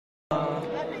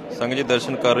संगत जी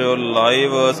दर्शन कर रहे हो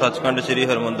लाइव सचखंड श्री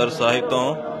हरमंदर साहिब तो।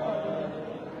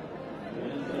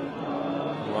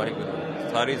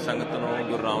 वाहिगुरू सारी संगत नूं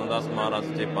गुरु रामदास महाराज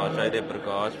सच्चे पातशाह दे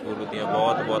प्रकाश पुरब दीआं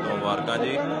बहुत बहुत मुबारकां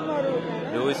जी।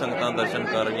 जो भी संगतां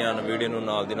दर्शन कर रही हैं वीडियो नूं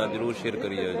नाल दी नाल जरूर शेयर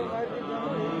करिए जी।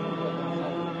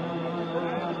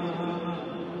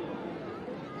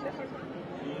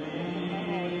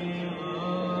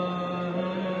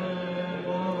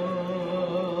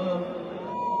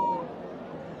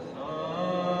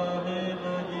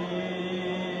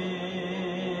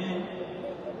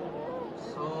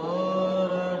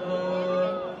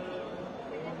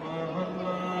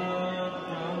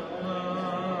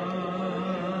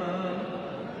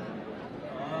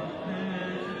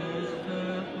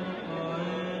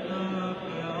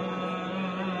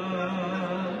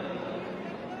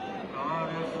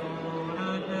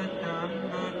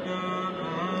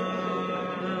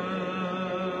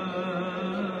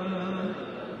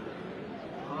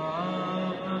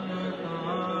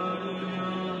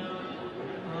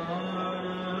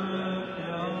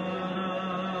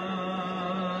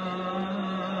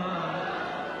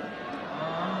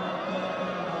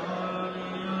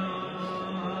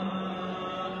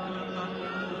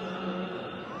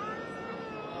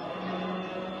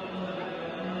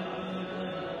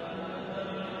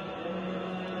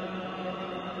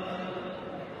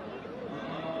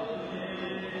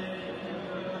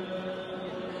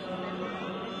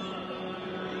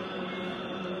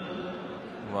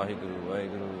 वाहिगुरू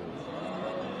वाहिगुरू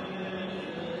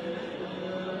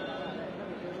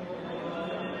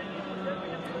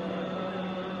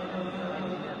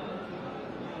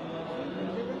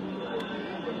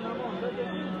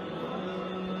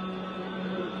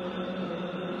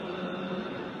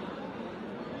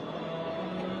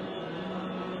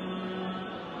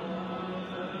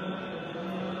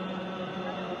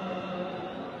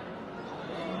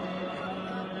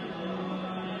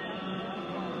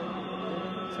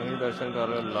दर्शन कर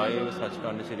रहे हो लाइव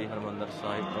सचखंड श्री हरमंदर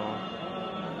साहिब तो।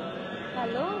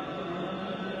 हेलो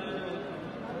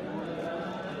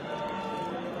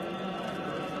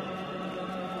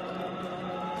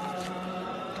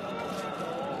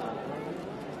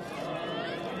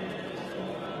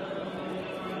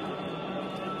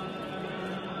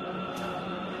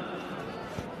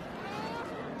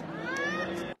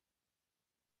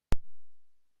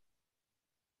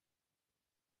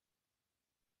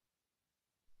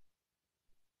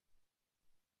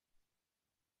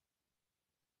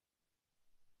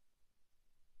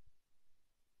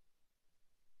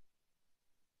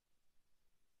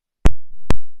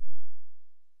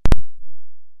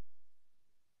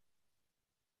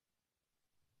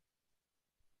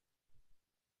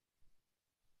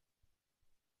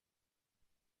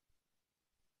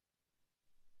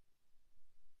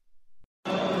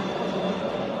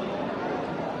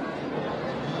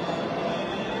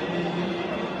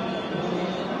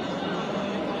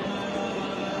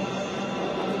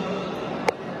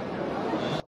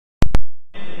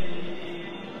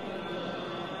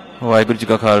वाहिगुरू जी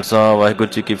का खालसा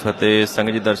वाहिगुरू जी की फतेह।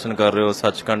 संगत जी दर्शन कर रहे हो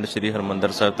सचखंड श्री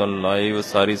हरमंदर साहिब तो लाइव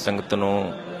सारी संगत नूं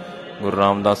गुरु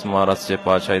रामदास महाराज सच्चे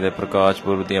पातशाह दे प्रकाश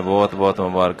पुरब दीआं बहुत बहुत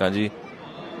मुबारकां जी।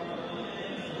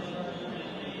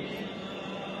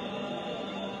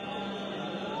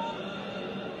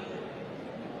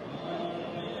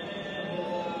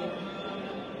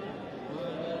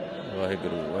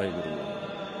 वाहिगुरू वाहिगुरू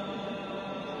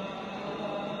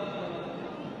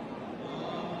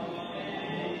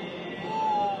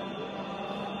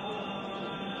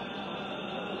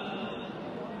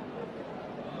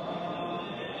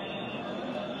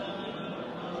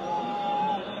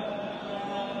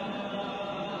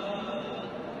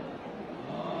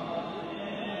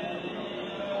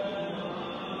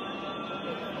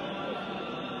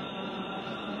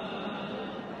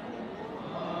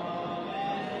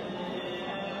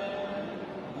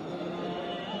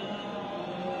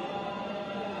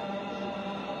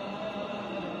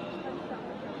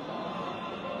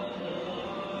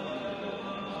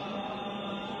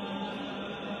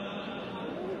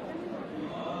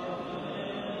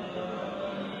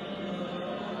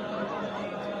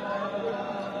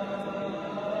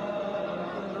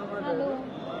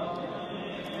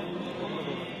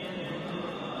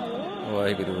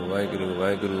वाहिगुरू वाहिगुरू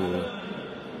वाहिगुरू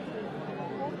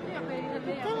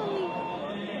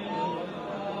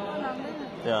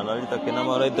ध्यान वाली तक ना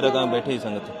मारो इधर कहाँ बैठी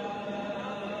संगत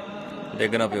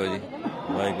देखना पियो जी।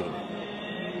 वाहिगुरू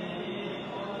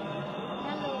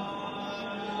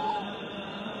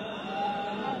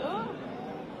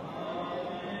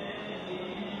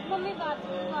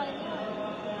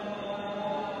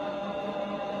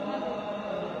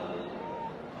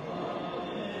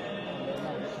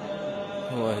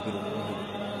ਵਾਹਿਗੁਰੂ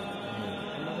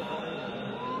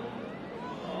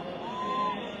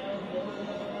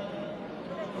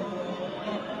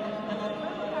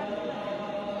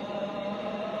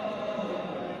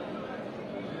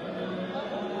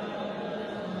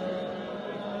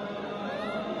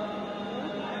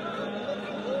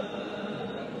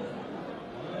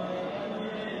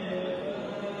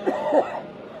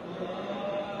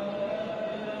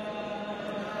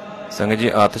ਸੰਗਤ ਜੀ,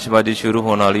 ਆਤਿਸ਼ਬਾਜ਼ੀ ਸ਼ੁਰੂ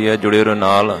ਹੋਣ ਵਾਲੀ ਹੈ। ਜੁੜੇ ਰਹੋ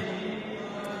ਨਾਲ,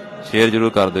 ਸ਼ੇਅਰ ਜ਼ਰੂਰ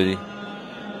ਕਰ ਦਿਓ ਜੀ।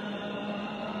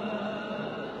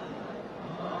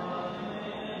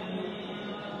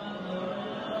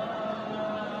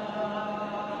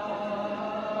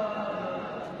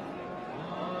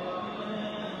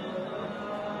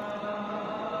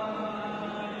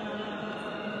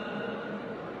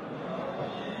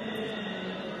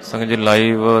 ਸੰਗਤ ਜੀ,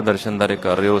 ਲਾਈਵ ਦਰਸ਼ਨਦਾਰੇ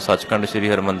ਕਰ ਰਹੇ ਹੋ ਸੱਚਖੰਡ ਸ੍ਰੀ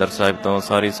ਹਰਿਮੰਦਰ ਸਾਹਿਬ ਤੋਂ।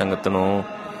 ਸਾਰੀ ਸੰਗਤ ਨੂੰ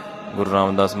ਗੁਰੂ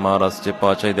ਰਾਮਦਾਸ ਮਹਾਰਾਜ ਸੱਚੇ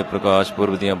ਪਾਤਸ਼ਾਹ ਦੇ ਪ੍ਰਕਾਸ਼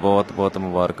ਪੁਰਬ ਦੀਆਂ ਬਹੁਤ ਬਹੁਤ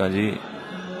ਮੁਬਾਰਕਾਂ ਜੀ।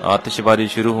 ਆਤਿਸ਼ਬਾਜ਼ੀ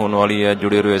ਸ਼ੁਰੂ ਹੋਣ ਵਾਲੀ ਹੈ,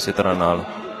 ਜੁੜੇ ਰਹੋ ਇਸੇ ਤਰ੍ਹਾਂ ਨਾਲ।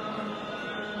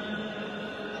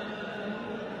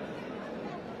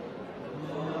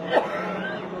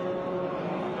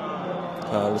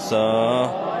 ਖਾਲਸਾ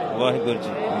ਵਾਹਿਗੁਰੂ ਜੀ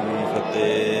ਕੀ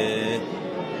ਫਤਿਹ।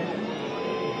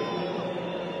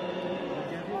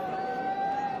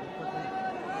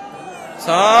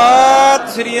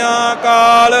 ਸਤਿ ਸ੍ਰੀ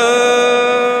ਅਕਾਲ।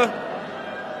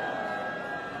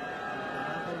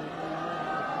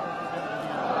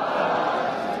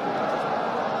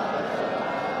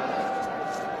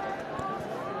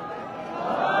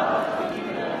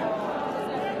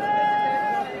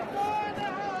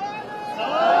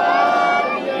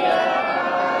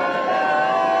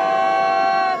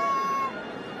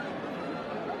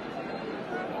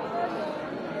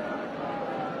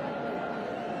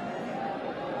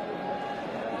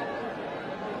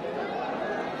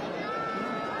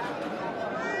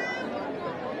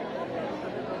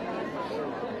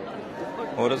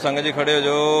 ਹੋਰ ਸੰਗਤ ਜੀ ਖੜੇ ਹੋ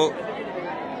ਜੋ।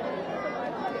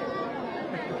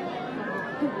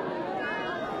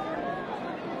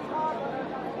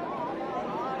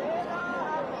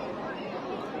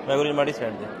 ਵਾਹਿਗੁਰੂ ਜੀ, ਮਾੜੀ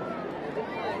ਸਾਈਡ ਦੇ।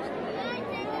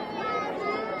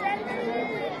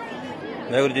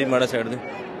 ਵਾਹਿਗੁਰੂ ਜੀ, ਮਾੜਾ ਸਾਈਡ ਦੇ।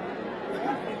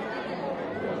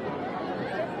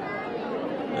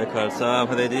 ਖਾਲਸਾ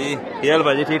ਫਤਿਹ ਜੀ। ਕੀ ਹਾਲ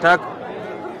ਭਾਜੀ? ਠੀਕ ਠਾਕ।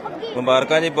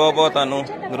 ਮੁਬਾਰਕਾਂ ਜੀ ਬਹੁਤ ਬਹੁਤ ਤੁਹਾਨੂੰ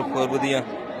ਗੁਰਪੁਰਬ ਦੀਆਂ।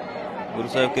 ਗੁਰੂ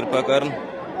ਸਾਹਿਬ ਕਿਰਪਾ ਕਰਨ।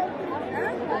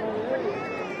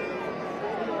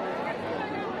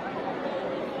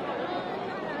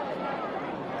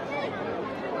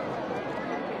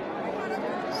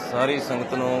 ਸਾਰੀ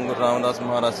ਸੰਗਤ ਨੂੰ ਗੁਰੂ ਰਾਮਦਾਸ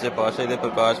ਮਹਾਰਾਜ ਸੱਚੇ ਪਾਤਸ਼ਾਹ ਦੇ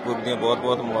ਪ੍ਰਕਾਸ਼ ਪੁਰਬ ਦੀਆਂ ਬਹੁਤ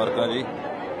ਬਹੁਤ ਮੁਬਾਰਕਾਂ ਜੀ।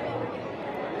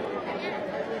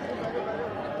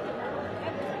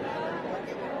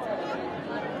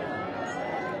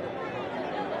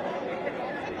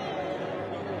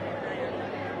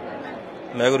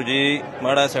 ਵਾਹਿਗੁਰੂ ਜੀ,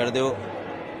 ਮਾੜਾ ਛੱਡ ਦਿਓ।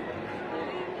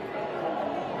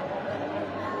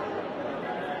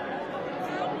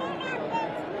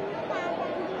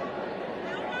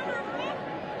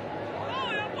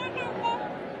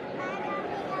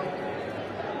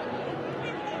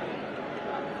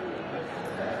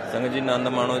 ਸੰਗਤ ਜੀ, ਆਨੰਦ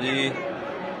ਮਾਣੋ ਜੀ।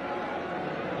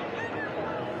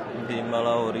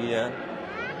 ਦੀਪਮਾਲਾ ਹੋ ਰਹੀ ਹੈ।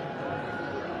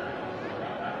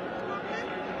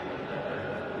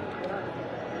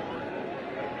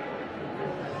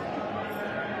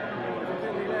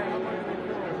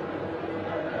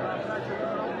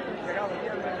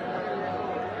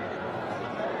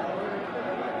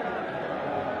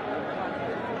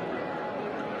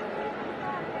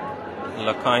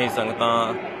 ਲੱਖਾਂ ਹੀ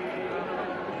ਸੰਗਤਾਂ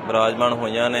ਵਿਰਾਜਮਾਨ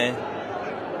ਹੋਈਆਂ ਨੇ।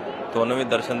 ਤੁਹਾਨੂੰ ਵੀ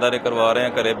ਦਰਸ਼ਨਦਾਰੇ ਕਰਵਾ ਰਹੇ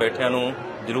ਹਾਂ। ਘਰੇ ਬੈਠਿਆਂ ਨੂੰ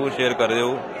ਜ਼ਰੂਰ ਸ਼ੇਅਰ ਕਰ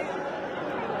ਦਿਓ।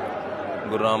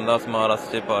 ਗੁਰੂ ਰਾਮਦਾਸ ਮਹਾਰਾਜ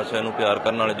ਸੱਚੇ ਪਾਤਸ਼ਾਹ ਨੂੰ ਪਿਆਰ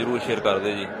ਕਰਨ ਵਾਲੇ ਜ਼ਰੂਰ ਸ਼ੇਅਰ ਕਰ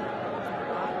ਦਿਓ ਜੀ।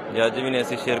 ਜੇ ਅੱਜ ਵੀ ਨਹੀਂ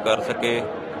ਅਸੀਂ ਸ਼ੇਅਰ ਕਰ ਸਕੇ,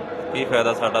 ਕੀ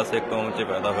ਫਾਇਦਾ ਸਾਡਾ ਸਿੱਖ ਕੌਮ 'ਚ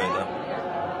ਪੈਦਾ ਹੋਏ ਦਾ।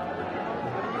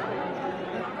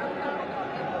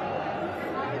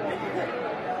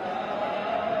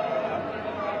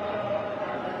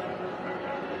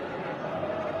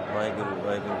 ਵਾਹਿਗੁਰੂ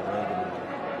ਵਾਹਿਗੁਰੂ ਵਾਹਿਗੁਰੂ।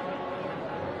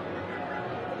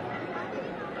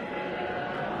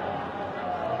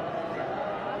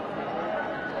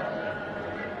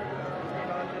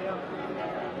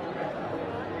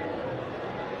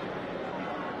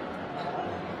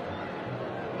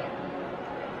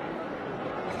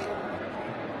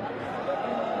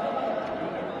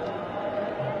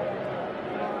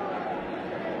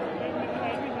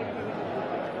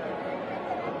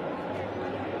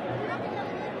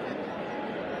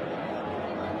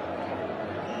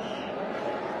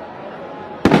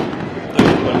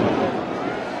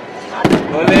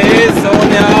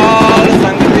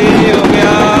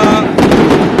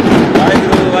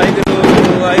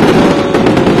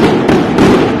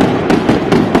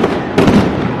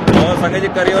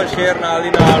 ਸ਼ੇਰ ਨਾਲ ਦੀ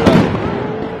ਨਾਲ।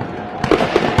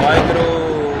 ਵਾਹਿਗੁਰੂ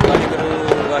ਵਾਹਿਗੁਰੂ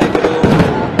ਵਾਹਿਗੁਰੂ।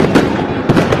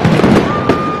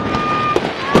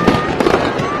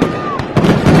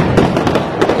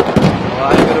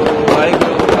 ਵਾਹਿਗੁਰੂ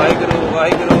ਵਾਹਿਗੁਰੂ ਵਾਹਿਗੁਰੂ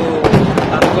ਵਾਹਿਗੁਰੂ।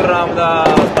 ਧੰਨ ਗੁਰੂ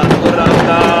ਰਾਮਦਾਸ, ਧੰਨ ਗੁਰੂ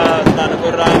ਰਾਮਦਾਸ, ਧੰਨ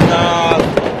ਗੁਰੂ ਰਾਮਦਾਸ,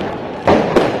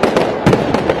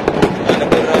 ਧੰਨ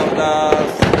ਗੁਰੂ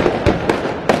ਰਾਮਦਾਸ।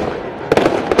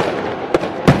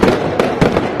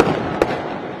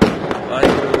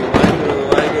 ਵਾਹਿਗੁਰੂ ਵਾਹਿਗੁਰੂ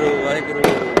ਵਾਹਿਗੁਰੂ।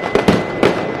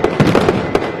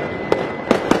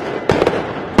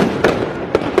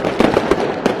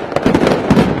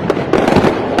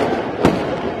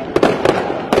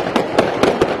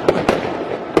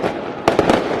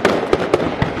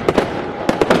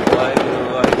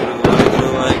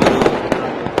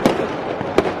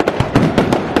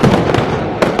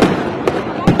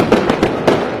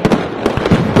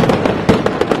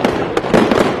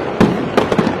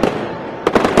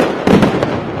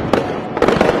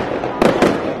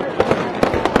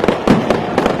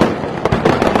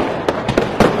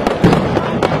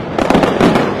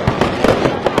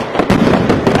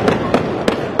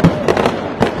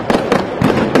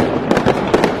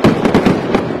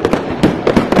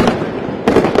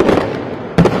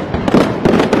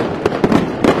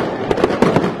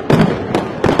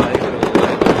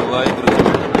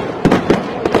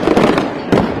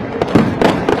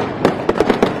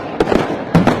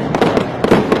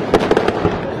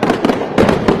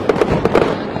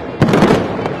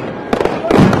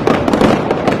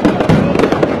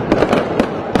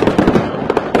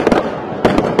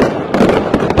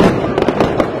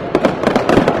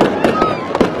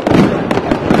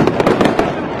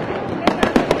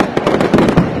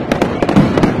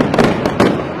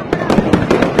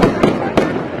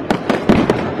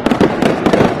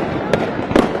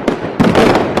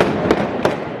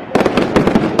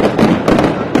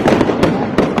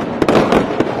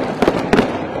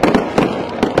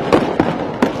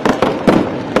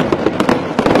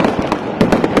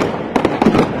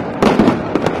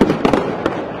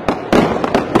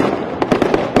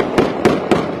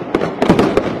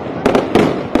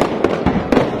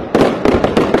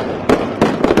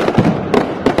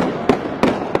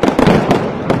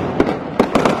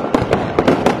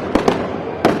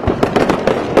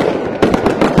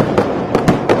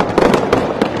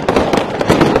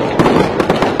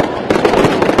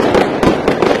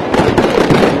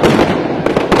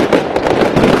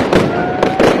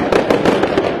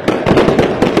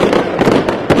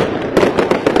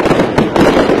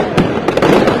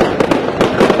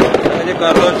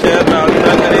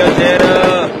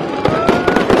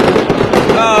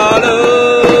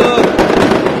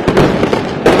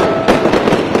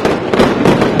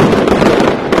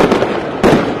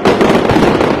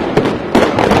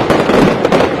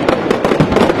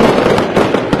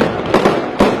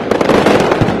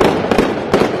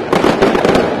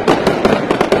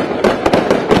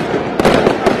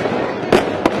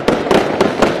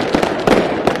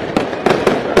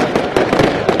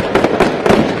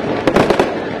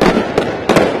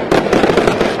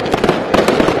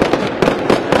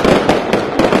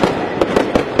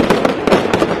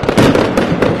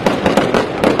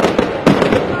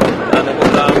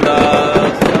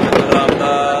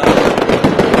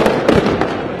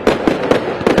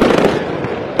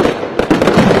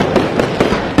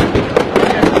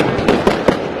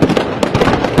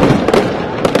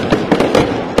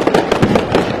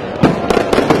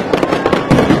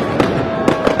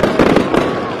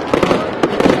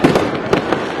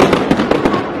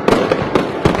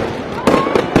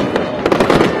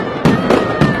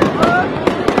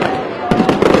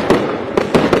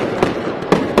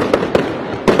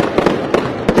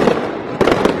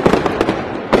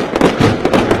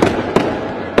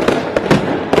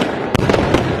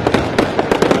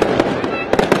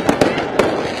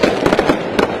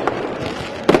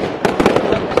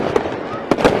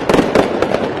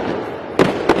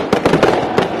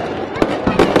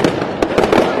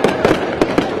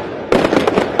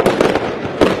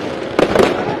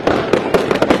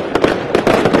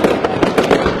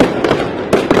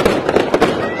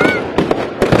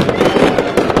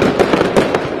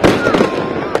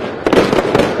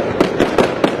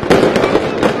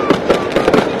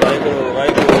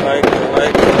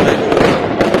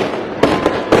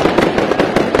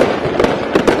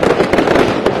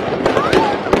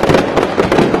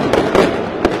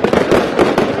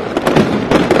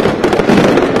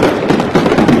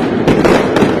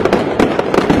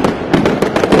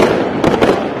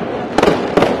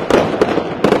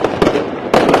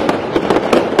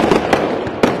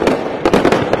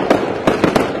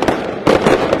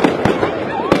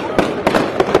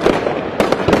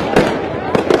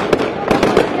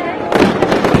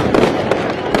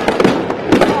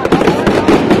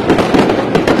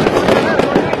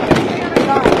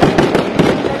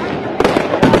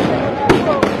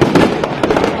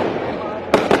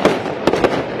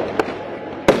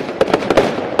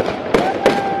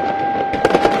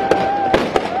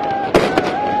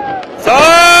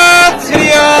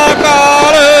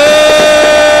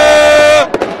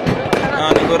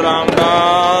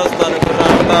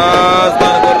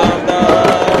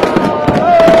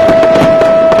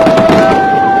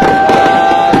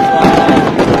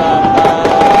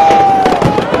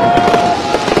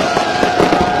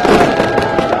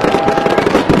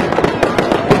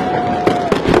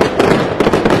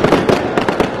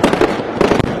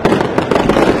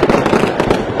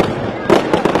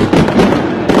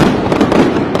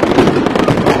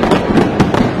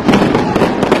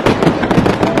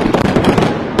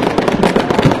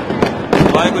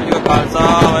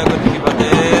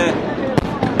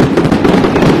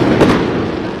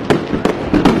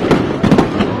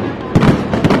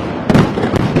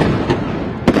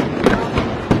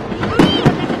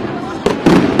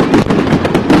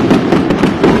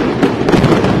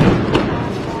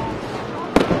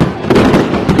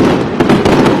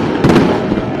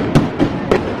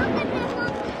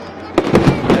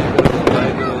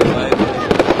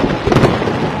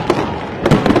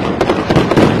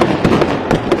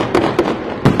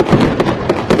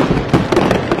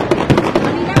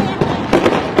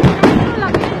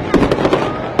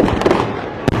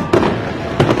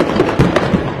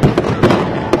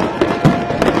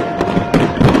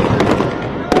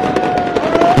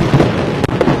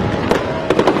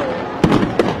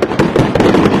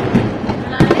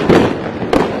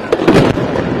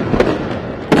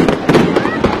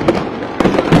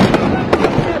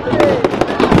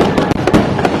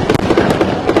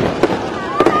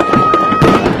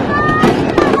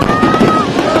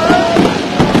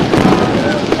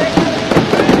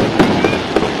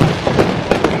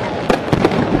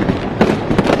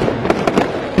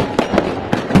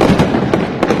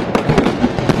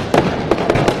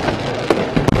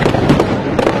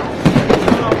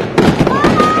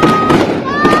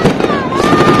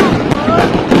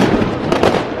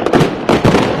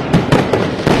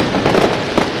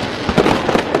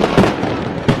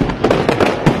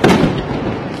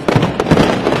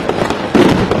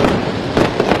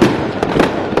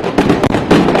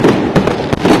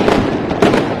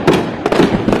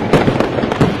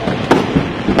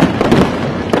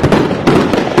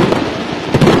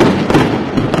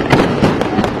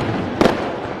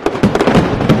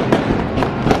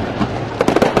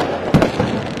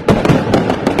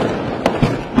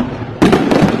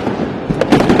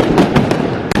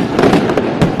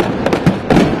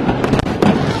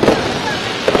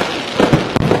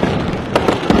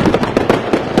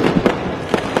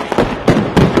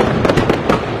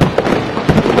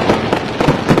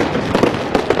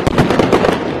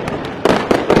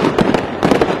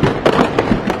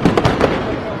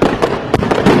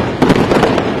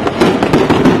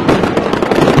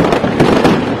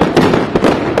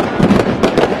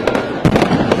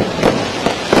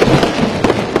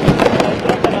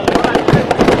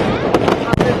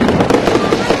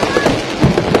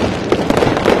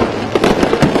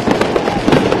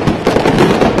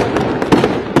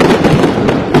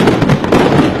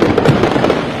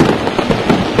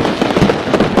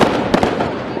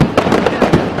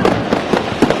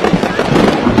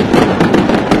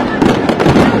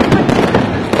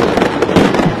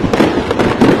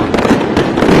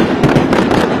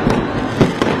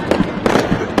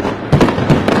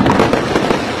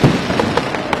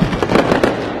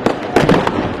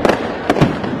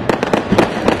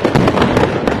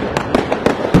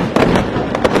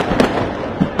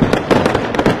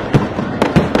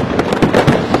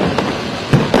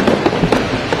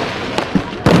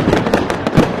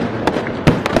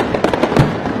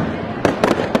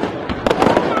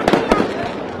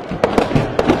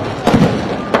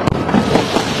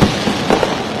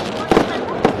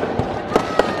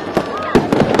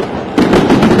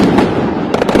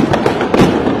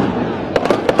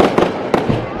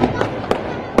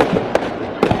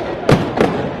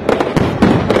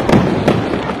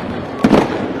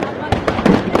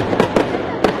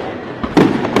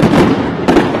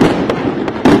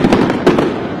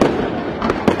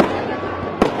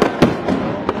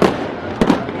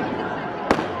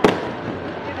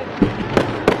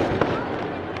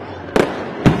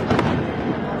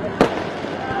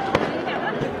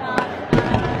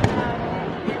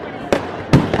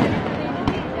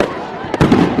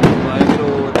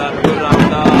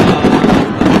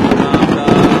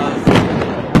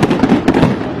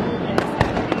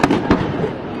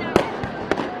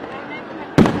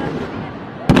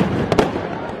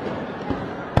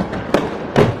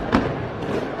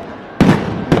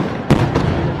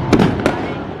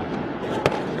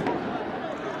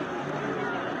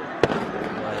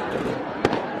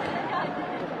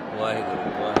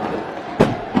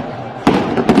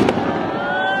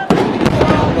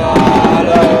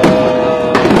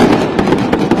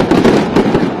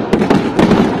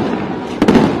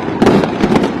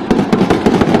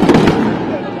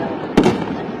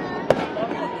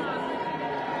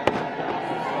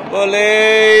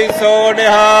 ਬੋਲੇ ਸੋ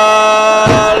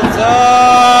ਨਿਹਾਲ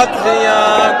ਸਤਿ ਸ੍ਰੀ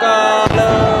ਅਕਾਲ।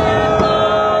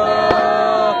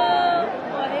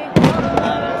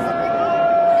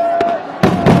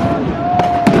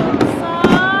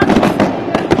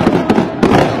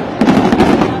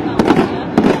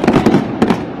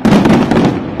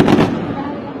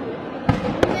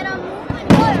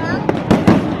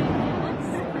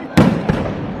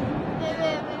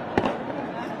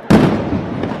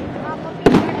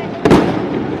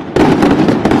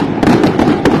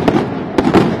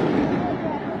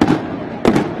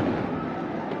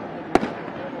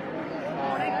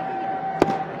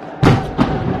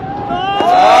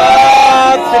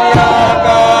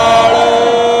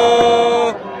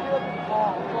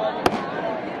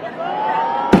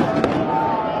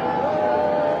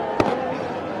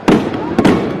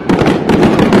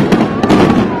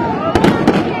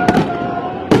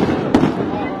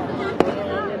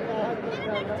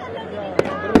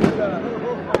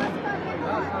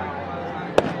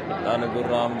 ਧੰਨ ਗੁਰੂ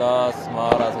ਰਾਮਦਾਸ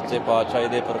ਮਹਾਰਾਜ ਸੱਚੇ ਪਾਤਸ਼ਾਹ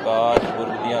ਦੇ ਪ੍ਰਕਾਸ਼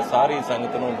ਪੁਰਬ ਦੀਆਂ ਸਾਰੀ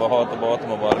ਸੰਗਤ ਨੂੰ ਬਹੁਤ ਬਹੁਤ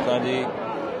ਮੁਬਾਰਕਾਂ ਜੀ।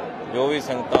 ਜੋ ਵੀ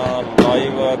ਸੰਗਤਾਂ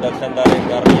ਲਾਈਵ ਦਰਸ਼ਨਦਾਰੇ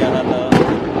ਕਰ ਰਹੀਆਂ ਹਨ,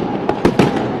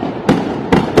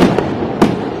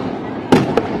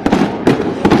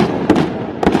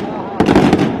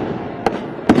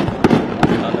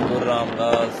 ਧੰਨ ਗੁਰੂ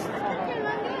ਰਾਮਦਾਸ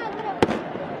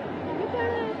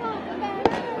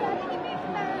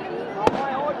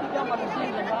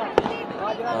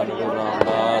ਗੁਰੂ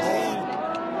ਰਾਮਦਾਸ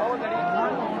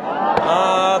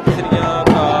ਸਤਿ ਸ੍ਰੀ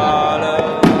ਅਕਾਲ।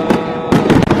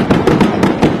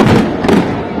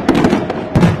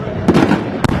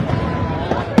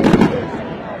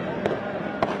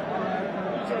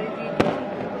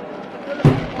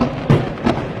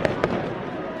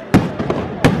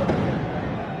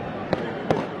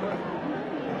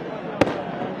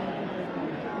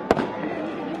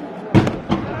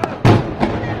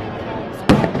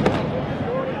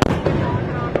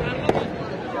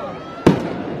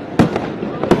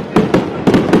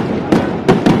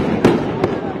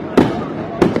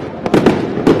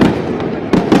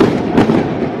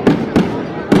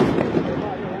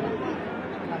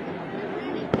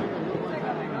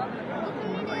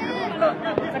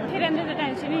 ਇਕੱਠੇ ਰਹਿੰਦੇ ਤਾਂ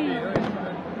ਟੈਨਸ਼ਨ ਹੀ ਨਹੀਂ।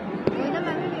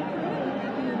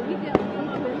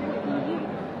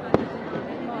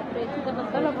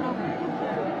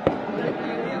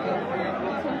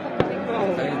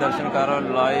 ਦਰਸ਼ਨ ਕਰੋ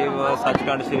ਲਾਈਵ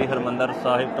ਸੱਚਖੰਡ ਸ੍ਰੀ ਹਰਿਮੰਦਰ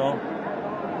ਸਾਹਿਬ ਤੋਂ।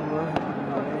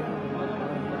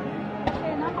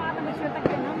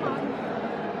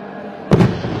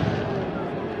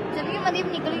 ਚਲੀ ਮਦੀਪ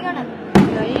ਨਿਕਲ ਗਿਆ ਨਾ,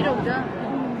 ਨਹੀਂ ਰੁਕ ਜਾ।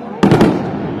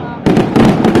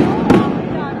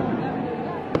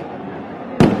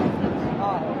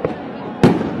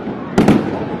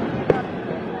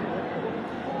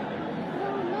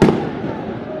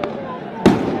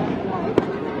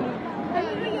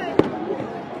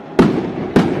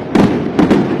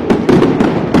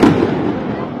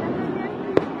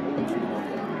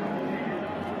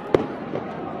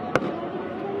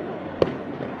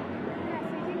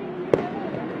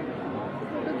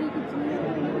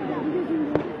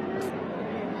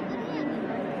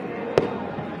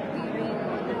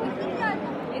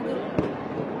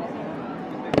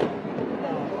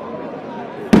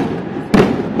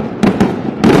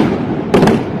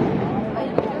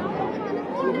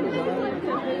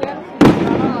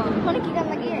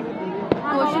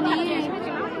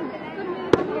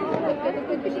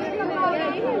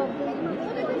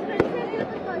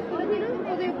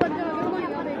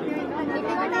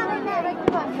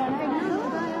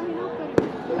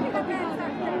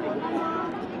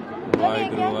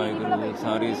 ਵਾਹਿਗੁਰੂ ਵਾਹਿਗੁਰੂ।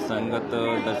 ਸਾਰੀ ਸੰਗਤ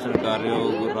ਦਰਸ਼ਨ ਕਰ ਰਹੇ ਹੋ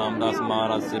ਗੁਰੂ ਰਾਮਦਾਸ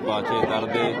ਮਹਾਰਾਜ ਸੱਚੇ ਪਾਤਸ਼ਾਹ ਦਰ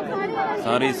ਦੇ।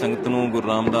 ਸਾਰੀ ਸੰਗਤ ਨੂੰ ਗੁਰੂ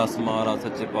ਰਾਮਦਾਸ ਮਹਾਰਾਜ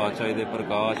ਸੱਚੇ ਪਾਤਸ਼ਾਹ ਦੇ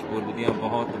ਪ੍ਰਕਾਸ਼ ਪੁਰਬ ਦੀਆਂ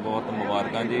ਬਹੁਤ ਬਹੁਤ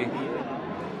ਮੁਬਾਰਕਾਂ ਜੀ।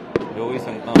 ਜੋ ਵੀ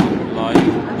ਸੰਗਤਾਂ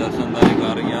ਲਾਈਵ ਦਰਸ਼ਨਦਾਰੀ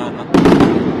ਕਰ ਰਹੀਆਂ ਹਨ,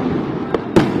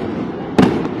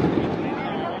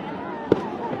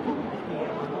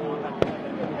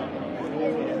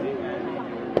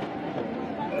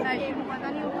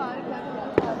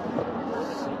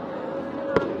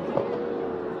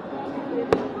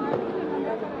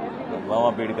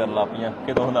 ਬਾਹਾਂ ਪੀੜ ਕਰਨ ਲੱਗ ਪਈਆਂ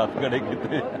ਕਿਦੋਂ ਹੱਥ ਖੜੇ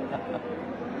ਕੀਤੇ।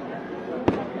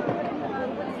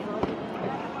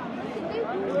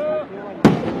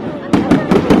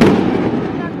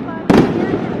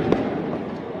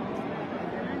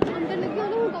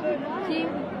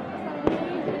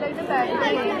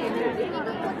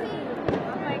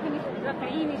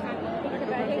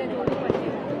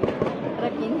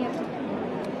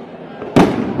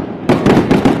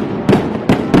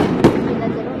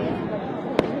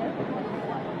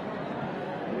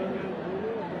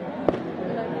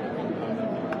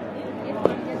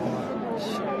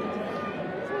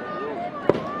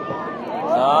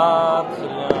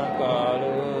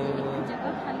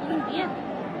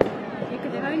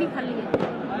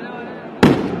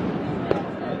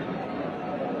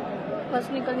 बस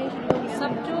निकलनी शुरू हो गई।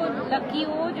 सब जो लकी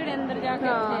वो जो अंदर जाके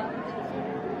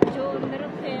जो अंदर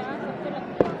थे सब तो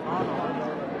लकी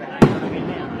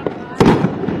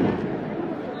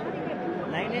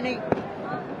नहीं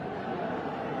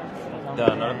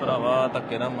ਧਿਆਨ ਨਾਲ ਭਰਾਵਾ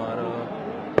ਧੱਕੇ ਨਾ ਮਾਰ।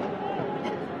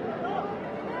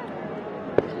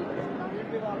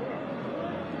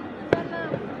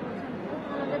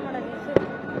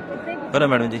 ਪਰ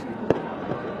ਮੈਡਮ ਜੀ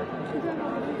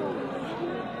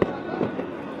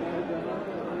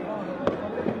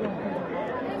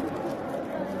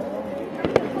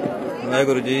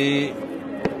ਵਾਹਿਗੁਰੂ ਜੀ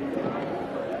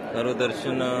ਕਰੋ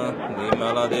ਦਰਸ਼ਨ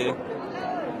ਦੀਪਮਾਲਾ ਦੇ।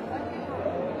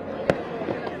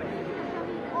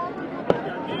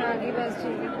 बस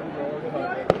ठीक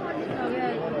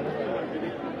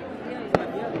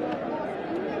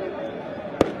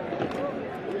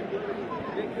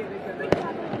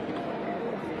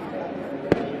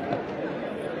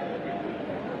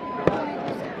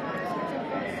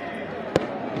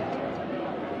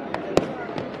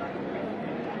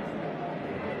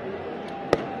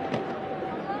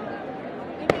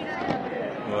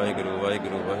ਵਾਹਿਗੁਰੂ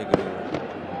ਵਾਹਿਗੁਰੂ ਵਾਹਿਗੁਰੂ।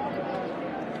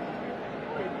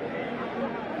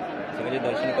 ਜੀ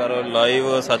ਦਰਸ਼ਨ ਕਰੋ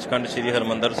ਲਾਈਵ ਸੱਚਖੰਡ ਸ੍ਰੀ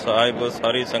ਹਰਿਮੰਦਰ ਸਾਹਿਬ।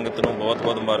 ਸਾਰੀ ਸੰਗਤ ਨੂੰ ਬਹੁਤ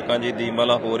ਬਹੁਤ ਮੁਬਾਰਕਾਂ ਜੀ।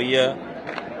 ਦੀਪਮਾਲਾ ਹੋ ਰਹੀ ਹੈ।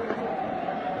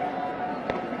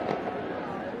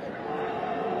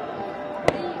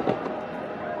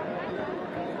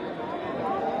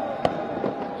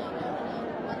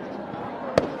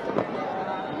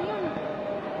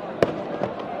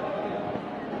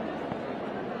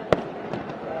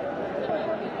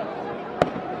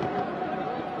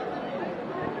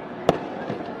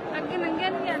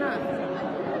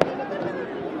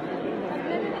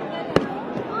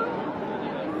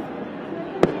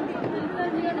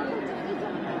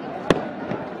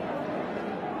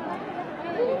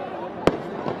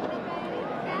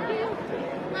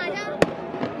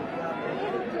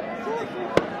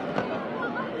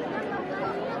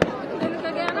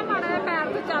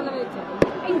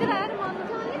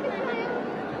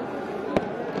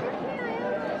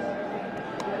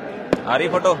 ਆ ਰਹੀ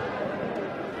ਫੋਟੋ।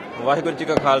 ਵਾਹਿਗੁਰੂ ਜੀ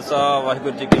ਕਾ ਖਾਲਸਾ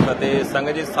ਵਾਹਿਗੁਰੂ ਜੀ ਕੀ ਫਤਿਹ।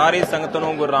 ਸੰਗਤ ਜੀ ਸਾਰੀ ਸੰਗਤ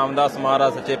ਨੂੰ ਗੁਰੂ ਰਾਮਦਾਸ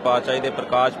ਮਹਾਰਾਜ ਸੱਚੇ ਪਾਤਸ਼ਾਹ ਦੇ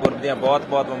ਪ੍ਰਕਾਸ਼ ਪੁਰਬ ਦੀਆਂ ਬਹੁਤ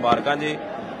ਬਹੁਤ ਮੁਬਾਰਕਾਂ ਜੀ।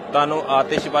 ਤੁਹਾਨੂੰ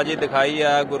ਆਤਿਸ਼ਬਾਜ਼ੀ ਦਿਖਾਈ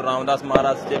ਹੈ ਗੁਰੂ ਰਾਮਦਾਸ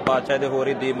ਮਹਾਰਾਜ ਸੱਚੇ ਪਾਤਸ਼ਾਹ ਦੇ ਹੋਰ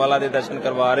ਹੀ ਦੀਪਮਾਲਾ ਦੇ ਦਰਸ਼ਨ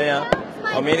ਕਰਵਾ ਰਹੇ ਹਾਂ।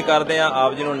 ਉਮੀਦ ਕਰਦੇ ਹਾਂ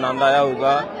ਆਪ ਜੀ ਨੂੰ ਆਨੰਦ ਆਇਆ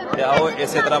ਹੋਊਗਾ ਤੇ ਆਓ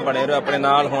ਇਸੇ ਤਰ੍ਹਾਂ ਬਣੇ ਰਹੋ ਆਪਣੇ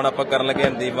ਨਾਲ। ਹੁਣ ਆਪਾਂ ਕਰਨ ਲੱਗੇ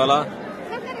ਹਾਂ ਦੀਪਮਾਲਾ।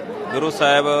 ਗੁਰੂ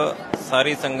ਸਾਹਿਬ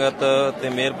ਸਾਰੀ ਸੰਗਤ ਤੇ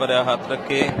ਮਿਹਰ ਭਰਿਆ ਹੱਥ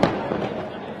ਰੱਖੇ।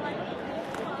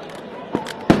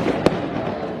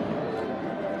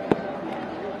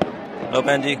 ਲੋ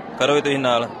ਭੈਣ ਜੀ ਕਰੋ ਵੀ ਤੁਸੀਂ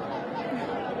ਨਾਲ।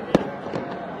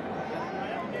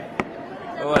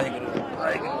 ਵਾਹਿਗੁਰੂ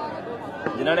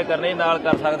ਵਾਹਿਗੁਰੂ। ਜਿਨ੍ਹਾਂ ਨੇ ਕਰਨੇ ਨਾਲ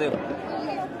ਕਰ ਸਕਦੇ ਹੋ।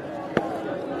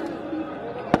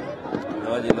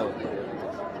 ਲੋ ਜੀ ਲੋ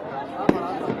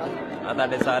ਆ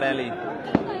ਤੁਹਾਡੇ ਸਾਰਿਆਂ ਲਈ।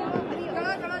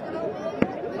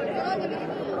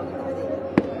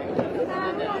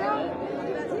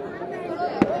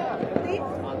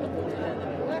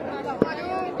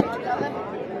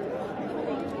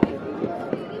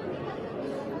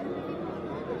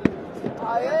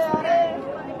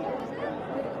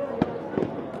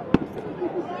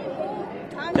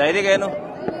 ਚਾਹੀਦੀ ਗਏ ਨੂੰ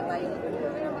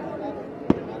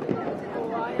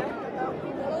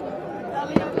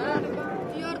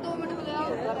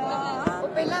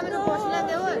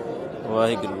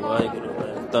ਵਾਹਿਗੁਰੂ ਵਾਹਿਗੁਰੂ।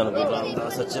 ਧੰਨ ਗੁਰੂ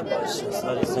ਰਾਮਦਾਸ ਸੱਚੇ ਪਾਤਸ਼ਾਹ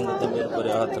ਸਾਰੀ ਸੰਗਤ ਤੇ ਮੇਰੇ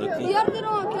ਭਰਿਆ ਹੱਥ ਰੱਖੀ।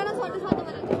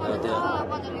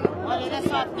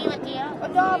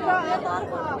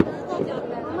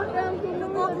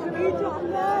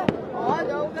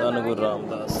 ਧੰਨ ਗੁਰੂ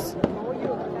ਰਾਮਦਾਸ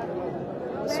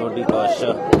ਸੋਢੀ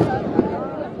ਪਾਤਸ਼ਾਹ।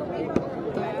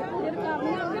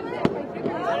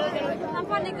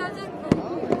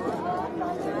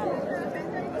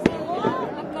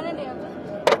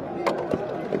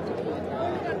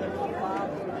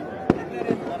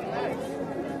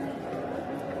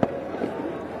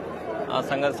 ਆ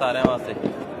ਸੰਗਤ ਸਾਰਿਆਂ ਵਾਸਤੇ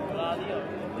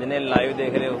ਜਿਹਨੇ ਲਾਈਵ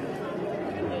ਦੇਖ ਰਹੇ ਹੋ।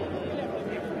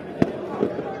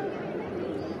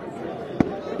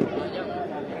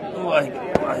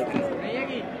 ਵਾਹਿਗੁਰੂ ਵਾਹਿਗੁਰੂ।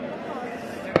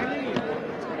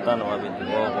 ਧੰਨਵਾਦ ਜੀ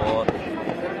ਬਹੁਤ ਬਹੁਤ।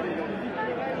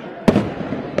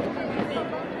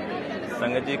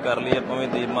 ਸੰਗਤ ਜੀ ਕਰ ਲਈ ਆਪਾਂ ਵੀ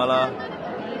ਦੀਪਮਾਲਾ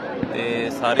ਤੇ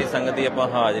ਸਾਰੀ ਸੰਗਤ ਦੀ ਆਪਾਂ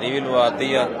ਹਾਜ਼ਰੀ ਵੀ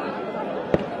ਲਵਾਤੀ ਆ।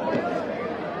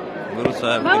 ਗੁਰੂ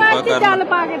ਸਾਹਿਬ ਕਿਰਪਾ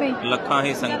ਕਰਨ ਲੱਖਾਂ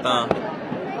ਹੀ ਸੰਗਤਾਂ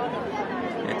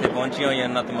ਇੱਥੇ ਪਹੁੰਚੀਆਂ ਹੋਈਆਂ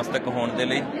ਨਤਮਸਤਕ ਹੋਣ ਦੇ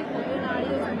ਲਈ।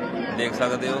 ਦੇਖ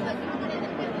ਸਕਦੇ ਹੋ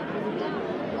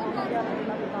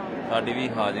ਸਾਡੀ ਵੀ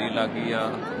ਹਾਜ਼ਰੀ ਲੱਗ ਗਈ ਆ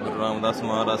ਗੁਰੂ ਰਾਮਦਾਸ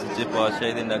ਮਹਾਰਾਜ ਸੱਚੇ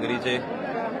ਪਾਤਸ਼ਾਹ ਦੀ ਨਗਰੀ 'ਚ।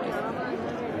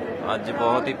 ਅੱਜ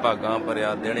ਬਹੁਤ ਹੀ ਭਾਗਾਂ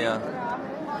ਭਰਿਆ ਦਿਨ ਆ।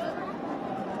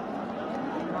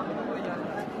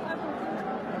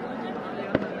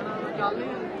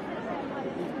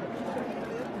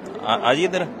 ਆ ਜੀ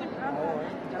ਇੱਧਰ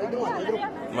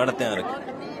ਮਾੜਾ ਧਿਆਨ ਰੱਖੀ।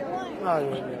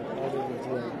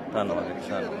 ਧੰਨਵਾਦ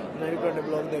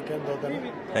ਜੀ,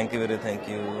 ਥੈਂਕ ਯੂ ਵੀਰੇ, ਥੈਂਕ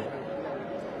ਯੂ।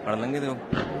 ਹਣ ਲੰਘੇ ਦਿਓ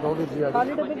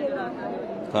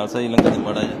ਖਾਲਸਾ ਜੀ, ਲੰਘੇ ਦਿਓ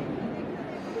ਮਾੜਾ ਜਿਹਾ।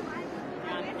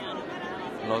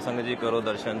 ਲਓ ਸੰਗਤ ਜੀ, ਕਰੋ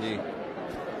ਦਰਸ਼ਨ ਜੀ।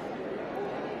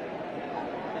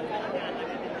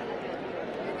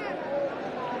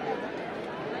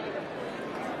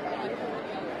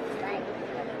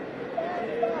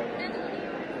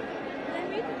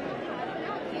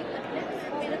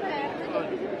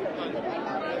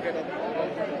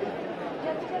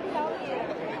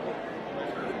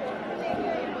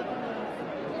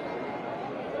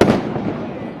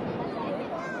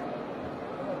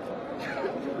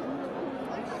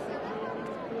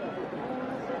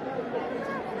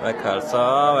 ਖਾਲਸਾ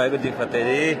ਵਾਹਿਗੁਰੂ ਜੀ ਫਤਿਹ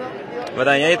ਜੀ।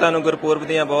 ਵਧਾਈਆਂ ਜੀ ਤੁਹਾਨੂੰ ਗੁਰਪੁਰਬ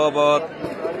ਦੀਆਂ ਬਹੁਤ ਬਹੁਤ।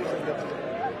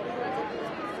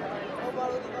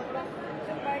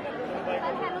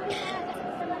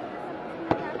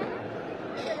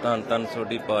 ਧੰਨ ਧੰਨ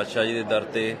ਸੋਢੀ ਪਾਤਸ਼ਾਹ ਜੀ ਦੇ ਦਰ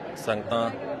ਤੇ ਸੰਗਤਾਂ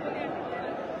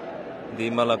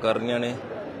ਦੀਪਮਾਲਾ ਕਰ ਰਹੀਆਂ ਨੇ।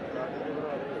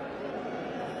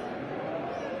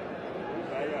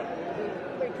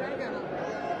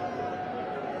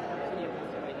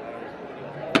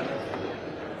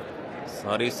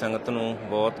 ਸਾਰੀ ਸੰਗਤ ਨੂੰ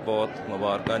ਬਹੁਤ ਬਹੁਤ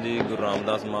ਮੁਬਾਰਕਾਂ ਜੀ ਗੁਰੂ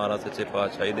ਰਾਮਦਾਸ ਮਹਾਰਾਜ ਸੱਚੇ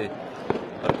ਪਾਤਸ਼ਾਹ ਦੇ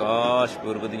ਪ੍ਰਕਾਸ਼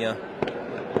ਪੁਰਬ ਦੀਆਂ।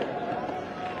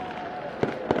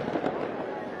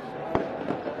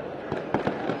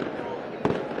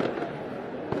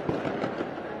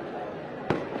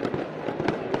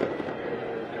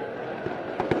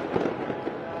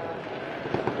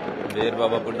 ਡੇਰ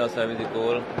ਬਾਬਾ ਬੁੱਢਾ ਸਾਹਿਬ ਦੇ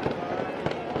ਕੋਲ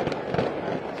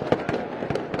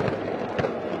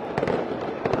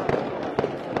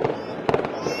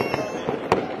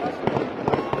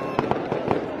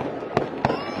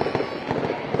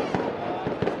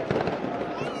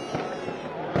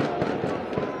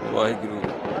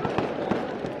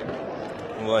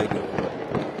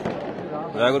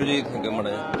ਵਾਹਿਗੁਰੂ ਜੀ ਥੈਂਕ ਯੂ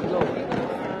ਮਾੜਾ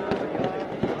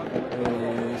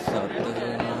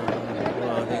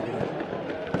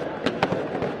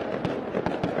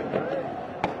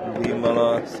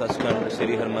ਦੀਪਮਾਲਾ ਸੱਚਖੰਡ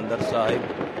ਸ੍ਰੀ ਹਰਿਮੰਦਰ ਸਾਹਿਬ।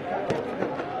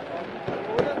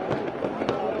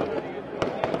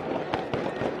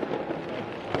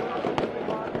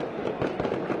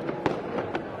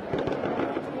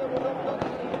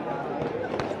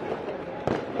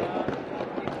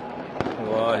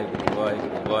 ਵਾਹਿਗੁਰੂ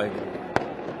ਵਾਹਿਗੁਰੂ ਵਾਹਿਗੁਰੂ।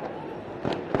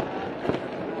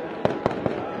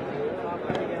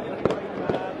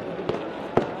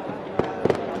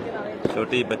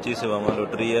 छोटी बच्ची सेवावां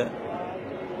लुट रही है,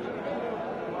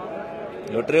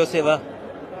 लुट रहे हो सेवा।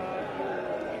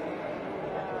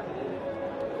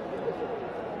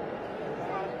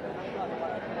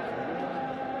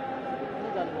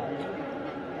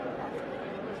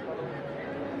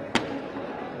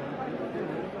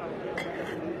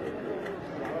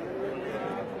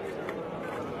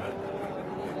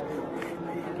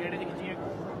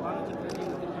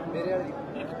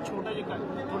 छोटा जिहा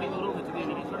थोड़ी दूरों खिंचदी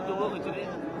नहीं, थोड़ी दूरों खिंचदे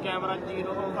कैमरा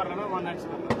 0 कर लेना 1x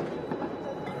करना।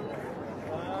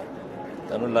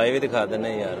 ਤੁਹਾਨੂੰ ਲਾਈਵ ਹੀ ਦਿਖਾ ਦਿੰਦੇ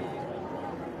ਯਾਰ।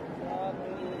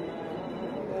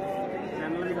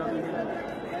 ਚੈਨਲ ਵੀ ਦੱਸ ਦਿੰਦੇ।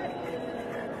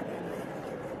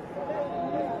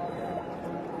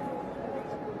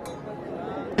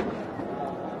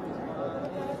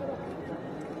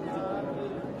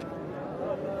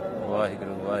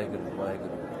 ਵਾਹਿਗੁਰੂ ਵਾਹਿਗੁਰੂ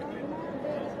ਵਾਹਿਗੁਰੂ।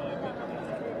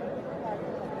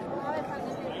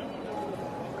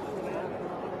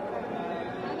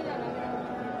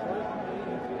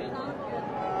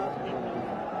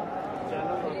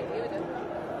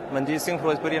 ਮਨਜੀਤ ਸਿੰਘ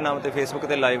ਫਿਰੋਜ਼ਪੁਰੀਆ ਨਾਮ ਤੇ ਫੇਸਬੁੱਕ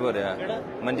ਤੇ ਲਾਈਵ ਹੋ ਰਿਹਾ।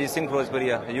 ਮਨਜੀਤ ਸਿੰਘ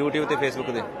ਫਿਰੋਜ਼ਪੁਰੀਆ YouTube ਤੇ ਫੇਸਬੁੱਕ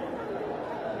ਤੇ।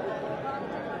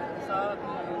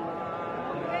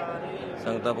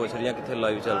 ਸੰਗਤਾਂ ਪੁੱਛ ਰਹੀਆਂ ਕਿੱਥੇ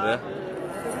ਲਾਈਵ ਚੱਲ ਰਿਹਾ।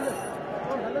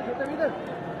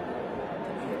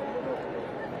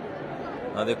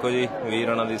 ਆ ਦੇਖੋ ਜੀ ਵੀਰ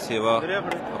ਉਹਨਾਂ ਦੀ ਸੇਵਾ,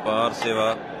 ਅਪਾਰ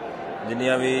ਸੇਵਾ।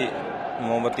 ਜਿੰਨੀਆਂ ਵੀ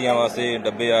ਮੋਮਬੱਤੀਆਂ ਵਾਸਤੇ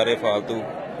ਡੱਬੇ ਆ ਰਹੇ ਫਾਲਤੂ,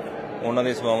 ਉਹਨਾਂ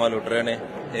ਦੀ ਸੇਵਾਵਾਂ ਲੁੱਟ ਰਹੇ ਨੇ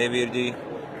ਇਹ ਵੀਰ ਜੀ।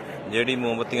 ਜਿਹੜੀ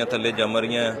ਮੋਮਬੱਤੀਆਂ ਥੱਲੇ ਜੰਮ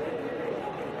ਰਹੀਆਂ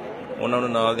ਉਹਨਾਂ ਨੂੰ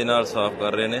ਨਾਲ ਦੀ ਨਾਲ ਸਾਫ਼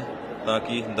ਕਰ ਰਹੇ ਨੇ ਤਾਂ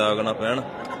ਕਿ ਦਾਗ ਨਾ ਪੈਣ।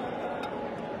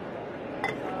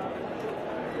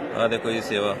 ਆਹ ਦੇਖੋ ਜੀ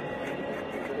ਸੇਵਾ।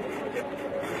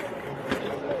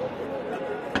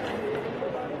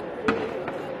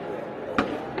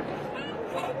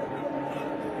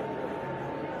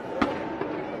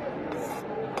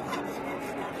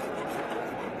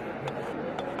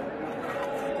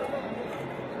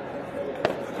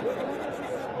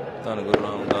 ਧੰਨ ਗੁਰੂ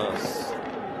ਰਾਮਦਾਸ।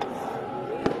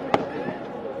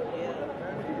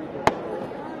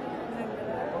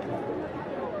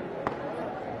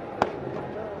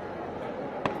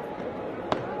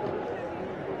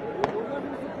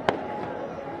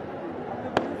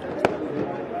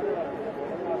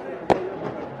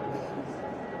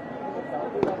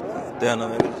 ਧਿਆਨ ਨਾਲ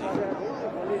ਵਾਹਿਗੁਰੂ ਜੀ।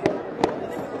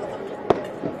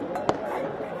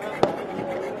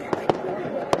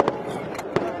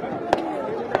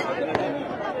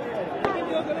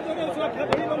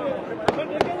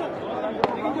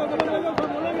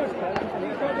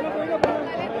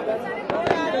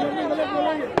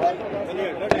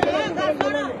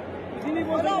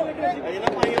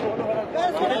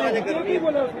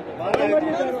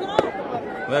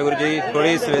 ਵਾਹਿਗੁਰੂ ਜੀ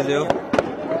ਥੋੜੀ ਸਵੇਰ ਦਿਓ।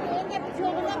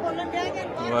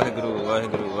 ਵਾਹਿਗੁਰੂ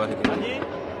ਵਾਹਿਗੁਰੂ ਵਾਹਿਗੁਰੂ।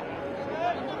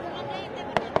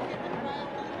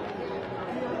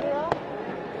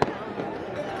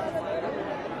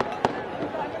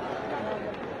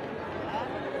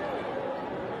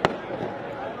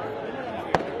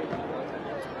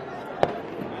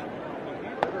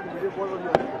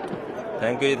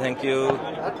 ਥੈਂਕ ਯੂ ਜੀ ਥੈਂਕ ਯੂ।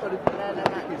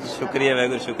 ਸ਼ੁਕਰੀਆ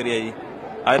ਵਾਹਿਗੁਰੂ ਸ਼ੁਕਰੀਆ ਜੀ।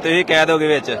 ਅੱਜ ਤੁਸੀਂ ਕਹਿ ਦੋਗੇ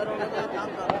ਵਿੱਚ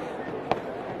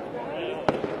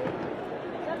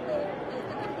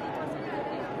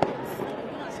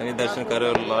ਸੰਗਤ ਦਰਸ਼ਨ ਕਰ ਰਹੇ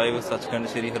ਹੋ ਲਾਈਵ ਸੱਚਖੰਡ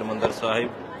ਸ੍ਰੀ ਹਰਿਮੰਦਰ ਸਾਹਿਬ।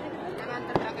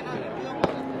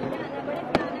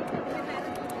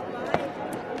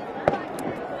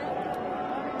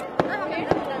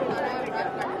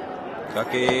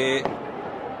 ਕਾਕੇ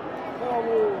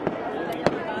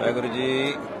ਵਾਹਿਗੁਰੂ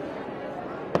ਜੀ।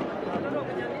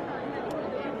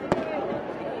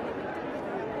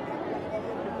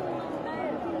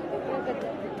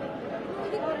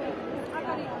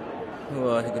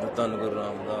 ਵਾਹਿਗੁਰੂ ਧੰਨ ਗੁਰੂ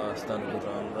ਰਾਮਦਾਸ ਧੰਨ ਗੁਰੂ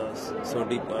ਰਾਮਦਾਸ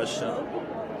ਸੋਢੀ ਪਾਤਸ਼ਾਹ।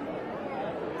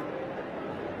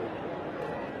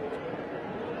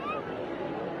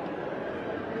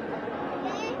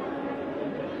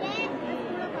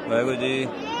 ਵਾਹਿਗੁਰੂ ਜੀ।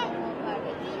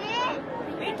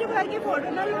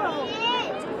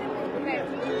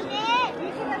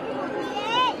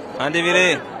 ਹਾਂਜੀ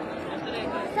ਵੀਰੇ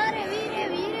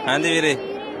ਹਾਂਜੀ ਵੀਰੇ।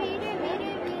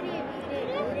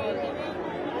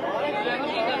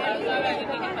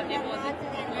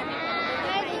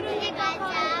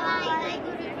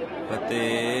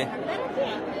 ਫਤਿਹ।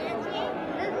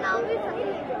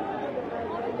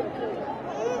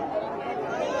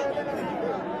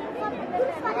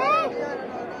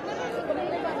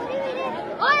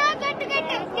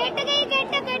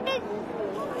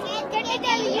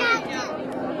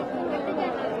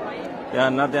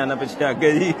 ਧਿਆਨ ਨਾਲ ਪਿੱਛੇ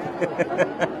ਅੱਗੇ ਜੀ।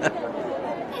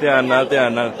 ਧਿਆਨ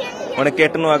ਨਾਲ ਹੁਣ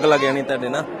ਕਿੱਟ ਨੂੰ ਅੱਗ ਲੱਗ ਜਾਣੀ ਤੁਹਾਡੇ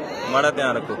ਨਾ, ਮਾੜਾ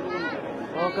ਧਿਆਨ ਰੱਖੋ।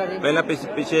 ਪਹਿਲਾਂ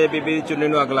ਪਿੱਛੇ ਬੀਬੀ ਦੀ ਚੁੰਨੀ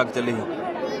ਨੂੰ ਅੱਗ ਲੱਗ ਚੱਲੀ ਸੀ।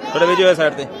 ਥੋੜੇ ਵਿੱਚ ਹੋਇਆ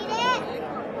ਸਾਈਡ ਤੇ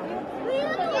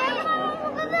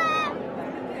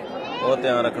ਉਹ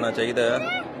ਧਿਆਨ ਰੱਖਣਾ ਚਾਹੀਦਾ ਆ।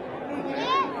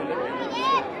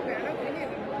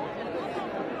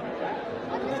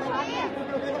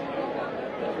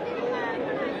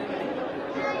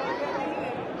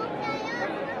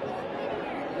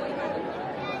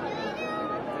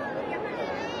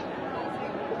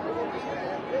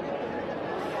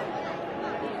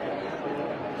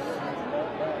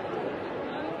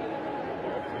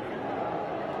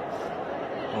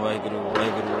 ਵਾਹਿਗੁਰੂ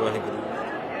ਵਾਹਿਗੁਰੂ ਵਾਹਿਗੁਰੂ।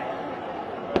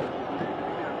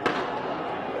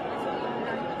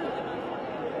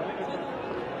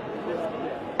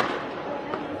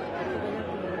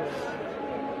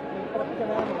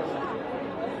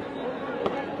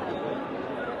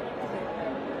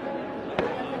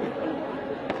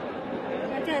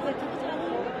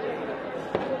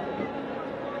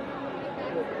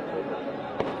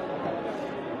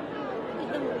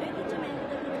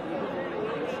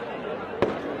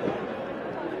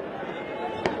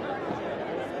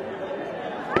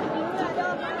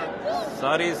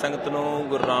 ਸਾਰੀ ਸੰਗਤ ਨੂੰ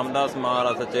ਗੁਰੂ ਰਾਮਦਾਸ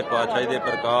ਮਹਾਰਾਜ ਸੱਚੇ ਪਾਤਸ਼ਾਹ ਦੇ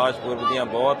ਪ੍ਰਕਾਸ਼ ਪੁਰਬ ਦੀਆਂ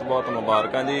ਬਹੁਤ ਬਹੁਤ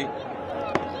ਮੁਬਾਰਕਾਂ ਜੀ।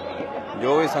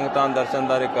 ਜੋ ਵੀ ਸੰਗਤਾਂ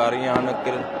ਦਰਸ਼ਨਦਾਰੇ ਕਰ ਰਹੀਆਂ ਹਨ,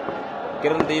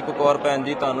 ਕਿਰਨਦੀਪ ਕੌਰ ਭੈਣ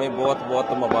ਜੀ ਤੁਹਾਨੂੰ ਵੀ ਬਹੁਤ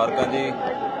ਬਹੁਤ ਮੁਬਾਰਕਾਂ ਜੀ।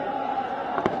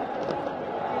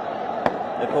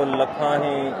 ਦੇਖੋ ਲੱਖਾਂ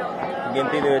ਹੀ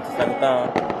ਗਿਣਤੀ ਦੇ ਵਿੱਚ ਸੰਗਤਾਂ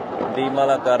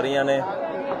ਦੀਪਮਾਲਾ ਕਰ ਰਹੀਆਂ ਨੇ।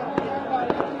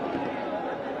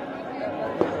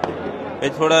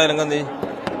 ਇਹ ਥੋੜਾ ਲੰਘਣ ਦੀ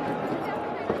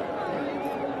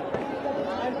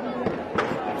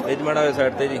ਇਹ ਮਾੜਾ ਹੋਇਆ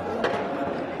ਸਾਈਡ ਤੇ ਜੀ।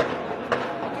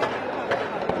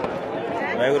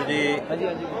 ਵਾਹਿਗੁਰੂ ਜੀ।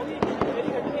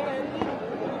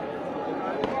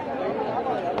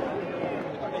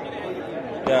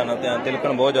 ਧਿਆਨ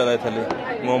ਤਿਲਕਣ ਬਹੁਤ ਜ਼ਿਆਦਾ ਥੱਲੇ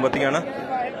ਮੋਮਬੱਤੀਆਂ ਨਾ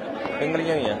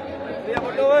ਪਿੰਗਲੀਆਂ ਹੋਈਆਂ।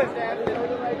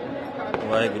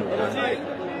 ਵਾਹਿਗੁਰੂ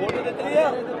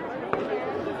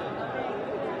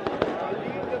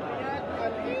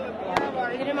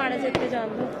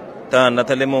ਧਿਆਨ ਨਾਲ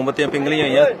ਥੱਲੇ ਮੋਮਬੱਤੀਆਂ ਪਿੰਗਲੀਆਂ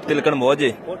ਹੋਈਆਂ, ਤਿਲਕਣ ਬਹੁਤ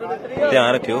ਜੇ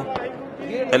ਧਿਆਨ ਰੱਖਿਓ।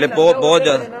 ਥੱਲੇ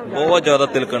ਬਹੁਤ ਜ਼ਿਆਦਾ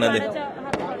ਤਿਲਕਣ ਇਹਦੇ।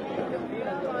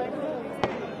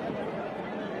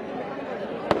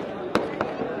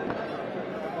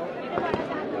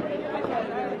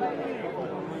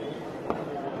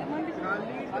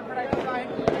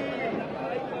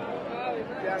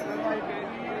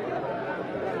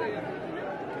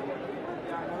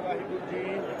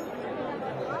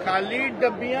 ਖਾਲੀ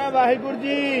ਡੱਬੀਆਂ ਵਾਹਿਗੁਰੂ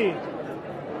ਜੀ,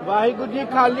 ਵਾਹਿਗੁਰੂ ਜੀ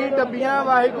ਖਾਲੀ ਡੱਬੀਆਂ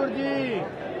ਵਾਹਿਗੁਰੂ ਜੀ।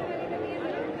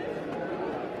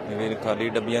 ਵੀਰ ਖਾਲੀ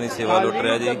ਡੱਬੀਆਂ ਦੀ ਸੇਵਾ ਲੁੱਟ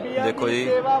ਰਿਹਾ ਜੀ, ਦੇਖੋ ਜੀ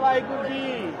ਸੇਵਾ ਵਾਹਿਗੁਰੂ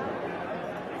ਜੀ,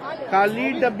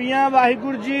 ਖਾਲੀ ਡੱਬੀਆਂ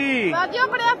ਵਾਹਿਗੁਰੂ ਜੀ। ਰਾਜੋ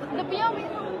ਬੜਿਆ ਡੱਬੀਆਂ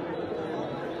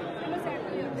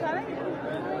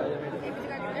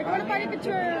ਇੱਕ ਮਿੰਟ ਭਾਜੀ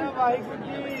ਪਿੱਛੇ ਵਾਹਿਗੁਰੂ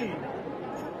ਜੀ,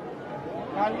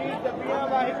 ਖਾਲੀ ਡੱਬੀਆਂ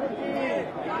ਵਾਹਿਗੁਰੂ ਜੀ।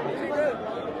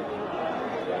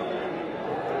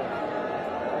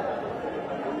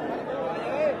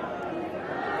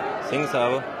 ਸਿੰਘ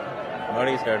ਸਾਹਿਬ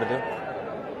ਮਾੜੀ ਸਾਈਡ ਤੇ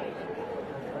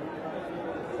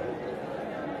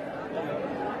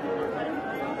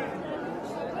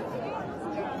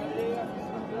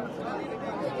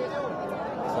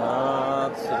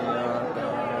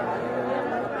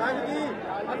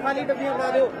ਖਾਲੀ ਡੱਬੀਆਂ ਬਣਾ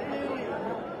ਦਿਓ।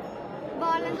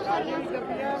 ਬਾਲਾਂ ਤੋਂ ਸਾਰੀਆਂ ਬਾਲਾਂ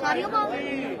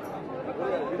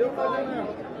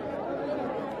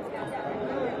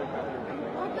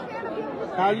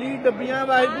ਖਾਲੀ ਡੱਬੀਆਂ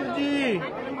ਵਾਹਿਗੁਰੂ ਜੀ,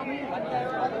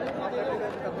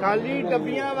 ਖਾਲੀ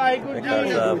ਡੱਬੀਆਂ ਵਾਹਿਗੁਰੂ ਜੀ।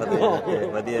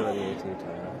 ਵਧੀਆ ਵਧੀਆ ਠੀਕ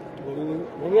ਠਾਕ।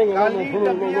 ਖਾਲੀ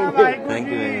ਡੱਬੀਆਂ ਵਾਹਿਗੁਰੂ ਥੈਂਕ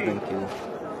ਯੂ ਜੀ। Thank you.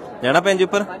 ਜਾਣਾ ਭੈਣ ਜੀ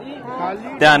ਉੱਪਰ,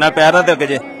 ਖਾਲੀ ਧਿਆਨ ਨਾਲ ਪੈਰ ਨਾ ਤੇ ਅੱਗੇ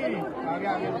ਜੇ।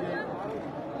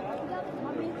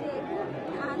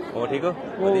 ਹੋ ਠੀਕ ਹੋ?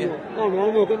 ਵਧੀਆ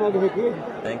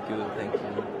ਥੈਂਕ ਯੂ ਥੈਂਕ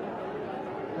ਯੂ।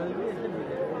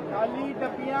 ਖਾਲੀ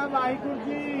ਡੱਬੀਆਂ ਵਾਹਿਗੁਰੂ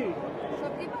ਜੀ।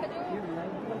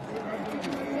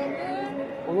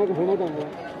 ਉਹਨਾਂ ਨੂੰ ਹੋਣਾ ਚਾਹੁੰਦਾ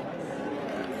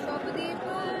ਸੁਖਦੀਪ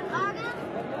ਆ ਗਿਆ।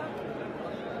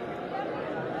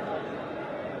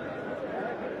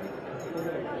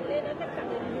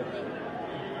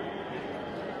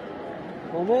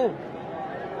 Kamu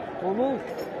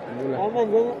aman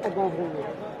jangan ada apa.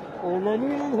 Orang ni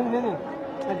kan sebenarnya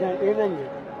ada event.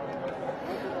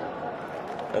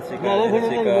 ਸਤਿ ਸ਼੍ਰੀ ਅਕਾਲ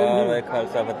ਵਾਹਿ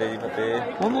ਖਾਲਸਾ ਫਤਿਹ ਜੀ ਫਤਿਹ।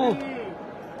 Kamu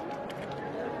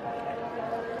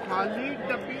ਖਾਲੀ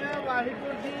ਡੱਬੀਆਂ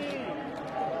ਵਾਹਿਗੁਰੂ ਜੀ।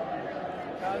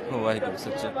 ਵਾਹਿਗੁਰੂ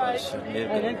ਸੱਚੇ ਪਾਤਸ਼ਾਹ ਮਿਹਰ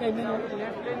ਕਰੋ।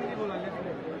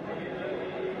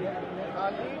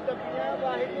 ਖਾਲੀ ਡੱਬੀਆਂ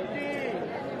ਵਾਹਿਗੁਰੂ ਜੀ,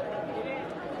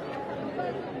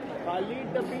 ਖਾਲੀ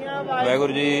ਡੱਬੀਆਂ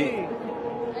ਵਾਹਿਗੁਰੂ ਜੀ।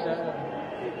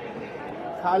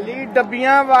 ਖਾਲੀ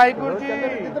ਡੱਬੀਆਂ ਵਾਹਿਗੁਰੂ ਜੀ।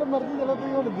 ਜਿੱਧਰ ਮਰਜ਼ੀ ਚਲੋ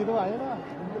ਤੁਸੀਂ ਹੁਣ ਜਦੋਂ ਆਏ ਨਾ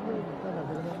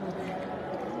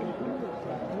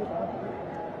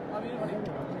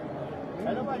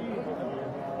ਹੈਲੋ ਭਾਜੀ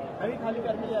ਅभी ਖਾਲੀ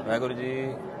ਕਰਨੀ ਹੈ। ਵਾਹਿਗੁਰੂ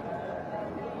ਜੀ।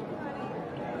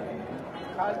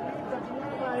 ਖਾਲੀ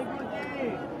ਡੱਬੀਆਂ ਵਾਹਿਗੁਰੂ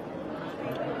ਜੀ,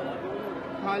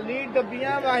 ਖਾਲੀ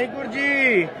ਡੱਬੀਆਂ ਵਾਹਿਗੁਰੂ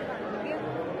ਜੀ,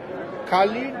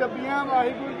 ਖਾਲੀ ਡੱਬੀਆਂ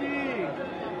ਵਾਹਿਗੁਰੂ ਜੀ,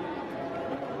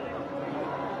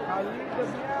 ਖਾਲੀ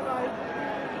ਡੱਬੀਆਂ ਵਾਹਿਗੁਰੂ।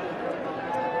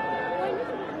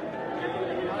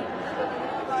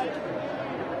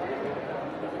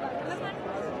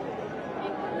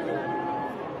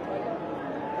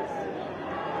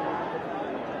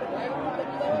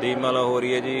 ਦੀਪਮਾਲਾ ਹੋ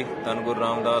ਰਹੀ ਹੈ ਜੀ ਧੰਨ ਗੁਰੂ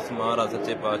ਰਾਮਦਾਸ ਮਹਾਰਾਜ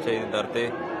ਸੱਚੇ ਪਾਤਸ਼ਾਹ ਦੇ ਦਰ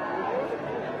ਤੇ।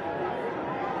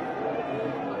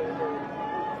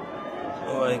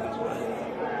 ਵਾਹਿਗੁਰੂ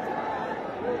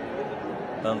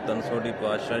ਧੰਨ ਧੰਨ ਸੋਢੀ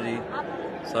ਪਾਤਸ਼ਾਹ ਜੀ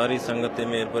ਸਾਰੀ ਸੰਗਤ ਤੇ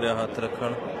ਮੇਰ ਭਰਿਆ ਹੱਥ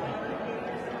ਰੱਖਣ।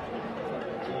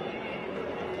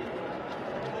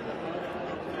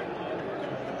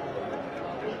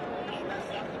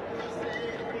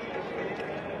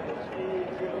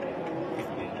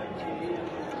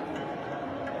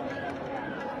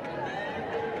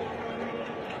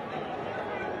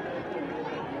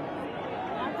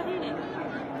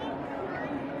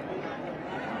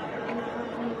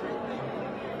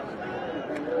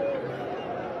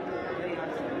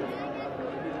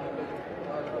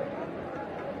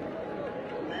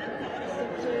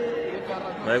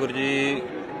 ਵਾਹਿਗੁਰੂ ਜੀ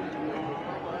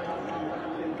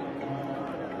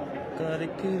ਕਰ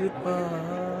ਕਿਰਪਾ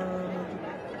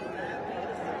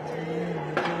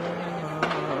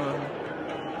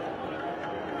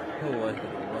ਹੋ ਵਾਹਿਗੁਰੂ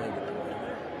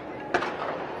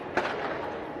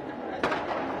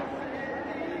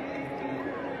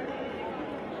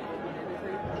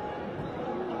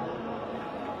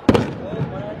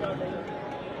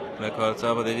ਮੈਂ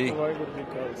ਖਾਲਸਾ ਫਤਿਹ ਜੀ। ਵਾਹਿਗੁਰੂ ਜੀ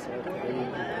ਖਾਲਸਾ।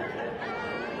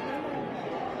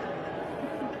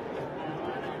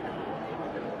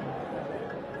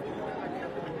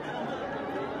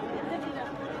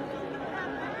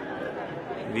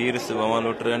 ਵੀਰ ਸੇਵਾਵਾਂ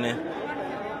ਲੁੱਟ ਰਹੇ ਨੇ,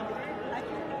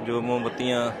 ਜੋ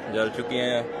ਮੋਮਬੱਤੀਆਂ ਜਲ ਚੁੱਕੀਆਂ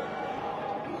ਆ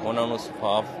ਉਹਨਾਂ ਨੂੰ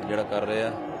ਸਾਫ਼ ਜਿਹੜਾ ਕਰ ਰਹੇ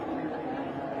ਆ।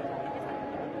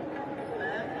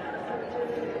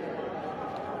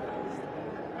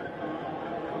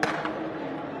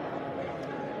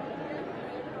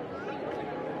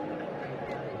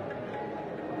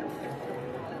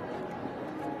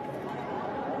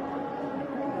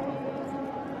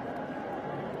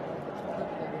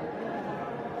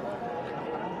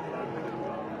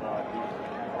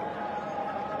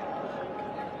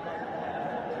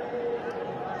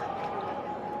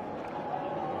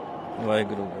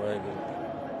 ਵਾਹਿਗੁਰੂ ਵਾਹਿਗੁਰੂ।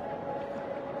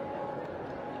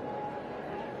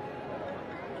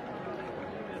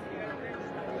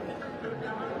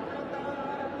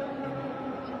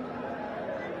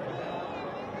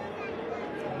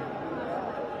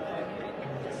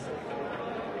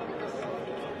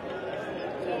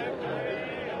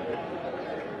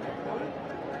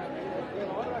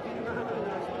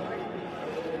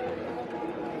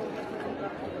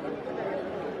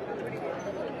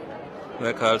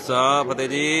 ਵਾਹਿ ਖਾਲਸਾ ਫਤਿਹ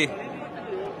ਜੀ।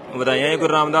 ਵਧਾਈਆਂ ਜੀ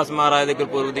ਗੁਰੂ ਰਾਮਦਾਸ ਮਹਾਰਾਜ ਦੇ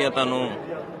ਗੁਰਪੁਰਬ ਦੀਆਂ ਤੁਹਾਨੂੰ।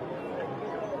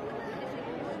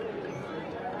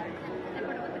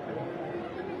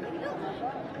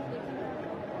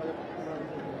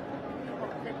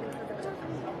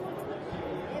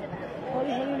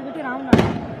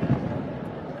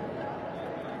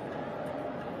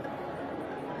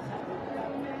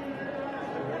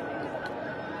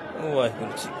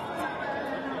 ਵਾਹਿਗੁਰੂ ਜੀ।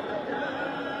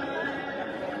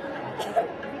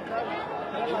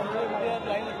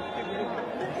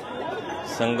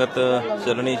 ਸੰਗਤ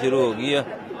ਚੱਲਣੀ ਸ਼ੁਰੂ ਹੋ ਗਈ ਆ।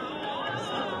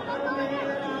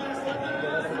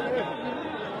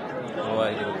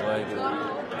 ਵਾਹਿਗੁਰੂ ਵਾਹਿਗੁਰੂ।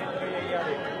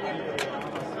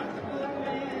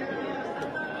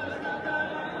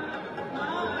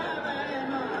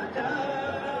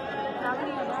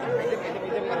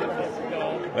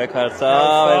 ਵਾਹਿ ਖਾਲਸਾ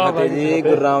ਵਾਹਿ ਫਤਿਹ ਜੀ।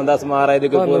 ਗੁਰੂ ਰਾਮਦਾਸ ਮਹਾਰਾਜ ਦੇ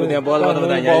ਗੁਰਪੁਰਬ ਦੀਆਂ ਬਹੁਤ ਬਹੁਤ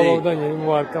ਵਧਾਈਆਂ ਜੀ।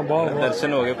 ਮੁਬਾਰਕਾਂ ਬਹੁਤ।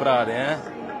 ਦਰਸ਼ਨ ਹੋ ਗਏ ਭਰਾ ਦੇ। ਹੈ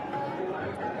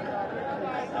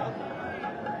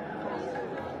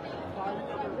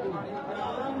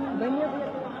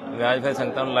ਅੱਜ ਫਿਰ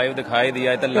ਸੰਗਤਾਂ ਨੂੰ ਲਾਈਵ ਦਿਖਾਈ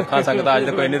ਦੀ। ਅੱਜ ਤਾਂ ਲੱਖਾਂ ਸੰਗਤਾਂ, ਅੱਜ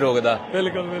ਤਾਂ ਕੋਈ ਨਹੀਂ ਰੋਕਦਾ।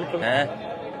 ਬਿਲਕੁਲ ਬਿਲਕੁਲ। ਹੈ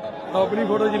ਆਪਣੀ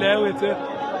ਫੋਟੋ ਜੀ ਲੈ ਵਿੱਚ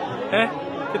ਹੈ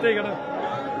ਕਿਤੇ ਗਣਾ।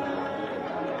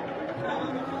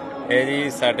 ਇਹ ਜੀ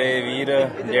ਸਾਡੇ ਵੀਰ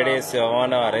ਜਿਹੜੇ ਸੇਵਾਵਾਂ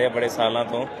ਨਿਭਾ ਰਹੇ ਆ ਬੜੇ ਸਾਲਾਂ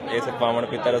ਤੋਂ ਇਸ ਪਾਵਨ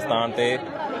ਪਿੱਤਰ ਸਥਾਨ ਤੇ।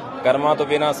 ਕਰਮਾਂ ਤੋਂ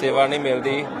ਬਿਨਾਂ ਸੇਵਾ ਨਹੀਂ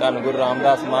ਮਿਲਦੀ। ਧੰਨ ਗੁਰੂ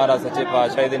ਰਾਮਦਾਸ ਮਹਾਰਾਜ ਸੱਚੇ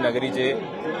ਪਾਤਸ਼ਾਹ ਦੀ ਨਗਰੀ 'ਚ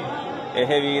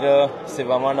ਇਹ ਵੀਰ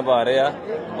ਸੇਵਾਵਾਂ ਨਿਭਾ ਰਹੇ ਆ।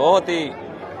 ਬਹੁਤ ਹੀ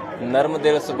ਨਰਮ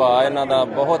ਦਿਲ ਸੁਭਾਅ ਇਹਨਾਂ ਦਾ,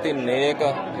 ਬਹੁਤ ਹੀ ਨੇਕ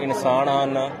ਇਨਸਾਨ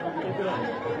ਹਨ।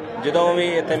 ਜਦੋਂ ਵੀ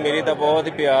ਇੱਥੇ ਮੇਰੀ ਤਾਂ ਬਹੁਤ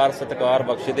ਹੀ ਪਿਆਰ ਸਤਿਕਾਰ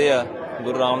ਬਖਸ਼ਦੇ ਆ।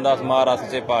 ਗੁਰੂ ਰਾਮਦਾਸ ਮਹਾਰਾਜ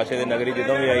ਸੱਚੇ ਪਾਤਸ਼ਾਹ ਦੀ ਨਗਰੀ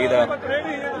ਜਦੋਂ ਵੀ ਆਈਦਾ।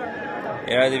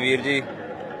 ਇਹ ਜੀ ਵੀਰ ਜੀ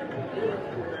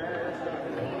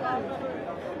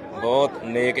ਬਹੁਤ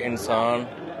ਨੇਕ ਇਨਸਾਨ,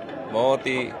 ਬਹੁਤ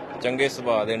ਹੀ ਚੰਗੇ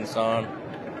ਸੁਭਾਅ ਦੇ ਇਨਸਾਨ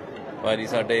ਭਾਜੀ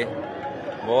ਸਾਡੇ।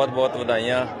 ਬਹੁਤ ਬਹੁਤ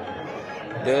ਵਧਾਈਆਂ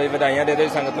ਦੇ, ਵਧਾਈਆਂ ਦੇ ਦਿਓ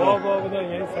ਸੰਗਤ ਨੂੰ। ਬਹੁਤ ਬਹੁਤ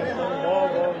ਵਧਾਈਆਂ ਜੀ ਸੰਗਤ ਨੂੰ।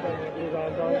 ਬਹੁਤ ਬਹੁਤ ਵਧਾਈਆਂ ਗੁਰੂ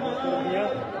ਰਾਮਦਾਸ ਗੁਰਪੁਰਬ ਦੀਆਂ।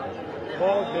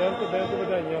 ਬਹੁਤ ਦਿਲ ਤੋਂ ਦਿਲ ਤੋਂ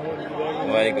ਵਧਾਈਆਂ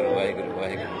ਹੋਣ। ਵਾਹਿਗੁਰੂ ਵਾਹਿਗੁਰੂ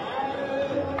ਵਾਹਿਗੁਰੂ।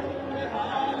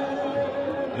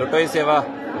 ਲੁੱਟੋ ਹੀ ਸੇਵਾ।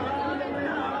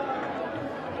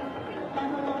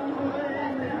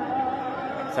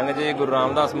 ਸੰਗਤ ਜੀ ਗੁਰੂ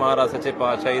ਰਾਮਦਾਸ ਮਹਾਰਾਜ ਸੱਚੇ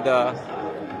ਪਾਤਸ਼ਾਹੀ ਦਾ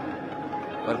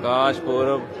ਪ੍ਰਕਾਸ਼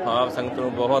ਪੁਰਬ ਆਪ ਸੰਗਤ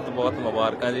ਨੂੰ ਬਹੁਤ ਬਹੁਤ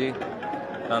ਮੁਬਾਰਕਾਂ ਜੀ।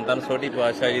 ਧੰਨ ਧੰਨ ਛੋਟੀ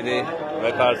ਪਾਤਸ਼ਾਹ ਜੀ ਦੇ।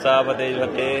 ਵਾਹਿ ਖਾਲਸਾ ਫਤਿਹ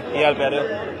ਫਤਿਹ। ਕੀ ਹਾਲ ਪਿਆਰਿਓ?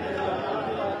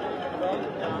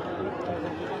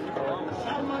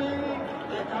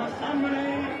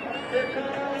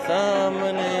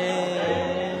 ਸਾਹਮਣੇ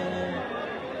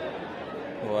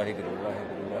ਵਾਹਿਗੁਰੂ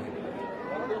ਵਾਹਿਗੁਰੂ ਵਾਹਿਗੁਰੂ।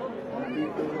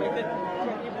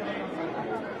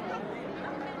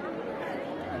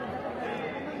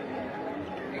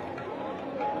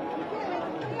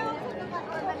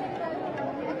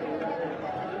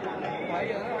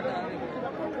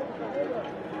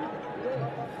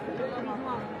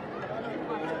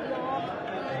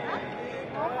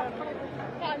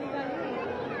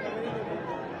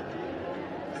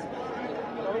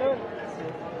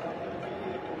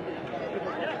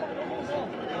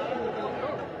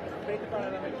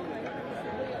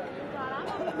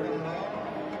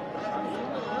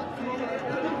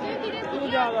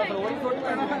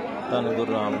 ਧੰਨ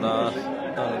ਗੁਰੂ ਰਾਮਦਾਸ,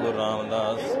 ਧੰਨ ਗੁਰੂ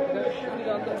ਰਾਮਦਾਸ।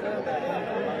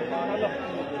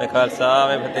 ਖਾਲਸਾ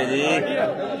ਵਾਹਿ ਫਤਿਹ ਜੀ।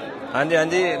 ਹਾਂਜੀ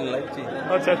ਹਾਂਜੀ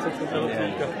ਅੱਛਾ ਅੱਛਾ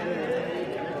ਅੱਛਾ।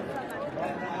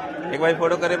 ਇੱਕ ਵਾਰੀ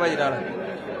ਫੋਟੋ ਕਰੇ ਭਾਜੀ ਨਾਲ।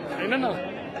 ਇਹਨਾਂ ਨਾਲ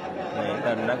ਨਹੀਂ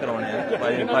ਤੁਹਾਡੇ ਨਾਲ ਕਰਾਉਣੇ ਆ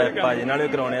ਭਾਜੀ ਨਾਲ ਵੀ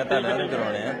ਕਰਾਉਣੇ ਆ, ਤੁਹਾਡੇ ਨਾਲ ਵੀ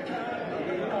ਕਰਾਉਣੇ ਆ।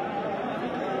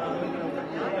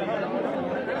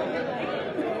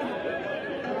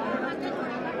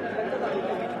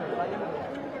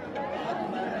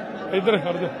 ਇੱਧਰ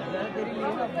ਖੜ ਜਾ।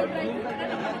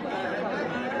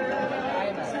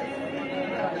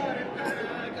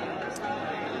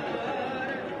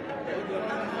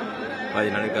 ਭਾਜੀ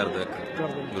ਨਾਲ ਵੀ ਕਰ ਦਿਓ,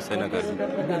 ਗੁੱਸੇ ਨਾ ਕਰ।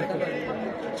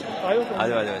 ਆਜੋ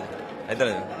ਆਜੋ ਆਜੋ ਇੱਧਰ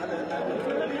ਆਜੋ,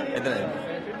 ਇੱਧਰ ਆਜੋ।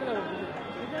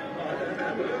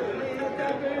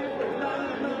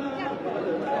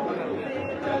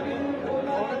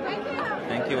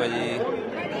 ਥੈਂਕ ਯੂ ਭਾਜੀ।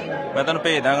 ਮੈਂ ਤੁਹਾਨੂੰ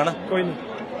ਭੇਜ ਦਾਂਗਾ ਨਾ। ਕੋਈ ਨਹੀਂ।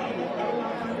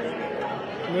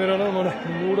 ਮੇਰਾ ਨਾ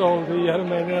ਮੂਡ ਆਫ ਸੀ ਯਾਰ।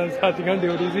 ਮੈਂ ਸੱਚਖੰਡ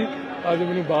ਡਿਊਟੀ ਸੀ ਅੱਜ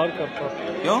ਮੈਨੂੰ ਬਾਹਰ ਕਰਤਾ।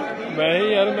 ਕਿਉਂ? ਮੈਂ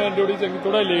ਹੀ ਯਾਰ ਮੈਂ ਡਿਊਟੀ ਚੰਗੀ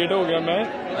ਥੋੜਾ ਲੇਟ ਹੋ ਗਿਆ ਮੈਂ।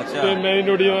 ਅੱਛਾ। ਤੇ ਮੇਰੀ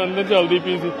ਡਿਊਟੀ ਅੰਦਰ ਚੱਲਦੀ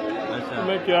ਪਈ ਸੀ। ਅੱਛਾ।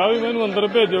 ਮੈਂ ਕਿਹਾ ਵੀ ਮੈਨੂੰ ਅੰਦਰ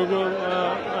ਭੇਜੋ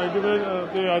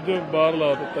ਤੇ ਅੱਜ ਬਾਹਰ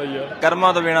ਲਾ ਦਿੱਤਾ ਯਾਰ।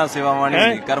 ਕਰਮਾਂ ਤੋਂ ਬਿਨਾਂ ਸੇਵਾਵਾਂ ਨਹੀਂ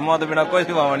ਹੁੰਦੀ, ਕਰਮਾਂ ਤੋਂ ਬਿਨਾਂ ਕੋਈ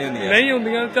ਸੇਵਾਵਾਂ ਨਹੀਂ ਹੁੰਦੀਆਂ। ਨਹੀਂ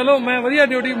ਹੁੰਦੀਆਂ। ਚਲੋ ਮੈਂ ਵਧੀਆ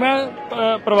ਡਿਊਟੀ, ਮੈਂ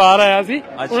ਪਰਿਵਾਰ ਆਇਆ ਸੀ,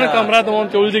 ਉਹਨੇ ਕਮਰਾ ਦਵਾਉਣ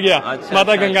ਚੁਲਝ ਗਿਆ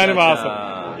ਮਾਤਾ ਗੰਗਾ ਨਿਵਾਸ,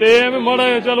 ਤੇ ਐਵੇਂ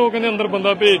ਮਾੜਾ ਚਲੋ ਕਹਿੰਦੇ ਅੰਦਰ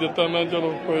ਬੰਦਾ ਭੇਜ ਦਿੱਤਾ। ਮੈਂ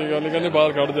ਚਲੋ ਕੋਈ ਗੱਲ ਨਹੀਂ, ਕਹਿੰਦੇ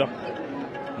ਬਾਹਰ ਕੱਢ ਜਾ।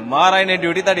 ਮਹਾਰਾਜ ਨੇ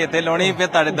ਡਿਊਟੀ ਤੁਹਾਡੀ ਇੱਥੇ ਲਾਉਣੀ, ਫਿਰ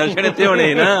ਤੁਹਾਡੇ ਦਰਸ਼ਨ ਇੱਥੇ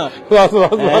ਹੋਣੇ ਨਾ। ਬਸ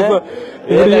ਬਸ ਬਸ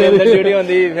ਡਿਊਟੀ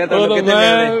ਹੁੰਦੀ ਫਿਰ ਤੁਹਾਨੂੰ ਕਿੱਥੇ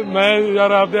ਮਿਲਦੇ। ਮੈਂ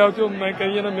ਯਾਰ ਆਪਦੇ ਆਪ ਚ ਮੈਂ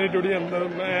ਕਹੀ ਜਾਂਦਾ ਮੇਰੀ ਡਿਊਟੀ ਅੰਦਰ,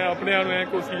 ਮੈਂ ਆਪਣੇ ਆਪ ਨੂੰ ਐ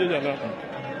ਕੋਸ਼ਿਸ਼ ਚ ਜਾਣਾ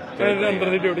ਅੰਦਰ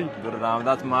ਦੀ ਡਿਊਟੀ। ਗੁਰੂ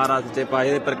ਰਾਮਦਾਸ ਮਹਾਰਾਜ ਸੱਚੇ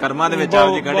ਪਾਤਸ਼ਾਹ ਦੇ ਪਰਿਕਰਮਾ ਦੇ ਵਿੱਚ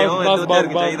ਆਪ ਜੀ ਖੜੇ ਹੋ, ਇਹ ਤੋਂ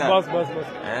ਚਾਹੀਦਾ। ਬਸ ਬਸ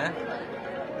ਬਸ ਹੈ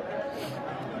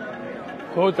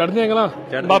ਹੋ ਚੜ੍ਹਦੀਆਂ ਗੱਲਾਂ।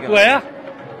 ਬਾਪੂ ਆਇਆ?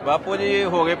 ਬਾਪੂ ਜੀ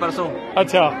ਹੋ ਗਏ ਪਰਸੋਂ।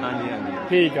 ਅੱਛਾ ਹਾਂਜੀ ਹਾਂਜੀ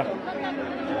ਠੀਕ ਆ।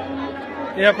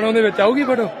 ਇਹ ਆਪਣੇ ਉਹਦੇ ਵਿੱਚ ਆਊਗੀ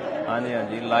ਫੋਟੋ? ਹਾਂਜੀ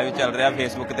ਹਾਂਜੀ ਲਾਈਵ ਚੱਲ ਰਿਹਾ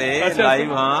ਫੇਸਬੁੱਕ ਤੇ।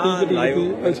 ਲਾਈਵ ਹਾਂ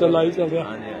ਲਾਈਵ। ਅੱਛਾ ਲਾਈਵ ਚੱਲ ਰਿਹਾ।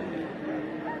 ਹਾਂਜੀ ਹਾਂਜੀ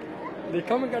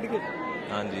ਦੇਖਾਂ ਮੈਂ ਕੱਢ ਕੇ।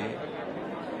 ਹਾਂਜੀ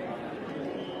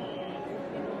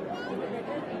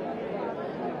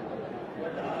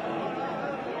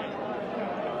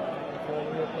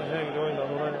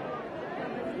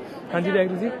ਹਾਂਜੀ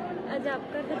ਡਾਇਰੈਕਟਰ ਜੀ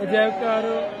ਅਜਾਇਬ ਘਰ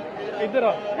ਇੱਧਰ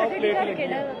ਆ ਪਲੇਟ ਲੱਗੀ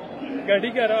ਗਾੜੀ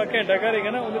ਘਰ ਆ ਘੰਟਾ ਘਰ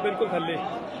ਹੈਗਾ ਨਾ, ਉਹਦੇ ਬਿਲਕੁਲ ਥੱਲੇ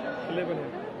ਥੱਲੇ ਬਣੇ।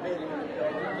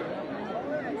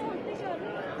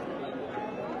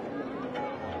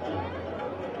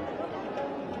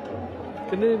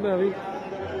 ਕਿੰਨੇ ਮੈਂ ਵੀ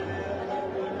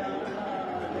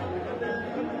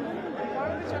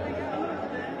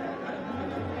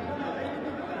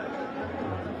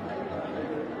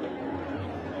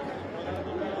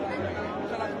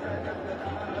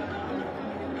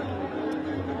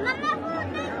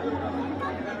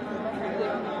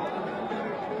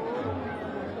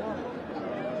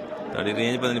ਤੁਹਾਡੀ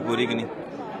ਰੇਂਜ ਪਤਾ ਨਹੀਂ ਪੂਰੀ ਕਿ ਨਹੀਂ?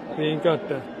 ਰੇਂਜ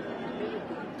ਘੱਟ ਹੈ।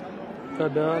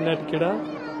 ਤੁਹਾਡਾ ਨੈਟ ਕਿਹੜਾ?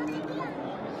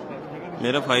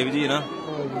 ਮੇਰਾ 5G ਨਾ।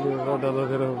 ਸਾਡਾ ਤਾਂ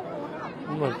ਫਿਰ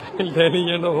ਲੈ ਨਹੀਂ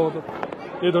ਜਾਂਦਾ ਬਹੁਤ,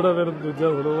 ਇਹ ਥੋੜਾ ਫਿਰ ਦੂਜਾ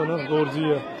ਥੋੜਾ ਨਾ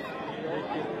 4G ਆ।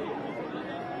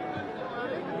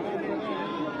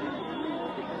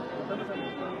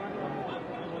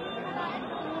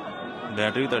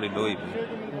 ਬੈਟਰੀ ਤੁਹਾਡੀ ਲੋ ਹੀ ਪਈ।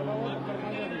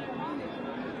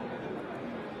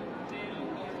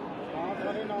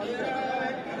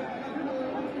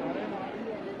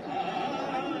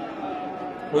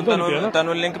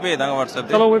 ਤੁਹਾਨੂੰ ਲਿੰਕ ਭੇਜ ਦਾਂਗਾ WhatsApp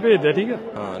ਤੇ। ਚਲੋ ਮੈਂ ਭੇਜ ਦਿਆ। ਠੀਕ ਆ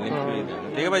ਹਾਂ ਲਿੰਕ ਭੇਜ ਦਾਂਗਾ।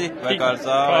 ਠੀਕ ਹੈ ਭਾਜੀ। ਵਾਹਿ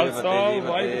ਖਾਲਸਾ ਵਾਹਿ ਫਤਿਹ ਜੀ।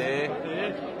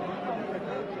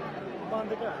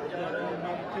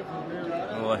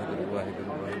 ਵਾਹਿਗੁਰੂ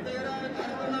ਵਾਹਿਗੁਰੂ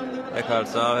ਵਾਹਿ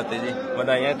ਖਾਲਸਾ ਫਤਿਹ ਜੀ।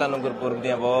 ਵਧਾਈਆਂ ਤੁਹਾਨੂੰ ਗੁਰਪੁਰਬ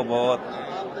ਦੀਆਂ ਬਹੁਤ ਬਹੁਤ।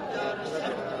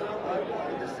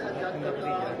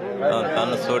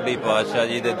 ਧੰਨ ਸੋਢੀ ਪਾਤਸ਼ਾਹ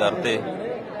ਜੀ ਦੇ ਦਰ ਤੇ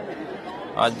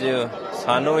ਅੱਜ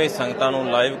ਸਾਨੂੰ ਇਹ ਸੰਗਤਾਂ ਨੂੰ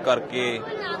ਲਾਈਵ ਕਰਕੇ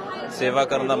ਸੇਵਾ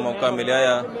ਕਰਨ ਦਾ ਮੌਕਾ ਮਿਲਿਆ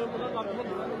ਆ।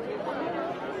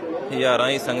 ਹਜ਼ਾਰਾਂ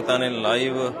ਹੀ ਸੰਗਤਾਂ ਨੇ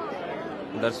ਲਾਈਵ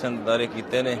ਦਰਸ਼ਨ ਦਿਦਾਰੇ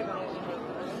ਕੀਤੇ ਨੇ।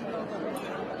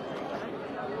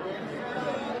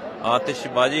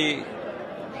 ਆਤਿਸ਼ਬਾਜ਼ੀ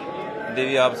ਦੇ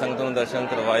ਵੀ ਆਪ ਸੰਗਤ ਨੂੰ ਦਰਸ਼ਨ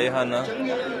ਕਰਵਾਏ ਹਨ।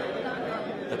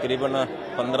 ਤਕਰੀਬਨ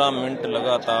 15 ਮਿੰਟ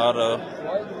ਲਗਾਤਾਰ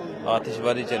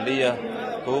ਆਤਿਸ਼ਬਾਜ਼ੀ ਚੱਲੀ ਆ।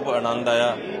 ਖੂਬ ਆਨੰਦ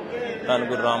ਆਇਆ। ਧੰਨ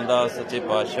ਗੁਰੂ ਰਾਮਦਾਸ ਸੱਚੇ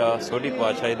ਪਾਤਸ਼ਾਹ ਸੋਢੀ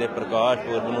ਪਾਤਸ਼ਾਹੀ ਦੇ ਪ੍ਰਕਾਸ਼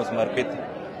ਪੁਰਬ ਨੂੰ ਸਮਰਪਿਤ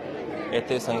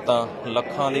ਇੱਥੇ ਸੰਗਤਾਂ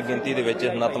ਲੱਖਾਂ ਦੀ ਗਿਣਤੀ ਦੇ ਵਿੱਚ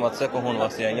ਨਤਮਸਤਕ ਹੋਣ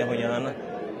ਵਾਸਤੇ ਆਈਆਂ ਹੋਈਆਂ ਹਨ।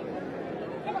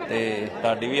 ਤੇ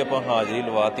ਤੁਹਾਡੀ ਵੀ ਆਪਾਂ ਹਾਜ਼ਰੀ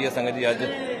ਲਵਾਤੀ ਹੈ ਸੰਗਤ ਜੀ। ਅੱਜ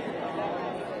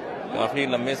ਕਾਫੀ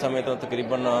ਲੰਮੇ ਸਮੇਂ ਤੋਂ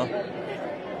ਤਕਰੀਬਨ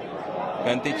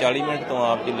 35-40 ਮਿੰਟ ਤੋਂ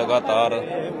ਆਪ ਜੀ ਲਗਾਤਾਰ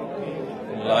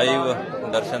ਲਾਈਵ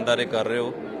ਦਰਸ਼ਨਦਾਰੇ ਕਰ ਰਹੇ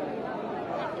ਹੋ।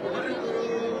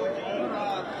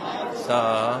 ਸਾ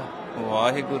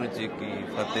ਵਾਹਿਗੁਰੂ ਜੀ ਕੀ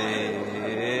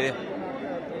ਫਤਿਹ।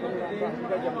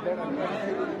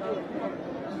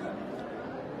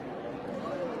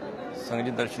 ਸੰਗਤ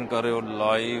ਜੀ ਦਰਸ਼ਨ ਕਰ ਰਹੇ ਹੋ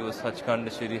ਲਾਈਵ ਸੱਚਖੰਡ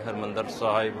ਸ੍ਰੀ ਹਰਿਮੰਦਰ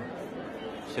ਸਾਹਿਬ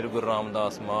ਸ੍ਰੀ ਗੁਰੂ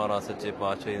ਰਾਮਦਾਸ ਮਹਾਰਾਜ ਸੱਚੇ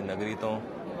ਪਾਤਸ਼ਾਹ ਦੀ ਨਗਰੀ ਤੋਂ।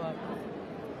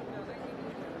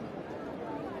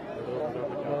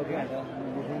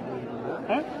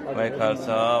 ਵਾਹਿ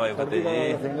ਖਾਲਸਾ ਵਾਹਿ ਫਤਿਹ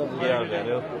ਜੀ। ਕੀ ਹਾਲ ਕਰ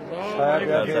ਰਹੇ ਹੋ?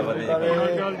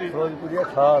 ਫਿਰੋਜ਼ਪੁਰੀਆ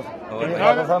ਖਾਸ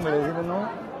ਸਾਹਿਬ ਮਿਲੇ ਸੀ ਮੈਨੂੰ।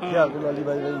 ਲਾਲੀ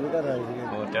ਬਾਈ ਦੇ ਘਰ ਆਏ ਸੀਗੇ।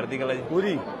 ਹੋਰ ਚੜ੍ਹਦੀ ਕਲਾ ਜੀ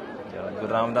ਪੂਰੀ।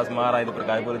 ਗੁਰੂ ਰਾਮਦਾਸ ਮਹਾਰਾਜ ਦੇ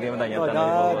ਪ੍ਰਕਾਸ਼ ਪੁਰਬ ਦੀਆਂ ਵਧਾਈਆਂ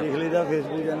ਤੁਹਾਨੂੰ। ਦੇਖ ਲਈਦਾ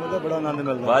ਫੇਸਬੁੱਕ ਚੈਨਲ ਤੇ ਬੜਾ ਆਨੰਦ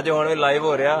ਮਿਲਦਾ। ਬਾਅਦ ਹੁਣ ਵੀ ਲਾਈਵ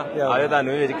ਹੋ ਰਿਹਾ। ਆਜੋ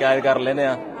ਤੁਹਾਨੂੰ ਵੀ ਵਿੱਚ ਕੈਦ ਕਰ ਲੈਂਦੇ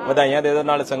ਆ। ਵਧਾਈਆਂ ਦੇ ਦਿਓ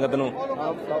ਨਾਲ ਸੰਗਤ ਨੂੰ।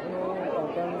 ਆਪ ਸਭ ਨੂੰ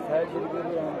ਸਾਹਿਬ ਜੀ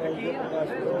ਗੁਰੂ ਰਾਮਦਾਸ ਜੀ ਦੇ ਪ੍ਰਕਾਸ਼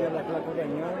ਪੁਰਬ ਦੀਆਂ ਲੱਖ ਲੱਖ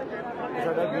ਵਧਾਈਆਂ।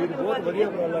 ਸਾਡਾ ਵੀਰ ਬਹੁਤ ਵਧੀਆ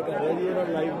ਉਪਰਾਲਾ ਕਰ ਰਿਹਾ ਜੀ। ਇਹਨਾਂ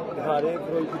ਲਾਈਵ ਦਿਖਾ ਰਹੇ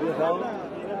ਫਿਰੋਜ਼ਪੁਰੀਆ ਸਾਹਿਬ।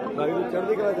 ਵਾਹਿਗੁਰੂ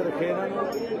ਚੜ੍ਹਦੀ ਕਲਾ 'ਚ ਰੱਖੇ ਇਹਨਾਂ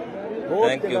ਨੂੰ।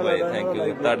 Thank you by thank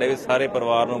you. ਤੁਹਾਡੇ ਵੀ ਸਾਰੇ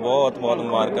ਪਰਿਵਾਰ ਨੂੰ ਬਹੁਤ ਬਹੁਤ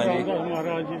ਮੁਬਾਰਕਾਂ ਜੀ।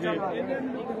 ਮਹਾਰਾਜ ਜੀ ਦੇ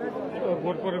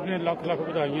ਗੁਰਪੁਰਬ ਦੀਆਂ ਲੱਖ ਲੱਖ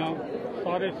ਵਧਾਈਆਂ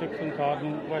ਸਾਰੇ ਸਿੱਖ ਸੰਸਾਰ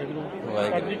ਨੂੰ। ਵਾਹਿਗੁਰੂ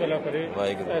ਚੜ੍ਹਦੀ ਕਲਾ ਕਰੇ,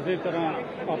 ਇਸੇ ਤਰ੍ਹਾਂ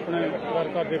ਆਪਣੇ ਘਰ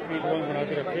ਘਰ ਦੇ ਪੀਰਵਾਨ ਬਣਾ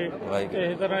ਕੇ ਰੱਖੇ,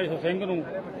 ਇਸੇ ਤਰ੍ਹਾਂ ਇਸ ਸਿੰਘ ਨੂੰ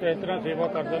ਇਸ ਤਰ੍ਹਾਂ ਸੇਵਾ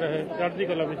ਕਰਦਾ ਰਹੇ, ਚੜ੍ਹਦੀ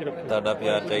ਕਲਾ ਵਿੱਚ ਰੱਖੇ। ਤੁਹਾਡਾ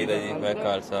ਪਿਆਰ ਚਾਹੀਦਾ ਜੀ। ਮੈਂ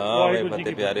ਖਾਲਸਾ ਵਾਹਿਗੁਰੂ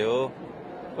ਫਤਿਹ ਪਿਆਰਿਓ।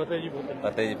 ਫਤਿਹ ਜੀ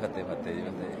ਫਤਿਹ ਜੀ ਫਤਿਹ ਫਤਿਹ ਜੀ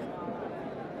ਫਤਿਹ।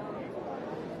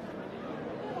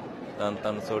 ਧੰਨ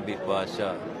ਧੰਨ ਸੋਢੀ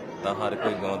ਪਾਤਸ਼ਾਹ ਤਾਂ ਹਰ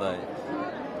ਕੋਈ ਗਾਉਂਦਾ ਹੈ।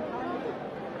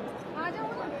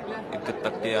 ਇੱਕ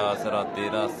ਤੱਕੇ ਆਸਰਾ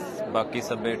ਤੇਰਾ ਬਾਕੀ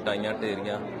ਸਭੇ ਟਾਈਆਂ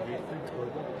ਢੇਰੀਆਂ।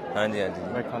 ਹਾਂਜੀ ਹਾਂਜੀ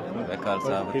ਮੈਂ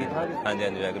ਖਾਲਸਾ। ਹਾਂਜੀ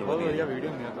ਹਾਂਜੀ ਵਾਹਿਗੁਰੂ ਵਧੀਆ।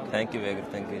 Thank you Waheguru,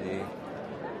 thank you ਜੀ।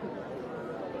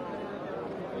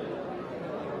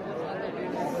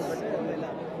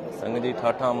 ਸੰਗਤ ਜੀ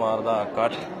ਠਾਠਾ ਮਾਰਦਾ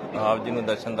ਇਕੱਠ ਆਪ ਜੀ ਨੂੰ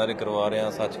ਦਰਸ਼ਨਦਾਰੀ ਕਰਵਾ ਰਹੇ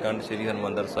ਹਾਂ ਸੱਚਖੰਡ ਸ੍ਰੀ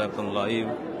ਹਰਿਮੰਦਰ ਸਾਹਿਬ ਤੋਂ ਲਾਈਵ।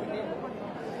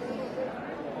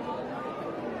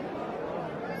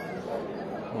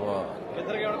 ਵਾਹ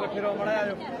ਕਿੱਧਰ ਗਏ ਹੁਣ? ਇਕੱਠੇ ਰਹੋ ਮਾੜਾ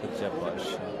ਆਜੋ। ਸੱਚਾ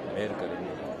ਪਾਤਸ਼ਾਹ ਮਿਹਰ ਕਰੇ।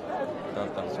 ਤਾਂ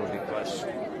ਧੰਨ ਸੋਢੀ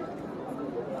ਪਾਤਸ਼ਾਹ,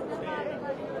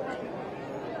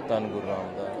 ਧੰਨ ਗੁਰੂ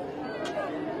ਰਾਮਦਾਸ,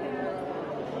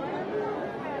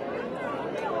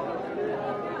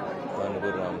 ਧੰਨ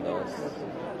ਗੁਰੂ ਰਾਮਦਾਸ,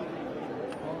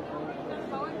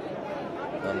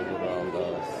 ਧੰਨ ਗੁਰੂ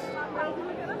ਰਾਮਦਾਸ।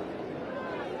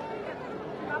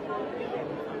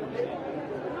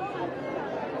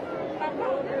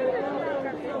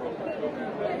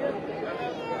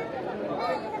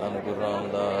 ਧੰਨ ਗੁਰੂ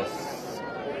ਰਾਮਦਾਸ,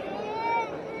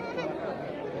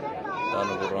 ਧੰਨ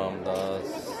ਗੁਰੂ ਰਾਮਦਾਸ।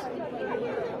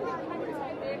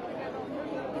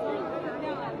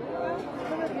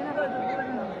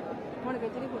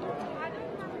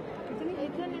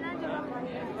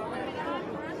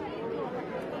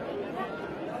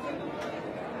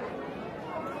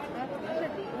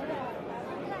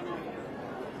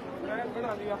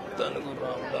 ਧੰਨ ਗੁਰੂ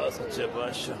ਰਾਮਦਾਸ ਸੱਚੇ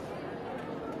ਪਾਤਸ਼ਾਹ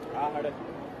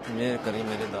ਮਿਹਰ ਕਰੀ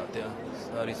ਮੇਰੇ ਦਾਤਿਆ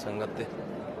ਸਾਰੀ ਸੰਗਤ ਤੇ।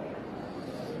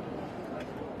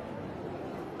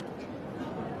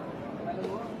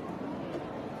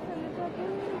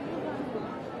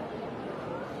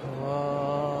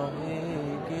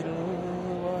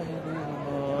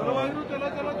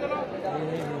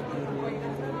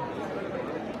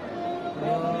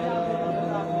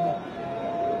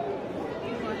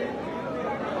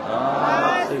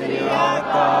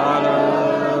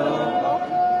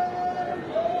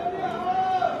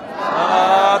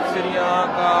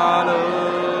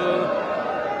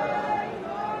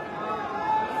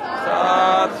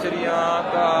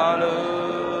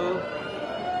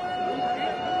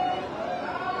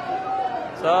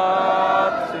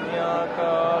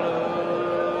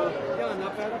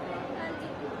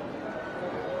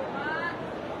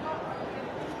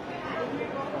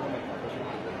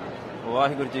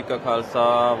 ਵਾਹਿਗੁਰੂ ਜੀ ਕਾ ਖਾਲਸਾ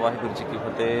ਵਾਹਿਗੁਰੂ ਜੀ ਕੀ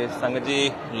ਫਤਿਹ। ਸੰਗਤ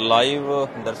ਜੀ ਲਾਈਵ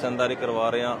ਦਰਸ਼ਨਦਾਰੀ ਕਰਵਾ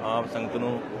ਰਹੇ ਹਾਂ ਆਪ ਸੰਗਤ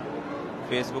ਨੂੰ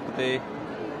ਫੇਸਬੁੱਕ ਤੇ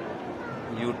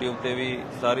YouTube ਤੇ ਵੀ।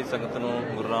 ਸਾਰੀ ਸੰਗਤ ਨੂੰ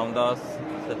ਗੁਰੂ ਰਾਮਦਾਸ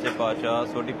ਸੱਚੇ ਪਾਤਸ਼ਾਹ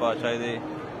ਸੋਢੀ ਪਾਤਸ਼ਾਹ ਦੇ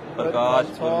ਪ੍ਰਕਾਸ਼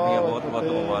ਪੁਰਬ ਦੀਆਂ ਬਹੁਤ ਬਹੁਤ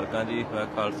ਮੁਬਾਰਕਾਂ ਜੀ।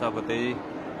 ਖਾਲਸਾ ਫਤਿਹ ਜੀ।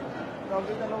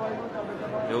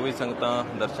 ਜੋ ਵੀ ਸੰਗਤਾਂ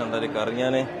ਦਰਸ਼ਨਦਾਰੀ ਕਰ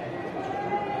ਰਹੀਆਂ ਨੇ,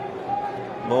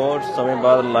 ਬਹੁਤ ਸਮੇਂ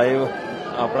ਬਾਅਦ ਲਾਈਵ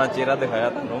ਆਪਣਾ ਚਿਹਰਾ ਦਿਖਾਇਆ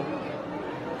ਤੁਹਾਨੂੰ,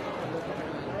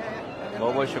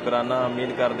 ਬਹੁਤ ਬਹੁਤ ਸ਼ੁਕਰਾਨਾ।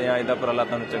 ਉਮੀਦ ਕਰਦੇ ਹਾਂ ਇਹਦਾ ਉਪਰਾਲਾ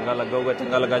ਤੁਹਾਨੂੰ ਚੰਗਾ ਲੱਗਾ ਹੋਊਗਾ।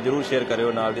 ਚੰਗਾ ਲੱਗਾ ਜ਼ਰੂਰ ਸ਼ੇਅਰ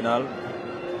ਕਰਿਓ ਨਾਲ ਦੀ ਨਾਲ।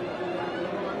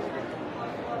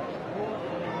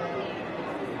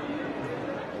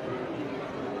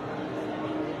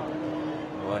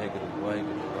 ਵਾਹਿਗੁਰੂ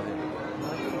ਵਾਹਿਗੁਰੂ ਵਾਹਿਗੁਰੂ।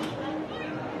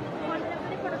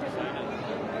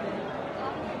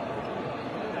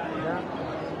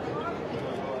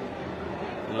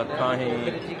 ਲੱਖਾਂ ਹੀ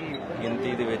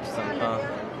ਗਿਣਤੀ ਦੇ ਵਿੱਚ ਸੰਗਤਾਂ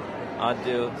ਅੱਜ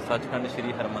ਸੱਚਖੰਡ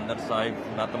ਸ੍ਰੀ ਹਰਿਮੰਦਰ ਸਾਹਿਬ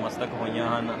ਨਤਮਸਤਕ ਹੋਈਆਂ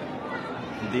ਹਨ।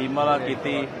 ਦੀਪਮਾਲਾ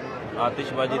ਕੀਤੀ,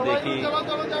 ਆਤਿਸ਼ਬਾਜ਼ੀ ਦੇਖੀ,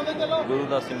 ਗੁਰੂ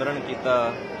ਦਾ ਸਿਮਰਨ ਕੀਤਾ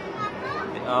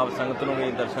ਤੇ ਆਪ ਸੰਗਤ ਨੂੰ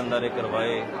ਵੀ ਦਰਸ਼ਨਦਾਰੇ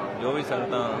ਕਰਵਾਏ। ਜੋ ਵੀ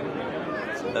ਸੰਗਤਾਂ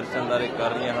ਦਰਸ਼ਨਦਾਰੇ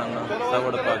ਕਰ ਰਹੀਆਂ ਹਨ ਸਭ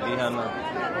ਵਡਭਾਗੀ ਹਨ।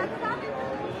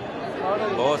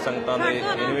 ਬਹੁਤ ਸੰਗਤਾਂ ਦੇ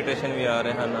ਇਨਵੀਟੇਸ਼ਨ ਵੀ ਆ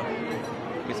ਰਹੇ ਹਨ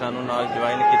ਕਿ ਸਾਨੂੰ ਨਾਲ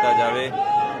ਜੁਆਇਨ ਕੀਤਾ ਜਾਵੇ।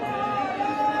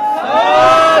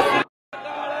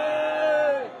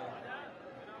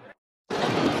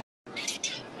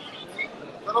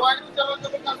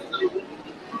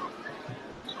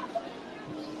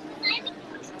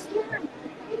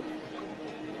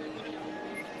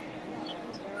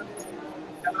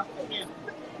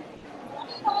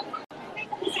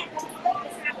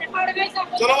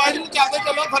 ਚਲੋ ਵਾਹਿਗੁਰੂ ਚੱਲਦੇ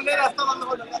ਚਲੋ, ਥੱਲੇ ਰਸਤਾ ਬੰਦ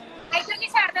ਹੋ ਜਾਂਦਾ। ਇੱਧਰ ਕੀ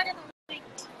ਛੱਡ ਦੇ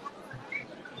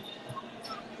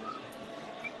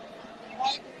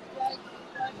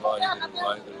ਵਾਹਿਗੁਰੂ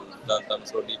ਵਾਹਿਗੁਰੂ। ਧੰਨ ਧੰਨ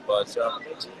ਸੋਢੀ ਪਾਤਸ਼ਾਹ,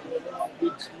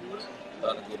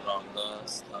 ਧੰਨ ਗੁਰੂ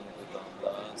ਰਾਮਦਾਸ, ਧੰਨ ਗੁਰੂ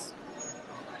ਰਾਮਦਾਸ।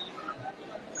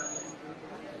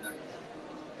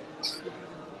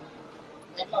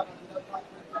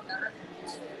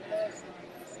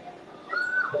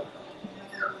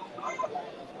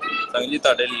 ਜੀ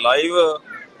ਤੁਹਾਡੇ ਲਾਈਵ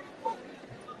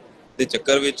ਦੇ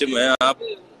ਚੱਕਰ ਵਿੱਚ ਮੈਂ ਆਪ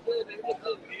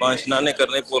ਪੰਜ ਇਸ਼ਨਾਨੇ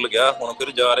ਕਰਨੇ ਭੁੱਲ ਗਿਆ। ਹੁਣ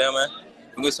ਫਿਰ ਜਾ ਰਿਹਾ ਮੈਂ,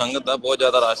 ਕਿਉਂਕਿ ਸੰਗਤ ਦਾ ਬਹੁਤ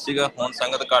ਜ਼ਿਆਦਾ ਰਸ਼ ਸੀਗਾ। ਹੁਣ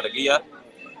ਸੰਗਤ ਘੱਟ ਗਈ ਆ,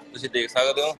 ਤੁਸੀਂ ਦੇਖ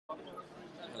ਸਕਦੇ ਹੋ।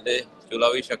 ਹਲੇ ਚੁਲਾ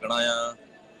ਵੀ ਛਕਣਾ ਆ,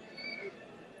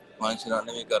 ਪੰਜ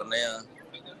ਇਸ਼ਨਾਨੇ ਵੀ ਕਰਨੇ ਆ।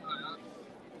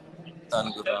 ਧੰਨ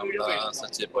ਗੁਰੂ ਰਾਮਦਾਸ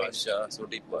ਸੱਚੇ ਪਾਤਸ਼ਾਹ,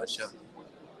 ਸੋਢੀ ਪਾਤਸ਼ਾਹ।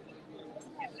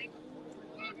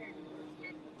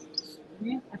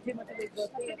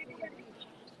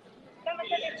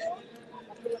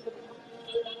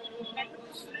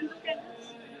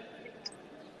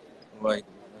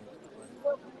 ਵਾਹਿਗੁਰੂ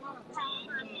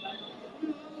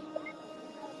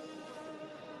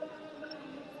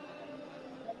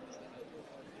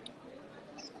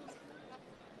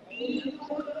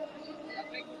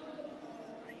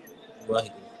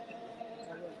ਵਾਹਿਗੁਰੂ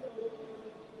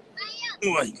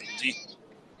ਵਾਹਿਗੁਰੂ ਜੀ।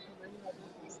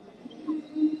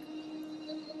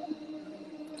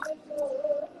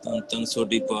 ਧੰਨ ਧੰਨ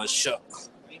ਸੋਢੀ ਪਾਤਸ਼ਾਹ,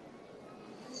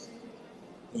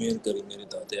 ਮਿਹਰ ਕਰੀ ਮੇਰੇ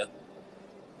ਦਾਤਿਆ।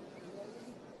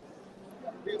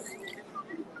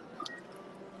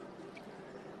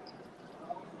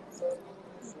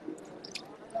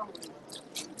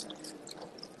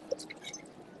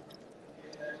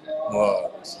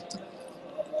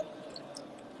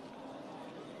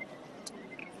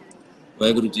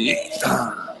 ਵਾਹਿਗੁਰੂ ਜੀ।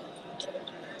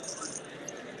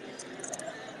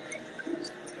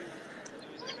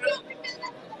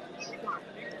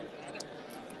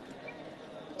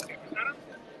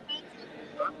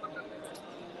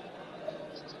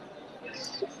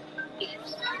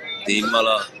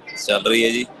 ਦੀਪਮਾਲਾ ਚੱਲ ਰਹੀ ਹੈ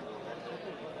ਜੀ।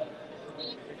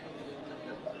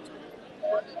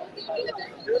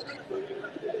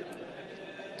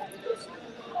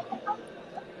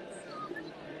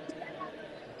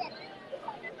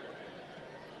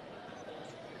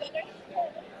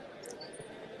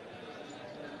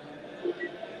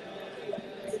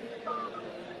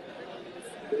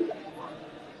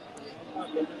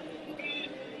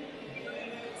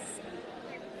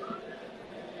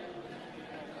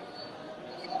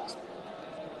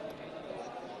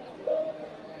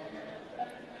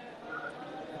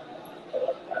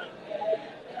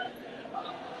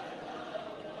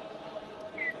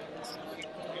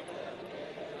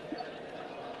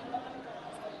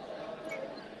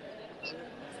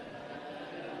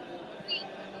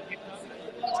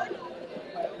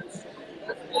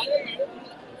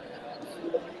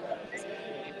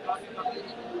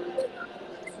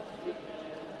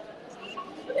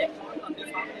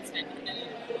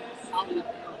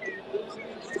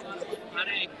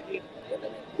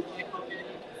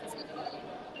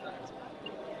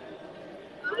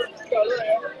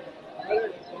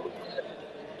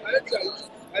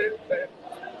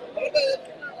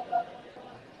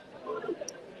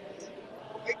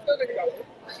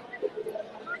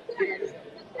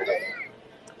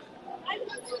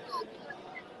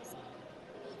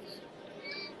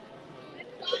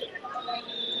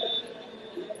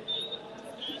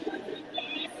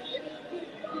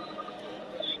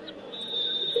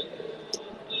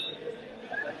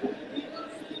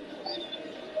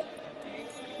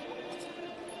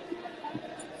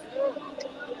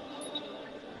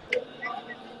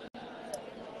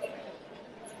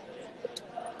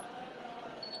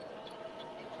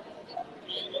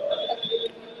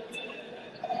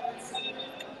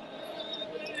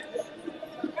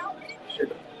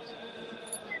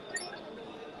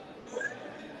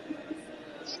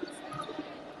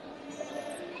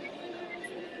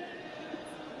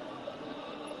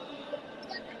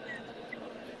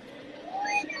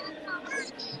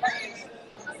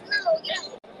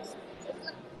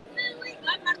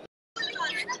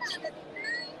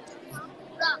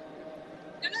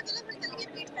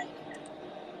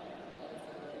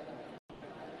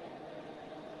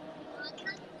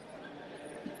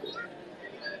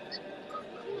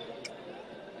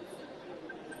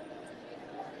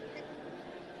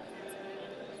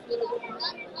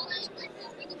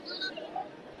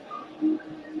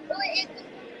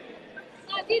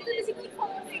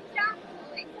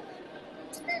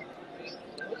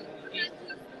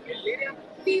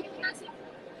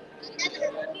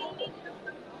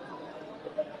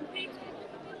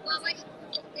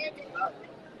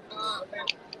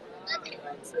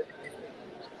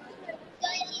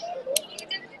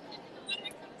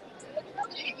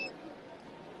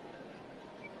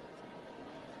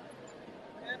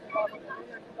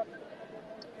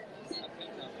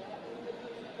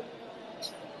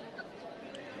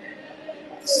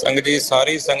 ਸੰਗਤ ਜੀ,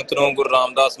 ਸਾਰੀ ਸੰਗਤ ਨੂੰ ਗੁਰੂ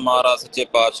ਰਾਮਦਾਸ ਮਹਾਰਾਜ ਸੱਚੇ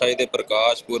ਪਾਤਸ਼ਾਹ ਦੇ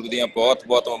ਪ੍ਰਕਾਸ਼ ਪੁਰਬ ਦੀਆਂ ਬਹੁਤ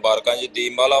ਬਹੁਤ ਮੁਬਾਰਕਾਂ ਜੀ।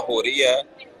 ਦੀਪਮਾਲਾ ਹੋ ਰਹੀ ਹੈ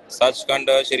ਸੱਚਖੰਡ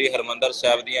ਸ੍ਰੀ ਹਰਿਮੰਦਰ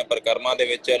ਸਾਹਿਬ ਦੀਆਂ ਪਰਿਕਰਮਾ ਦੇ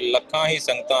ਵਿੱਚ। ਲੱਖਾਂ ਹੀ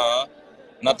ਸੰਗਤਾਂ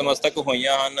ਨਤਮਸਤਕ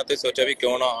ਹੋਈਆਂ ਹਨ ਤੇ ਸੋਚਿਆ ਵੀ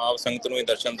ਕਿਉਂ ਨਾ ਆਪ ਸੰਗਤ ਨੂੰ ਵੀ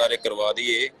ਦਰਸ਼ਨਦਾਰੇ ਕਰਵਾ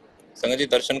ਦਈਏ। ਸੰਗਤ ਜੀ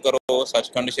ਦਰਸ਼ਨ ਕਰੋ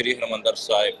ਸੱਚਖੰਡ ਸ੍ਰੀ ਹਰਿਮੰਦਰ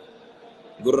ਸਾਹਿਬ।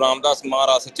 ਗੁਰੂ ਰਾਮਦਾਸ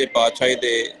ਮਹਾਰਾਜ ਸੱਚੇ ਪਾਤਸ਼ਾਹੀ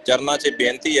ਦੇ ਚਰਨਾਂ 'ਚ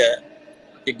ਬੇਨਤੀ ਹੈ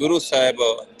ਕਿ ਗੁਰੂ ਸਾਹਿਬ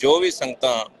ਜੋ ਵੀ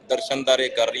ਸੰਗਤਾਂ ਦਰਸ਼ਨਦਾਰੇ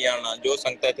ਕਰ ਰਹੀਆਂ ਹਨ, ਜੋ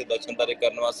ਸੰਗਤਾਂ ਇੱਥੇ ਦਰਸ਼ਨਦਾਰੇ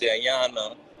ਕਰਨ ਵਾਸਤੇ ਆਈਆਂ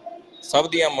ਹਨ, ਸਭ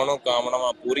ਦੀਆਂ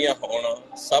ਮਨੋਕਾਮਨਾਵਾਂ ਪੂਰੀਆਂ ਹੋਣ,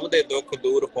 ਸਭ ਦੇ ਦੁੱਖ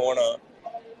ਦੂਰ ਹੋਣ,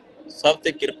 ਸਭ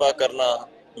ਤੇ ਕਿਰਪਾ ਕਰਨਾ,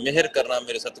 ਮਿਹਰ ਕਰਨਾ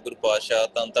ਮੇਰੇ ਸਤਿਗੁਰੂ ਪਾਤਸ਼ਾਹ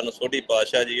ਧੰਨ ਧੰਨ ਸੋਢੀ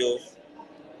ਪਾਤਸ਼ਾਹ ਜੀਓ।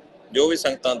 ਜੋ ਵੀ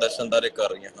ਸੰਗਤਾਂ ਦਰਸ਼ਨਦਾਰੇ ਕਰ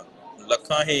ਰਹੀਆਂ ਹਨ,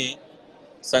 ਲੱਖਾਂ ਹੀ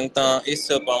ਸੰਗਤਾਂ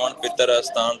ਇਸ ਪਾਵਨ ਪਿੱਤਰ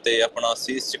ਅਸਥਾਨ ਤੇ ਆਪਣਾ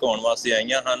ਸੀਸ ਝੁਕਾਉਣ ਵਾਸਤੇ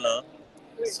ਆਈਆਂ ਹਨ।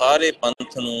 ਸਾਰੇ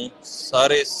ਪੰਥ ਨੂੰ,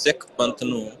 ਸਾਰੇ ਸਿੱਖ ਪੰਥ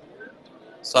ਨੂੰ,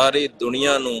 ਸਾਰੀ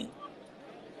ਦੁਨੀਆ ਨੂੰ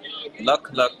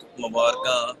ਲੱਖ ਲੱਖ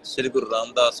ਮੁਬਾਰਕਾਂ ਸ੍ਰੀ ਗੁਰੂ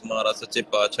ਰਾਮਦਾਸ ਮਹਾਰਾਜ ਸੱਚੇ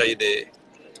ਪਾਤਸ਼ਾਹੀ ਦੇ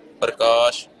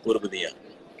ਪ੍ਰਕਾਸ਼ ਪੁਰਬ ਦੀਆਂ।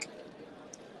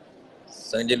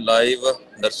 ਸੰਗਤ ਜੀ ਲਾਈਵ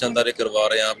ਦਰਸ਼ਨਦਾਰੇ ਕਰਵਾ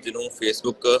ਰਹੇ ਆਪ ਜੀ ਨੂੰ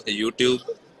ਫੇਸਬੁੱਕ,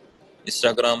 YouTube,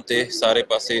 ਇੰਸਟਾਗ੍ਰਾਮ ਤੇ ਸਾਰੇ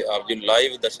ਪਾਸੇ ਆਪ ਜੀ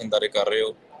ਲਾਈਵ ਦਰਸ਼ਨਦਾਰੇ ਕਰ ਰਹੇ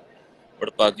ਹੋ।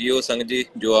 ਵਡਭਾਗੀਓ ਸੰਗਤ ਜੀ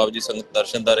ਜੋ ਆਪ ਜੀ ਸੰਗਤ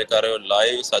ਦਰਸ਼ਨਦਾਰੇ ਕਰ ਰਹੇ ਹੋ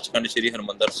ਲਾਈਵ ਸੱਚਖੰਡ ਸ੍ਰੀ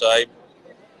ਹਰਿਮੰਦਰ ਸਾਹਿਬ,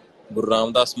 ਗੁਰੂ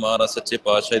ਰਾਮਦਾਸ ਮਹਾਰਾਜ ਸੱਚੇ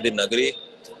ਪਾਤਸ਼ਾਹ ਦੀ ਨਗਰੀ,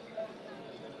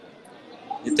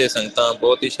 ਜਿੱਥੇ ਸੰਗਤਾਂ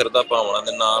ਬਹੁਤ ਹੀ ਸ਼ਰਧਾ ਭਾਵਨਾ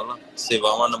ਦੇ ਨਾਲ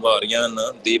ਸੇਵਾਵਾਂ ਨਿਭਾ ਰਹੀਆਂ ਹਨ,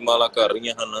 ਦੀਪਮਾਲਾ ਕਰ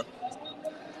ਰਹੀਆਂ ਹਨ।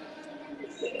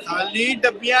 ਖਾਲੀ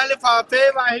ਡੱਬੀਆਂ ਲਿਫਾਫੇ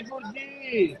ਵਾਹਿਗੁਰੂ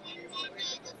ਜੀ,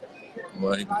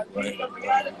 ਵਾਹਿਗੁਰੂ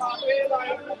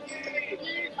ਵਾਹਿਗੁਰੂ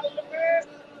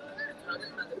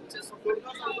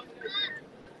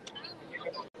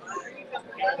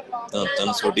ਧੰਨ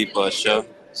ਧੰਨ ਸੋਢੀ ਪਾਤਸ਼ਾਹ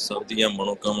ਸਭ ਦੀਆਂ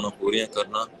ਮਨੋਕਾਮਨਾ ਪੂਰੀਆਂ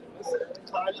ਕਰਨਾ।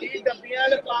 ਖਾਲੀ ਡੱਬੀਆਂ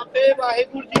ਲਿਫਾਫੇ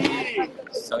ਵਾਹਿਗੁਰੂ ਜੀ।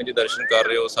 ਸੰਗਤ ਜੀ ਦਰਸ਼ਨ ਕਰ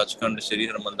ਰਹੇ ਹੋ ਸੱਚਖੰਡ ਸ੍ਰੀ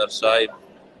ਹਰਿਮੰਦਰ ਸਾਹਿਬ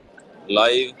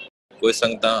ਲਾਈਵ। ਕੋਈ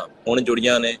ਸੰਗਤਾਂ ਹੁਣ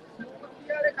ਜੁੜੀਆਂ ਨੇ,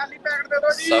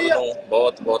 ਸਭ ਨੂੰ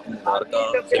ਬਹੁਤ ਬਹੁਤ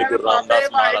ਮੁਬਾਰਕਾਂ ਸ੍ਰੀ ਗੁਰੂ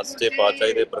ਰਾਮਦਾਸ ਮਹਾਰਾਜ ਸੱਚੇ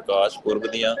ਪਾਤਸ਼ਾਹੀ ਦੇ ਪ੍ਰਕਾਸ਼ ਪੁਰਬ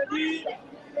ਦੀਆਂ।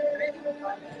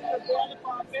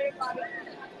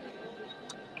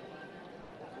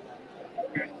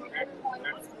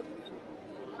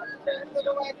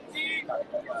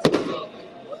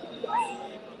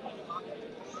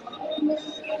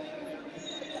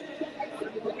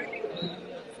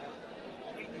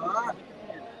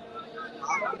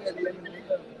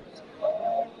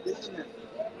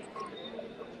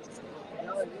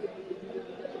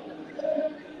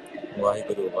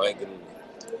 ਵਾਹਿਗੁਰੂ ਵਾਹਿਗੁਰੂ।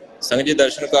 ਸੰਗਤ ਜੀ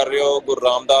ਦਰਸ਼ਨ ਕਰ ਰਹੇ ਹੋ ਗੁਰੂ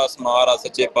ਰਾਮਦਾਸ ਮਹਾਰਾਜ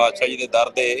ਸੱਚੇ ਪਾਤਸ਼ਾਹ ਜੀ ਦੇ ਦਰ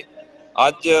ਦੇ।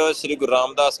 ਅੱਜ ਸ੍ਰੀ ਗੁਰੂ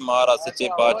ਰਾਮਦਾਸ ਮਹਾਰਾਜ ਸੱਚੇ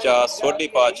ਪਾਤਸ਼ਾਹ ਸੋਢੀ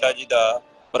ਪਾਤਸ਼ਾਹ ਜੀ ਦਾ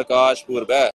ਪ੍ਰਕਾਸ਼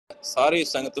ਪੁਰਬ ਹੈ। ਸਾਰੀ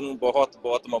ਸੰਗਤ ਨੂੰ ਬਹੁਤ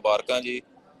ਬਹੁਤ ਮੁਬਾਰਕਾਂ ਜੀ।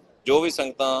 ਜੋ ਵੀ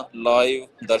ਸੰਗਤਾਂ ਲਾਈਵ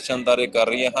ਦਰਸ਼ਨਦਾਰੇ ਕਰ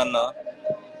ਰਹੀਆਂ ਹਨ,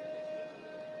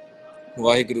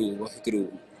 ਵਾਹਿਗੁਰੂ ਵਾਹਿਗੁਰੂ।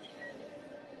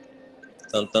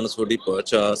 ਧੰਨ ਧੰਨ ਸੋਢੀ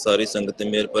ਪਾਤਸ਼ਾਹ ਸਾਰੀ ਸੰਗਤ ਤੇ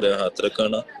ਮਿਹਰ ਭਰਿਆ ਹੱਥ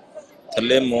ਰੱਖਣ।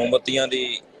 ਥੱਲੇ ਮੋਮਬੱਤੀਆਂ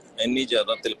ਦੀ ਇੰਨੀ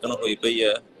ਜ਼ਿਆਦਾ ਤਿਲਕਣ ਹੋਈ ਪਈ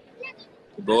ਹੈ,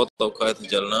 ਬਹੁਤ ਔਖਾ ਇੱਥੇ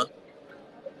ਚੱਲਣਾ।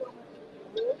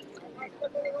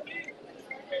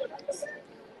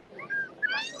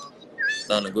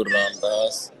 ਧੰਨ ਗੁਰੂ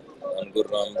ਰਾਮਦਾਸ, ਧੰਨ ਗੁਰੂ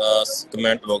ਰਾਮਦਾਸ।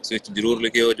 ਕਮੈਂਟ ਬਾਕਸ ਵਿੱਚ ਜ਼ਰੂਰ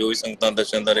ਲਿਖਿਓ ਜੋ ਵੀ ਸੰਗਤਾਂ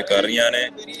ਦਰਸ਼ਨਦਾਰੇ ਕਰ ਰਹੀਆਂ ਨੇ।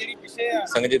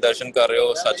 ਸੰਗਤ ਜੀ ਦਰਸ਼ਨ ਕਰ ਰਹੇ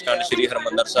ਹੋ ਸੱਚਖੰਡ ਸ੍ਰੀ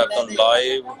ਹਰਿਮੰਦਰ ਸਾਹਿਬ ਤੋਂ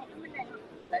ਲਾਈਵ।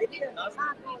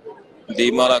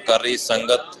 ਦੀਪਮਾਲਾ ਕਰ ਰਹੀ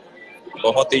ਸੰਗਤ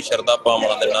ਬਹੁਤ ਹੀ ਸ਼ਰਧਾ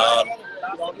ਭਾਵਨਾ ਦੇ ਨਾਲ,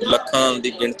 ਲੱਖਾਂ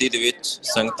ਦੀ ਗਿਣਤੀ ਦੇ ਵਿੱਚ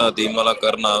ਸੰਗਤਾਂ ਦੀਪਮਾਲਾ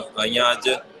ਕਰਨ ਆਈਆਂ ਅੱਜ,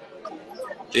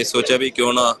 ਤੇ ਸੋਚਿਆ ਵੀ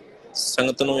ਕਿਉਂ ਨਾ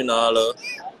ਸੰਗਤ ਨੂੰ ਵੀ ਨਾਲ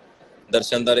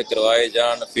ਦਰਸ਼ਨਦਾਰੇ ਕਰਵਾਏ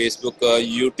ਜਾਣ। ਫੇਸਬੁੱਕ,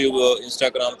 YouTube,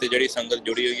 ਇੰਸਟਾਗ੍ਰਾਮ ਤੇ ਜਿਹੜੀ ਸੰਗਤ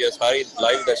ਜੁੜੀ ਹੋਈ ਹੈ ਸਾਰੀ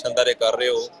ਲਾਈਵ ਦਰਸ਼ਨਦਾਰੇ ਕਰ ਰਹੇ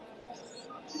ਹੋ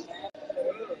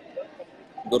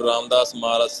ਗੁਰੂ ਰਾਮਦਾਸ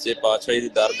ਮਹਾਰਾਜ ਸੱਚੇ ਪਾਤਸ਼ਾਹ ਦੀ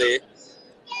ਦਰ ਦੇ।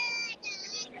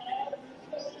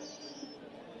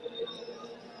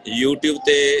 YouTube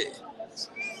ਤੇ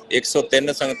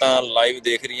 103 ਸੰਗਤਾਂ ਲਾਈਵ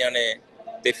ਦੇਖ ਰਹੀਆਂ ਨੇ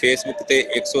ਤੇ ਫੇਸਬੁੱਕ ਤੇ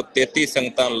 133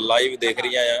 ਸੰਗਤਾਂ ਲਾਈਵ ਦੇਖ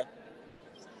ਰਹੀਆਂ ਆ।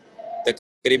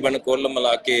 ਤਕਰੀਬਨ ਕੁੱਲ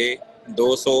ਮਿਲਾ ਕੇ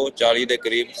 240 ਦੇ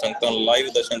ਕਰੀਬ ਸੰਗਤਾਂ ਲਾਈਵ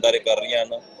ਦਰਸ਼ਨਦਾਰੇ ਕਰ ਰਹੀਆਂ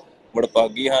ਹਨ।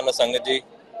 ਵਡਭਾਗੀ ਹਨ ਸੰਗਤ ਜੀ।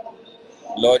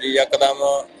 ਲਓ ਜੀ ਯਕਦਮ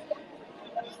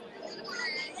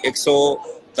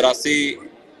 183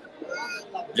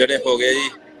 ਜਿਹੜੇ ਹੋ ਗਏ ਜੀ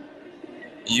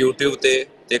YouTube ਤੇ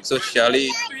 146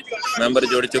 ਮੈਂਬਰ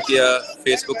ਜੁੜ ਚੁੱਕੇ ਆ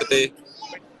ਫੇਸਬੁੱਕ ਤੇ।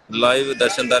 ਲਾਈਵ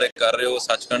ਦਰਸ਼ਨਦਾਰੇ ਕਰ ਰਹੇ ਹੋ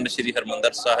ਸੱਚਖੰਡ ਸ੍ਰੀ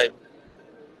ਹਰਿਮੰਦਰ ਸਾਹਿਬ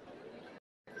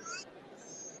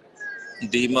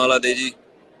ਦੀਪਮਾਲਾ ਦੇ ਜੀ।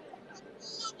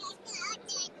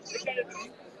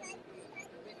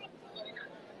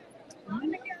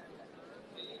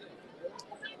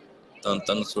 ਧੰਨ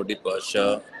ਧੰਨ ਸੋਢੀ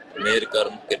ਪਾਤਸ਼ਾਹ ਮਿਹਰ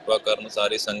ਕਰਨ, ਕਿਰਪਾ ਕਰਨ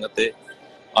ਸਾਰੀ ਸੰਗਤ ਤੇ।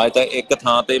 ਅੱਜ ਤੱਕ ਇੱਕ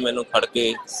ਥਾਂ ਤੇ ਮੈਨੂੰ ਖੜ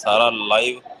ਕੇ ਸਾਰਾ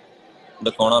ਲਾਈਵ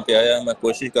ਦਿਖਾਉਣਾ ਪਿਆ ਆ। ਮੈਂ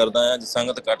ਕੋਸ਼ਿਸ਼ ਕਰਦਾ ਆ,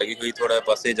 ਸੰਗਤ ਘੱਟ ਗਈ ਹੋਈ ਥੋੜਾ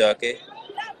ਪਾਸੇ ਜਾ ਕੇ,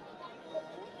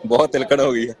 ਬਹੁਤ ਤਿਲਕਣ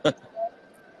ਹੋ ਗਈ ਹੈ।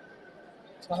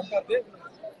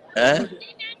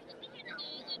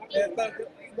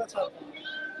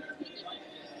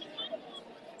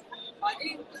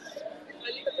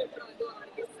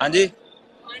 ਹਾਂਜੀ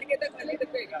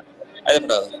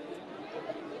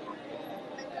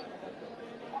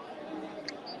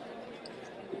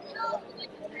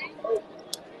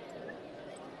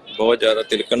ਬਹੁਤ ਜ਼ਿਆਦਾ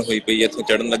ਤਿਲਕਣ ਹੋਈ ਪਈ, ਇੱਥੋਂ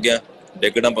ਚੜਨ ਲੱਗਿਆ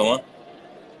ਡਿੱਗਣਾ ਪਵਾਂ।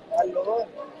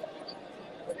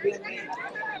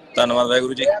 ਧੰਨਵਾਦ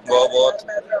ਵਾਹਿਗੁਰੂ ਜੀ, ਬਹੁਤ ਬਹੁਤ।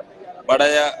 ਮਾੜਾ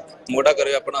ਜਿਹਾ ਮੋਢਾ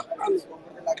ਕਰਿਓ ਆਪਣਾ।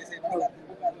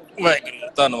 ਵਾਹਿਗੁਰੂ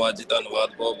ਧੰਨਵਾਦ ਜੀ,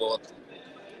 ਧੰਨਵਾਦ ਬਹੁਤ ਬਹੁਤ।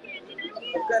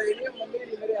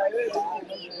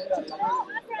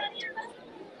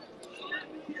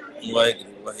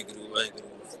 ਵਾਹਿਗੁਰੂ ਵਾਹਿਗੁਰੂ ਵਾਹਿਗੁਰੂ।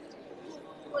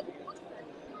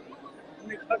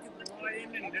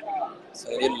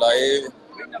 ਸਾਰੇ ਲਾਈਵ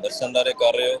ਦਰਸ਼ਨਦਾਰੇ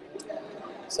ਕਰ ਰਹੇ ਹੋ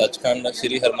ਸੱਚਖੰਡ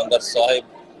ਸ੍ਰੀ ਹਰਿਮੰਦਰ ਸਾਹਿਬ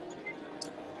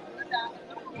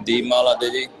ਦੀਪਮਾਲਾ ਦੇ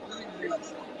ਜੀ।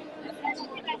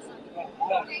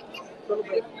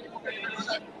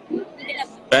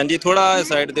 ਭੈਣ ਜੀ ਥੋੜਾ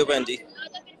ਸਾਈਡ ਦਿਓ ਭੈਣ ਜੀ।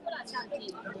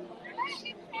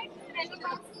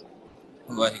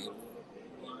 ਵਾਹਿਗੁਰੂ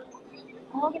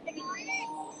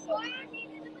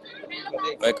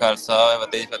ਵਾਹਿ ਖਾਲਸਾ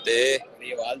ਫਤਿਹ ਫਤਿਹ।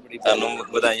 ਤੁਹਾਨੂੰ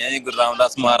ਵਧਾਈਆਂ ਜੀ ਗੁਰੂ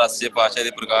ਰਾਮਦਾਸ ਮਹਾਰਾਜ ਸੱਚੇ ਪਾਤਸ਼ਾਹ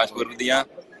ਦੇ ਪ੍ਰਕਾਸ਼ ਪੁਰਬ ਦੀਆਂ।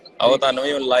 ਆਓ ਤੁਹਾਨੂੰ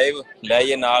ਵੀ ਲਾਈਵ ਲੈ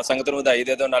ਆਈਏ ਨਾਲ, ਸੰਗਤ ਨੂੰ ਵਧਾਈ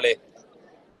ਦੇ ਦਿਓ, ਨਾਲੇ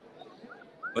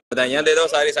ਵਧਾਈਆਂ ਦੇ ਦਿਓ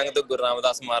ਸਾਰੀ ਸੰਗਤ ਗੁਰੂ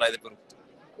ਰਾਮਦਾਸ ਮਹਾਰਾਜ ਦੇ ਪੁਰਬ।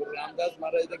 ਗੁਰੂ ਰਾਮਦਾਸ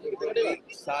ਮਹਾਰਾਜ ਦੇ ਗੁਰਪੁਰਬ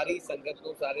ਦੀ ਸਾਰੀ ਸੰਗਤ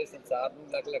ਨੂੰ, ਸਾਰੇ ਸੰਸਾਰ ਨੂੰ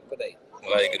ਲੱਖ ਲੱਖ ਵਧਾਈ।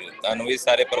 ਵਾਹਿਗੁਰੂ ਤੁਹਾਨੂੰ ਵੀ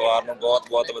ਸਾਰੇ ਪਰਿਵਾਰ ਨੂੰ ਬਹੁਤ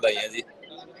ਬਹੁਤ ਵਧਾਈਆਂ ਜੀ।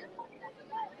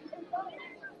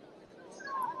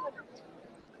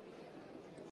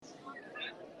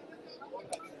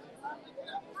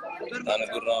 ਧੰਨ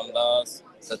ਗੁਰੂ ਰਾਮਦਾਸ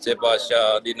ਸੱਚੇ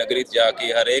ਪਾਤਸ਼ਾਹ ਦੀ ਨਗਰੀ ਜਾ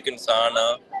ਕੇ ਹਰੇਕ ਇਨਸਾਨ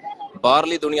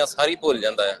ਬਾਹਰਲੀ ਦੁਨੀਆ ਸਾਰੀ ਭੁੱਲ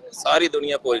ਜਾਂਦਾ ਆ, ਸਾਰੀ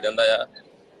ਦੁਨੀਆ ਭੁੱਲ ਜਾਂਦਾ ਆ।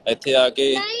 ਇੱਥੇ ਆ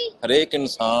ਕੇ ਹਰੇਕ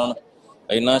ਇਨਸਾਨ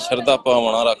ਇੰਨਾ ਸ਼ਰਧਾ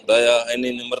ਭਾਵਨਾ ਰੱਖਦਾ ਆ,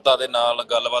 ਇੰਨੀ ਨਿਮਰਤਾ ਦੇ ਨਾਲ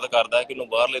ਗੱਲਬਾਤ ਕਰਦਾ ਕਿ ਉਹਨੂੰ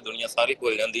ਬਾਹਰਲੀ ਦੁਨੀਆ ਸਾਰੀ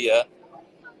ਭੁੱਲ ਜਾਂਦੀ ਆ।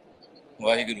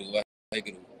 ਵਾਹਿਗੁਰੂ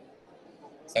ਵਾਹਿਗੁਰੂ।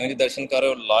 ਸੰਗਤ ਜੀ ਦਰਸ਼ਨ ਕਰ ਰਹੇ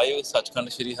ਹੋ ਲਾਈਵ ਸੱਚਖੰਡ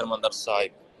ਸ੍ਰੀ ਹਰਿਮੰਦਰ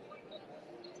ਸਾਹਿਬ।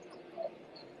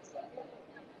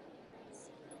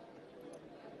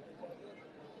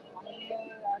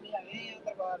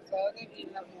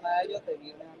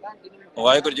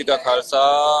 ਵਾਹਿਗੁਰੂ ਜੀ ਕਾ ਖਾਲਸਾ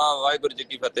ਵਾਹਿਗੁਰੂ ਜੀ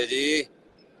ਕੀ ਫਤਿਹ ਜੀ।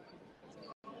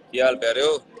 ਕੀ ਹਾਲ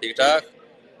ਪਿਆਰਿਓ, ਠੀਕ ਠਾਕ?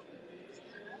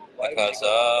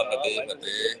 ਖਾਲਸਾ ਫਤਿਹ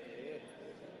ਫਤਿਹ।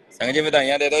 ਸੰਗਤ ਜੀ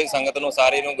ਵਧਾਈਆਂ ਦੇ ਦਿਓ ਸੰਗਤ ਨੂੰ,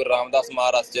 ਸਾਰੇ ਨੂੰ ਗੁਰੂ ਰਾਮਦਾਸ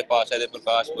ਮਹਾਰਾਜ ਸੱਚੇ ਪਾਤਸ਼ਾਹ ਦੇ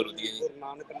ਪ੍ਰਕਾਸ਼ ਪੁਰਬ ਦੀਆਂ ਜੀ। ਗੁਰੂ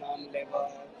ਨਾਨਕ ਨਾਮ ਲੈਵਾ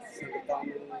ਸੰਗਤਾਂ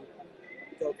ਨੂੰ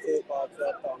ਚੌਥੇ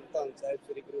ਪਾਤਸ਼ਾਹ ਧੰਨ ਧੰਨ ਸਾਹਿਬ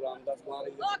ਸ੍ਰੀ ਗੁਰੂ ਰਾਮਦਾਸ ਮਹਾਰਾਜ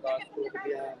ਦੇ ਪ੍ਰਕਾਸ਼ ਪੁਰਬ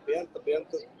ਦੀਆਂ ਬੇਅੰਤ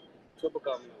ਬੇਅੰਤ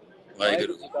ਸ਼ੁਭਕਾਮਨਾਵਾਂ।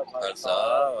 ਵਾਹਿਗੁਰੂ ਜੀ ਕਾ ਖਾਲਸਾ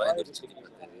ਵਾਹਿਗੁਰੂ ਜੀ ਕੀ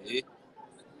ਫਤਿਹ ਜੀ।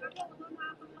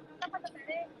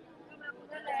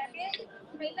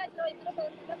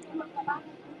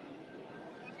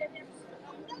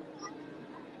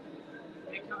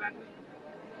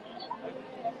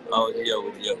 ਆਓ ਜੀ ਆਓ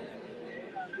ਜੀ ਆਓ।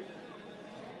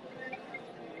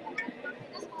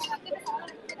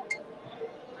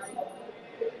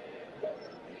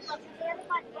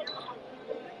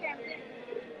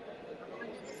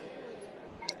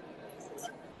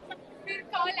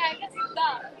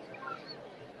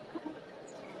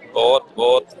 ਬਹੁਤ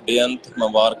ਬਹੁਤ ਬੇਅੰਤ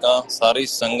ਮੁਬਾਰਕਾਂ ਸਾਰੀ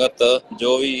ਸੰਗਤ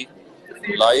ਜੋ ਵੀ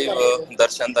ਲਾਈਵ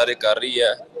ਦਰਸ਼ਨਦਾਰੇ ਕਰ ਰਹੀ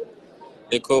ਹੈ।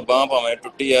 ਦੇਖੋ ਬਾਂਹ ਭਾਵੇਂ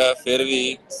ਟੁੱਟੀ ਹੈ, ਫਿਰ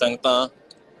ਵੀ ਸੰਗਤਾਂ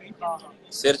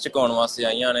ਸਿਰ ਝੁਕਾਉਣ ਵਾਸਤੇ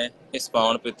ਆਈਆਂ ਨੇ ਇਸ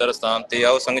ਪਾਵਨ ਪਵਿੱਤਰ ਸਥਾਨ ਤੇ।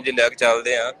 ਆਓ ਸੰਗਤ ਜੀ ਲੈ ਕੇ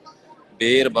ਚੱਲਦੇ ਹਾਂ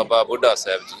ਬੇਰ ਬਾਬਾ ਬੁੱਢਾ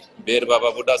ਸਾਹਿਬ ਜੀ। ਬੇਰ ਬਾਬਾ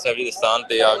ਬੁੱਢਾ ਸਾਹਿਬ ਜੀ ਦੇ ਸਥਾਨ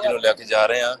ਤੇ ਆਪ ਜੀ ਨੂੰ ਲੈ ਕੇ ਜਾ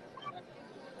ਰਹੇ ਹਾਂ।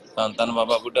 ਧੰਨ ਧੰਨ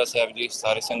ਬਾਬਾ ਬੁੱਢਾ ਸਾਹਿਬ ਜੀ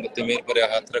ਸਾਰੀ ਸੰਗਤ ਤੇ ਮਿਹਰ ਭਰਿਆ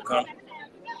ਹੱਥ ਰੱਖਣ।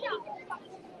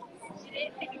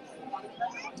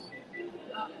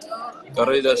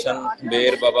 ਕਰੋ ਜੀ ਦਰਸ਼ਨ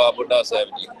ਬੇਰ ਬਾਬਾ ਬੁੱਢਾ ਸਾਹਿਬ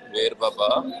ਜੀ। ਬੇਰ ਬਾਬਾ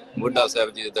ਬੁੱਢਾ ਸਾਹਿਬ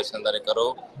ਜੀ ਦੇ ਦਰਸ਼ਨ ਦਾਰੇ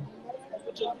ਕਰੋ।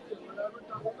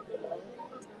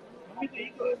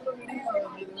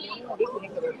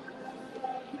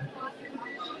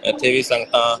 ਇੱਥੇ ਵੀ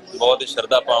ਸੰਗਤਾਂ ਬਹੁਤ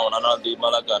ਸ਼ਰਧਾ ਭਾਵਨਾ ਨਾਲ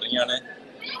ਦੀਪਮਾਲਾ ਕਰ ਰਹੀਆਂ ਨੇ।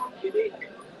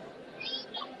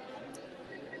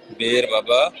 ਬੇਰ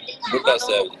ਬਾਬਾ ਬੁੱਢਾ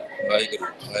ਸਾਹਿਬ ਜੀ। ਵਾਹਿਗੁਰੂ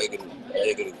ਵਾਹਿਗੁਰੂ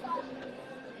ਵਾਹਿਗੁਰੂ।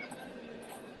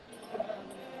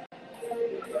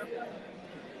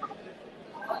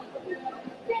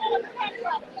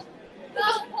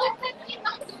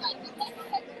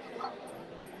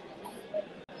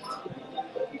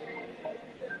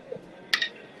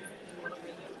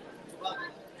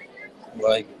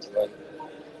 ਵਾਹਿਗੁਰੂ ਵਾਹਿਗੁਰੂ।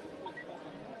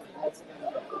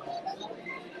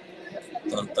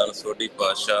 ਧੰਨ ਧੰਨ ਸੋਢੀ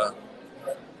ਪਾਤਸ਼ਾਹ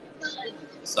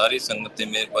ਸਾਰੀ ਸੰਗਤ ਤੇ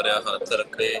ਮਿਹਰ ਭਰਿਆ ਹੱਥ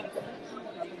ਰੱਖੇ।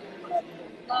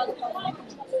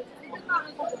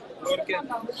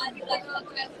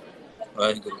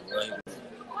 ਵਾਹਿਗੁਰੂ ਵਾਹਿਗੁਰੂ।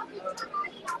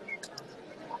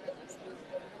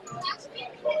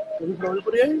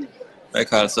 ਵਾਹਿ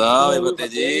ਖਾਲਸਾ ਵਾਹਿ ਫਤਿਹ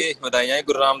ਜੀ। ਵਧਾਈਆਂ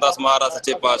ਗੁਰੂ ਰਾਮਦਾਸ ਮਹਾਰਾਜ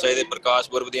ਸੱਚੇ ਪਾਤਸ਼ਾਹ ਦੇ ਪ੍ਰਕਾਸ਼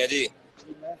ਪੁਰਬ ਦੀਆਂ ਜੀ।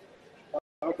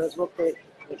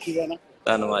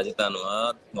 ਧੰਨਵਾਦ ਜੀ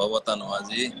ਧੰਨਵਾਦ, ਬਹੁਤ ਬਹੁਤ ਧੰਨਵਾਦ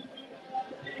ਜੀ।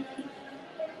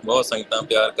 ਬਹੁਤ ਸੰਗਤਾਂ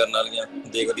ਪਿਆਰ ਕਰਨ ਵਾਲੀਆਂ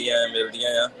ਦੇਖਦੀਆਂ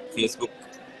ਮਿਲਦੀਆਂ ਆ। ਫੇਸਬੁੱਕ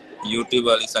YouTube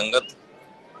ਵਾਲੀ ਸੰਗਤ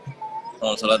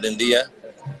ਹੌਸਲਾ ਦਿੰਦੀ ਹੈ।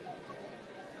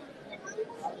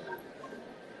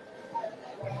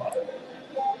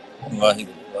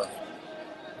 ਵਾਹਿਗੁਰੂ ਵਾਹਿਗੁਰੂ।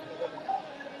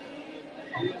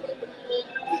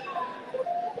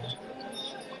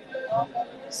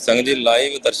 ਸੰਗਤ ਜੀ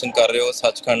ਲਾਈਵ ਦਰਸ਼ਨ ਕਰ ਰਹੇ ਹੋ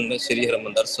ਸੱਚਖੰਡ ਸ੍ਰੀ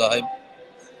ਹਰਿਮੰਦਰ ਸਾਹਿਬ।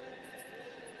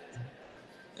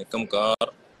 ਇੱਕ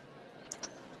ਓਂਕਾਰ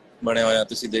ਬਣਿਆ ਹੋਇਆ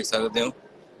ਤੁਸੀਂ ਦੇਖ ਸਕਦੇ ਹੋ।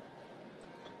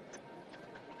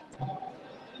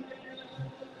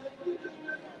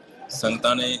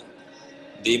 ਸੰਗਤਾਂ ਨੇ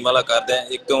ਦੀਪਮਾਲਾ ਕਰਦੇ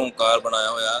ਇੱਕ ਓਂਕਾਰ ਬਣਾਇਆ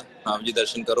ਹੋਇਆ। ਆਪ ਜੀ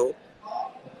ਦਰਸ਼ਨ ਕਰੋ।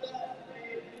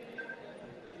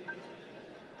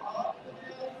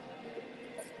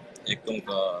 ਇੱਕ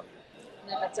ਓਂਕਾਰ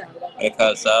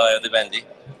ਖਾਲਸਾ ਆਇਆ ਤੇ ਭੈਣ ਜੀ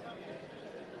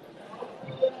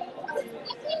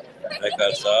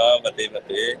ਖਾਲਸਾ ਫਤਿਹ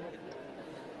ਫਤਿਹ।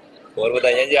 ਹੋਰ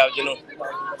ਵਧਾਈਆਂ ਜੀ ਆਪ ਜੀ ਨੂੰ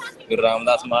ਗੁਰੂ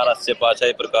ਰਾਮਦਾਸ ਮਹਾਰਾਜ ਸੱਚੇ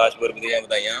ਪਾਤਸ਼ਾਹ ਪ੍ਰਕਾਸ਼ ਪੁਰਬ ਦੀਆਂ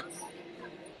ਵਧਾਈਆਂ।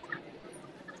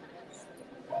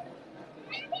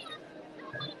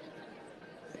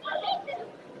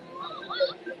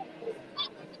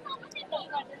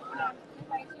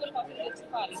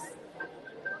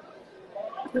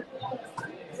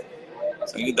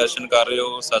 ਸੰਗਤ ਦਰਸ਼ਨ ਕਰ ਰਹੇ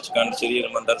ਹੋ ਸੱਚਖੰਡ ਸ੍ਰੀ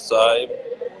ਹਰਿਮੰਦਰ ਸਾਹਿਬ।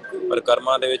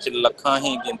 ਪਰਿਕਰਮਾ ਦੇ ਵਿੱਚ ਲੱਖਾਂ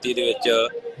ਹੀ ਗਿਣਤੀ ਦੇ ਵਿੱਚ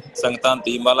ਸੰਗਤਾਂ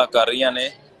ਦੀਪਮਾਲਾ ਕਰ ਰਹੀਆਂ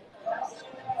ਨੇ।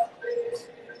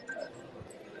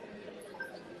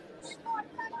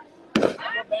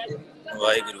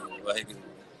 ਵਾਹਿਗੁਰੂ ਵਾਹਿਗੁਰੂ।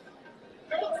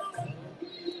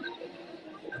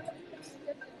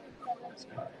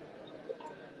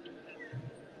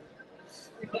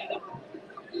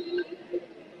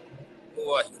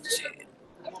 ਵਾਹਿਗੁਰੂ ਜੀ।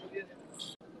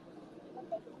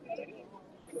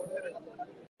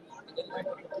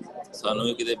 ਸਾਨੂੰ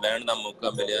ਵੀ ਕਿਤੇ ਬਹਿਣ ਦਾ ਮੌਕਾ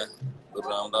ਮਿਲਿਆ ਗੁਰੂ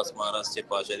ਰਾਮਦਾਸ ਮਹਾਰਾਜ ਸੱਚੇ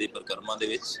ਪਾਤਸ਼ਾਹ ਦੀ ਪਰਿਕਰਮਾ ਦੇ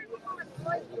ਵਿੱਚ।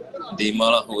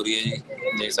 ਦੀਪਮਾਲਾ ਹੋ ਰਹੀ ਹੈ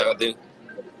ਜੀ, ਦੇਖ ਸਕਦੇ ਹੋ।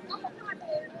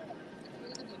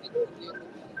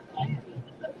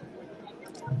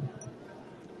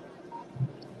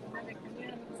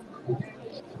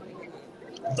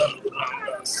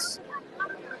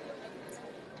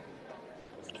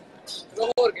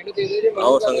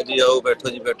 ਆਓ ਸੰਗਤ ਜੀ ਆਓ, ਬੈਠੋ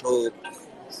ਜੀ ਬੈਠੋ,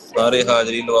 ਸਾਰੇ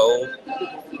ਹਾਜ਼ਰੀ ਲਵਾਓ,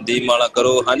 ਦੀਪਮਾਲਾ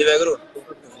ਕਰੋ। ਹਾਂਜੀ ਵਾਹਿਗੁਰੂ।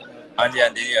 ਹਾਂਜੀ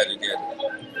ਹਾਂਜੀ ਜੀ ਆਜੋ ਜੀ ਆਜੋ।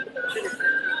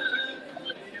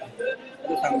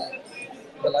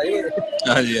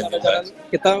 ਹਾਂਜੀ ਹਾਂਜੀ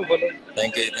ਕਿੱਦਾਂ ਬੋਲੋ।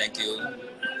 Thank you thank you.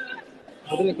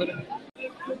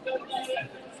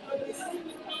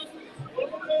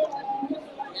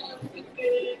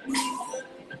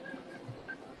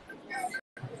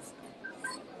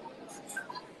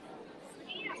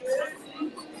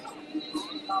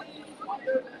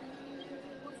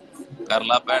 ਕਰ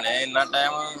ਲਾ ਭੈਣੇ, ਇੰਨਾ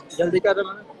ਟਾਈਮ ਜਲਦੀ ਕਰ।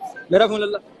 ਮੇਰਾ ਫੋਨ ਲੈ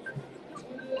ਲਾ।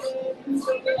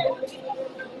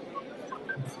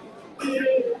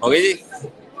 ਹੋ ਗਈ ਜੀ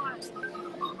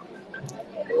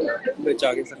ਵਿੱਚ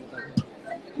ਆ ਗਈ ਸੰਗਤਾਂ।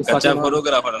 ਕੱਚਾ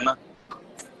ਫੋਟੋਗ੍ਰਾਫਰ ਨਾ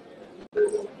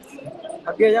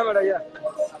ਅੱਗੇ ਜਾ ਮੜਾ ਜਾ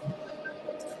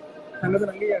ਸੰਗਤ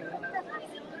ਲੰਘੀ ਜਾਣੀ।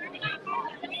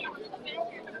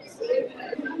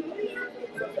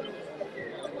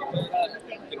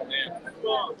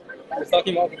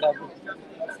 ਸਾਕੀ ਮਾਰ ਕਿਤਾਬ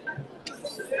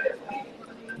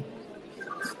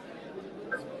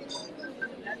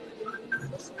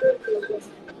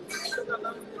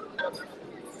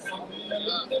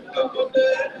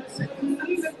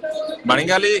ਬਣੀ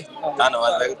ਗੱਲ ਜੀ।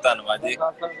 ਧੰਨਵਾਦ ਵਾਹਿਗੁਰੂ, ਧੰਨਵਾਦ ਜੀ।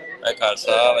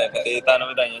 ਖਾਲਸਾ ਵਾਹਿਗੁਰੂ ਫਤਿਹ। ਤੁਹਾਨੂੰ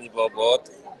ਵਧਾਈਆਂ ਜੀ ਬਹੁਤ ਬਹੁਤ।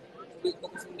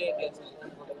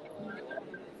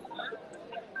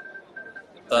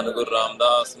 ਧੰਨ ਗੁਰੂ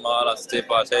ਰਾਮਦਾਸ ਮਹਾਰਾਜ ਸੱਚੇ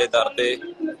ਪਾਤਸ਼ਾਹ ਦੇ ਦਰ ਤੇ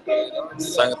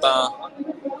ਸੰਗਤਾਂ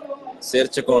ਸਿਰ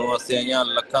ਝੁਕਾਉਣ ਵਾਸਤੇ ਆਈਆਂ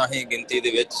ਲੱਖਾਂ ਹੀ ਗਿਣਤੀ ਦੇ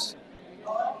ਵਿੱਚ।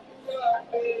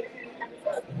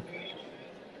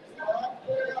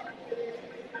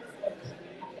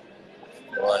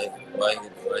 ਵਾਹਿਗੁਰੂ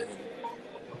ਵਾਹਿਗੁਰੂ ਵਾਹਿਗੁਰੂ।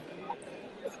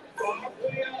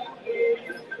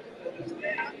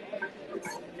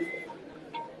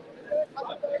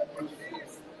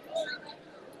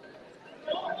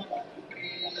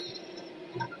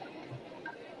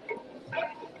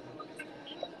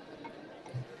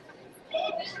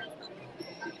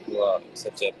 ਵਾਹ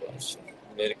ਸੱਚੇ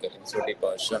ਪਾਤਸ਼ਾਹ ਮਿਹਰ ਕਰੇ ਛੋਟੀ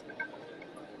ਪਾਤਸ਼ਾਹ।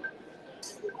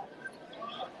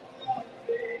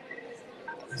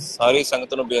 ਸਾਰੀ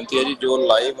ਸੰਗਤ ਨੂੰ ਬੇਨਤੀ ਹੈ ਜੀ, ਜੋ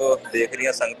ਲਾਈਵ ਦੇਖ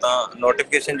ਰਹੀਆਂ ਸੰਗਤਾਂ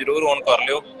ਨੋਟੀਫਿਕੇਸ਼ਨ ਜ਼ਰੂਰ ਔਨ ਕਰ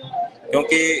ਲਿਓ,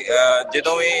 ਕਿਉਂਕਿ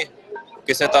ਜਦੋਂ ਵੀ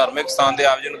ਕਿਸੇ ਧਾਰਮਿਕ ਸਥਾਨ ਦੇ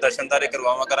ਆਪ ਜੀ ਨੂੰ ਦਰਸ਼ਨਦਾਰੇ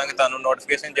ਕਰਵਾਵਾਂ ਕਰਾਂਗੇ ਤੁਹਾਨੂੰ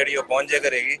ਨੋਟੀਫਿਕੇਸ਼ਨ ਜਿਹੜੀ ਉਹ ਪਹੁੰਚ ਜਾਇਆ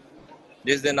ਕਰੇਗੀ,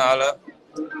 ਜਿਸ ਦੇ ਨਾਲ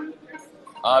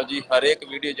ਆਪ ਜੀ ਹਰੇਕ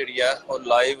ਵੀਡੀਓ ਜਿਹੜੀ ਆ ਉਹ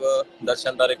ਲਾਈਵ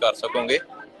ਦਰਸ਼ਨਦਾਰੇ ਕਰ ਸਕੋਗੇ।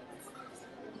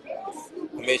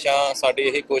 ਹਮੇਸ਼ਾ ਸਾਡੀ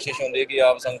ਇਹੀ ਕੋਸ਼ਿਸ਼ ਹੁੰਦੀ ਹੈ ਕਿ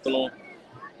ਆਪ ਸੰਗਤ ਨੂੰ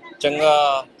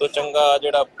ਚੰਗਾ ਤੋਂ ਚੰਗਾ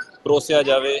ਜਿਹੜਾ ਪਰੋਸਿਆ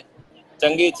ਜਾਵੇ,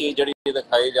 ਚੰਗੀ ਚੀਜ਼ ਜਿਹੜੀ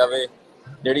ਦਿਖਾਈ ਜਾਵੇ,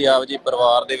 ਜਿਹੜੀ ਆਪ ਜੀ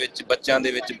ਪਰਿਵਾਰ ਦੇ ਵਿੱਚ ਬੱਚਿਆਂ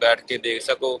ਦੇ ਵਿੱਚ ਬੈਠ ਕੇ ਦੇਖ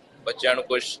ਸਕੋ, ਬੱਚਿਆਂ ਨੂੰ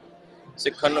ਕੁਝ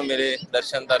ਸਿੱਖਣ ਨੂੰ ਮਿਲੇ,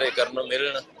 ਦਰਸ਼ਨ ਦਾਰੇ ਕਰਨ ਨੂੰ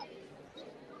ਮਿਲਣ।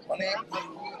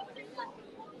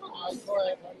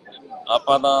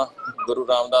 ਆਪਾਂ ਤਾਂ ਗੁਰੂ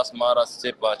ਰਾਮਦਾਸ ਮਹਾਰਾਜ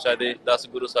ਸੱਚੇ ਪਾਤਸ਼ਾਹ ਦੇ 10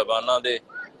 ਗੁਰੂ ਸਾਹਿਬਾਨਾਂ ਦੇ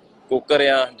ਕੁੱਕਰ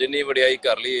ਆ, ਜਿੰਨੀ ਵਡਿਆਈ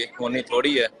ਕਰ ਲਈਏ ਓਨੀ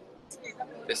ਥੋੜੀ ਹੈ।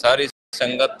 ਤੇ ਸਾਰੀ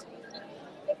ਸੰਗਤ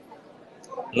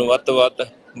ਨੂੰ ਵੱਧ ਤੋਂ ਵੱਧ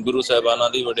ਗੁਰੂ ਸਾਹਿਬਾਨਾਂ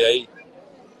ਦੀ ਵਡਿਆਈ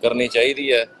ਕਰਨੀ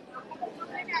ਚਾਹੀਦੀ ਹੈ।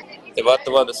 ਤੇ ਵੱਧ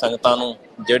ਤੋਂ ਵੱਧ ਸੰਗਤਾਂ ਨੂੰ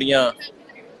ਜਿਹੜੀਆਂ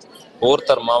ਹੋਰ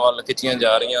ਧਰਮਾਂ ਵੱਲ ਖਿੱਚੀਆਂ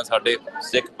ਜਾ ਰਹੀਆਂ, ਸਾਡੇ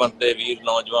ਸਿੱਖ ਪੰਥ ਦੇ ਵੀਰ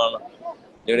ਨੌਜਵਾਨ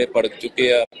ਜਿਹੜੇ ਭੜਕ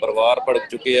ਚੁੱਕੇ ਆ, ਪਰਿਵਾਰ ਭੜਕ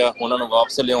ਚੁੱਕੇ ਆ, ਉਹਨਾਂ ਨੂੰ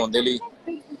ਵਾਪਸ ਲਿਆਉਣ ਦੇ ਲਈ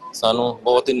ਸਾਨੂੰ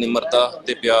ਬਹੁਤ ਹੀ ਨਿਮਰਤਾ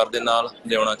ਤੇ ਪਿਆਰ ਦੇ ਨਾਲ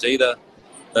ਲਿਆਉਣਾ ਚਾਹੀਦਾ।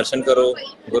 ਦਰਸ਼ਨ ਕਰੋ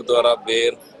ਗੁਰਦੁਆਰਾ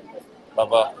ਬੇਰ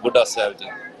ਬਾਬਾ ਬੁੱਢਾ ਸਾਹਿਬ ਜੀ।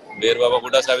 ਬੇਰ ਬਾਬਾ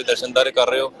ਬੁੱਢਾ ਸਾਹਿਬ ਦੇ ਦਰਸ਼ਨ ਦਾਰੇ ਕਰ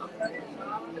ਰਹੇ ਹੋ।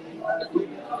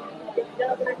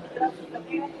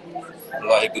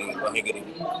 ਵਾਹਿਗੁਰੂ ਵਾਹਿਗੁਰੂ,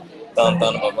 ਧੰਨ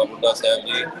ਧੰਨ ਬਾਬਾ ਬੁੱਢਾ ਸਾਹਿਬ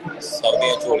ਜੀ, ਸਭ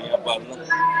ਦੀਆਂ ਝੋਲੀਆਂ ਭਰਨ।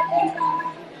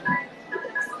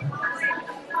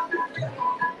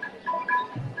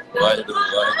 ਵਾਹਿਗੁਰੂ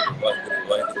ਵਾਹਿਗੁਰੂ ਵਾਹਿਗੁਰੂ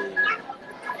ਵਾਹਿਗੁਰੂ।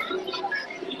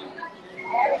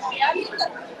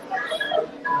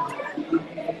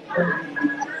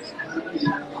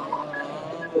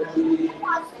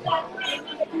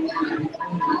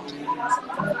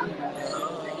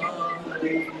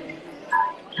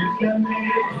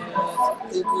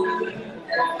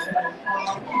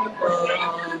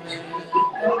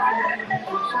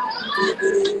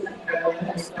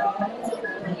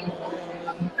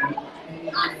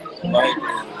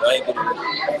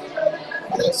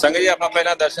 ਸੰਗਤ ਜੀ, ਆਪਾਂ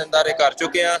ਪਹਿਲਾਂ ਦਰਸ਼ਨਦਾਰੇ ਕਰ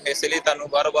ਚੁੱਕੇ ਹਾਂ, ਇਸ ਲਈ ਤੁਹਾਨੂੰ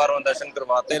ਬਾਰ-ਬਾਰ ਦਰਸ਼ਨ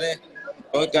ਕਰਵਾਤੇ ਨੇ,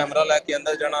 ਕਿਉਂਕਿ ਕੈਮਰਾ ਲੈ ਕੇ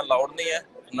ਅੰਦਰ ਜਾਣਾ ਅਲਾਉਡ ਨਹੀਂ ਹੈ,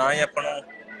 ਨਾ ਹੀ ਆਪਾਂ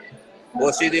ਨੂੰ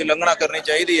ਉਸ ਚੀਜ਼ ਦੀ ਉਲੰਘਣਾ ਕਰਨੀ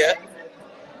ਚਾਹੀਦੀ ਹੈ,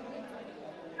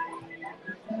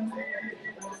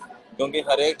 ਕਿਉਂਕਿ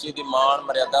ਹਰੇਕ ਚੀਜ਼ ਦੀ ਮਾਣ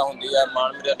ਮਰਿਆਦਾ ਹੁੰਦੀ ਹੈ।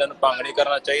 ਮਾਣ ਮਰਿਆਦਾ ਨੂੰ ਭੰਗ ਨਹੀਂ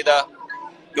ਕਰਨਾ ਚਾਹੀਦਾ,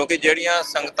 ਕਿਉਂਕਿ ਜਿਹੜੀਆਂ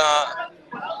ਸੰਗਤਾਂ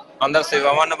ਅੰਦਰ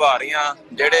ਸੇਵਾਵਾਂ ਨਿਭਾ ਰਹੀਆਂ,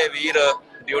 ਜਿਹੜੇ ਵੀਰ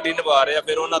ਡਿਊਟੀ ਨਿਭਾ ਰਹੇ ਆ,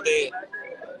 ਫਿਰ ਉਹਨਾਂ ਤੇ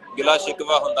ਗਿਲਾ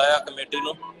ਸ਼ਿਕਵਾ ਹੁੰਦਾ ਆ ਕਮੇਟੀ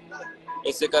ਨੂੰ।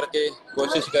 ਇਸੇ ਕਰਕੇ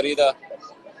ਕੋਸ਼ਿਸ਼ ਕਰੀਦਾ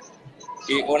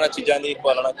ਕਿ ਉਹਨਾਂ ਚੀਜ਼ਾਂ ਦੀ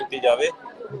ਪਾਲਣਾ ਕੀਤੀ ਜਾਵੇ।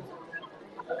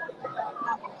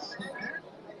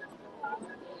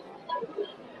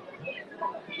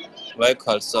 ਵਾਹਿਗੁਰੂ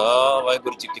ਖਾਲਸਾ,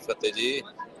 ਵਾਹਿਗੁਰੂ ਜੀ ਕੀ ਫਤਿਹ ਜੀ।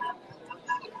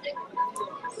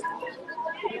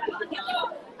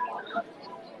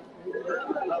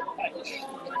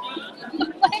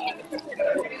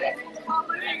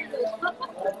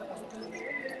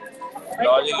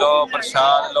 ਲਓ ਜੀ, ਲਓ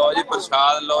ਪ੍ਰਸ਼ਾਦ, ਲਓ ਜੀ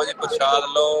ਪ੍ਰਸ਼ਾਦ, ਲਓ ਜੀ ਪ੍ਰਸ਼ਾਦ,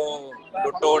 ਲਓ,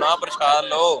 ਲੁੱਟੋ ਨਾ ਪ੍ਰਸ਼ਾਦ,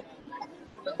 ਲਓ।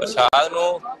 ਪ੍ਰਸ਼ਾਦ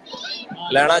ਨੂੰ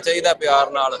ਲੈਣਾ ਚਾਹੀਦਾ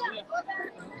ਪਿਆਰ ਨਾਲ।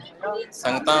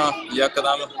 ਸੰਗਤਾਂ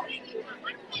ਯਕਦਮ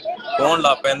ਕੌਣ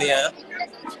ਲੱਗ ਪੈਂਦੀਆਂ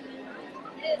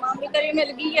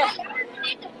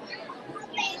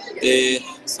ਤੇ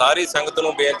ਸਾਰੀ ਸੰਗਤ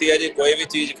ਨੂੰ ਬੇਨਤੀ ਹੈ ਜੀ, ਕੋਈ ਵੀ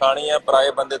ਚੀਜ਼ ਖਾਣੀ ਹੈ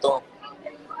ਪਰਾਏ ਬੰਦੇ ਤੋਂ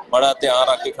ਬੜਾ ਧਿਆਨ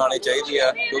ਰੱਖ ਕੇ ਖਾਣੀ ਚਾਹੀਦੀ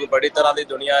ਹੈ, ਕਿਉਂਕਿ ਬੜੀ ਤਰ੍ਹਾਂ ਦੀ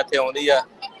ਦੁਨੀਆ ਇੱਥੇ ਆਉਂਦੀ ਹੈ।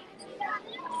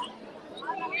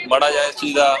 ਬੜਾ ਜਿਹਾ ਇਸ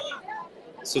ਚੀਜ਼ ਦਾ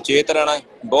ਸੁਚੇਤ ਰਹਿਣਾ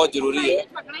ਬਹੁਤ ਜ਼ਰੂਰੀ ਹੈ,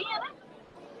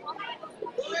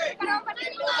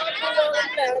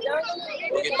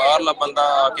 ਕਿਉਂਕਿ ਬਾਹਰਲਾ ਬੰਦਾ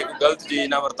ਆ ਕੇ ਕੋਈ ਗਲਤ ਚੀਜ਼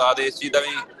ਨਾ ਵਰਤਾ ਦੇ, ਇਸ ਚੀਜ਼ ਦਾ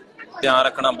ਵੀ ਧਿਆਨ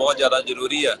ਰੱਖਣਾ ਬਹੁਤ ਜ਼ਿਆਦਾ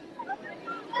ਜ਼ਰੂਰੀ ਹੈ।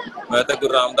 ਮੈਂ ਤਾਂ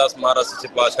ਗੁਰੂ ਰਾਮਦਾਸ ਮਹਾਰਾਜ ਸੱਚੇ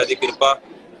ਪਾਤਸ਼ਾਹ ਦੀ ਕਿਰਪਾ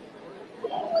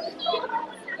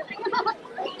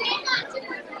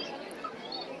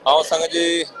ਆਓ ਸੰਗਤ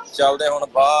ਜੀ, ਚੱਲਦੇ ਹੁਣ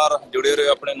ਬਾਹਰ, ਜੁੜੇ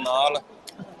ਰਹੋ ਆਪਣੇ ਨਾਲ।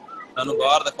 ਤੁਹਾਨੂੰ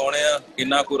ਬਾਹਰ ਦਿਖਾਉਣੇ ਆ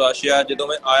ਕਿੰਨਾ ਕੁ ਰਸ਼ ਆ। ਜਦੋਂ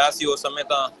ਮੈਂ ਆਇਆ ਸੀ ਉਸ ਸਮੇਂ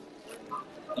ਤਾਂ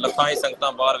ਲੱਖਾਂ ਹੀ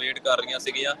ਸੰਗਤਾਂ ਬਾਹਰ ਵੇਟ ਕਰ ਰਹੀਆਂ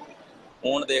ਸੀਗੀਆਂ,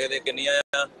 ਹੁਣ ਦੇਖਦੇ ਕਿੰਨੀਆਂ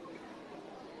ਆ।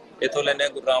 ਇੱਥੋਂ ਲੈਂਦੇ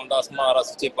ਗੁਰੂ ਰਾਮਦਾਸ ਮਹਾਰਾਜ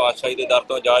ਸੱਚੇ ਪਾਤਸ਼ਾਹੀ ਦੇ ਦਰ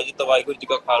ਤੋਂ ਇਜਾਜ਼ਤ। ਵਾਹਿਗੁਰੂ ਜੀ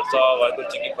ਕਾ ਖਾਲਸਾ, ਵਾਹਿਗੁਰੂ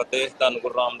ਜੀ ਕੀ ਫਤਿਹ। ਧੰਨ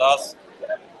ਗੁਰੂ ਰਾਮਦਾਸ।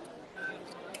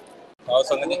 ਆਓ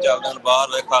ਸੰਗਤ ਜੀ, ਚੱਲਦੇ ਹਨ ਬਾਹਰ।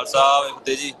 ਵਾਹਿ ਖਾਲਸਾ, ਵਾਹਿ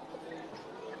ਫਤਿਹ ਜੀ।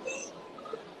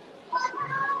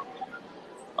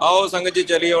 ਆਓ ਸੰਗਤ ਜੀ,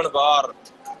 ਚਲੀਏ ਹੁਣ ਬਾਹਰ।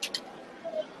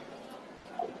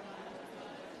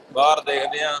 ਬਾਹਰ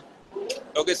ਦੇਖਦੇ ਹਾਂ,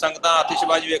 ਕਿਉਂਕਿ ਸੰਗਤਾਂ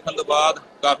ਆਤਿਸ਼ਬਾਜ਼ੀ ਵੇਖਣ ਤੋਂ ਬਾਅਦ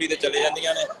ਕਾਫੀ ਤੇ ਚਲੇ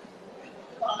ਜਾਂਦੀਆਂ ਨੇ।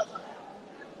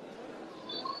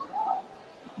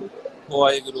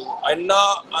 ਵਾਹਿਗੁਰੂ, ਇੰਨਾ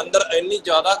ਅੰਦਰ ਇੰਨੀ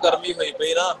ਜ਼ਿਆਦਾ ਗਰਮੀ ਹੋਈ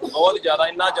ਪਈ ਨਾ, ਬਹੁਤ ਜ਼ਿਆਦਾ,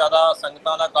 ਇੰਨਾ ਜ਼ਿਆਦਾ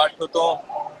ਸੰਗਤਾਂ ਦਾ ਇਕੱਠ ਤੋਂ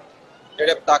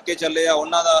ਜਿਹੜੇ ਪਟਾਕੇ ਚੱਲੇ ਆ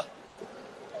ਉਹਨਾਂ ਦਾ।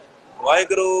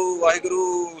 ਵਾਹਿਗੁਰੂ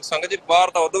ਵਾਹਿਗੁਰੂ। ਸੰਗਤ ਜੀ, ਬਾਹਰ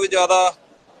ਤਾਂ ਉਦੋਂ ਵੀ ਜ਼ਿਆਦਾ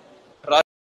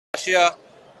ਰਸ਼ ਆ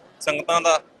ਸੰਗਤਾਂ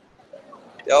ਦਾ।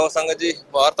 ਤੇ ਆਓ ਸੰਗਤ ਜੀ,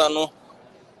 ਬਾਹਰ ਤੁਹਾਨੂੰ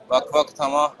ਵੱਖ-ਵੱਖ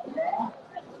ਥਾਵਾਂ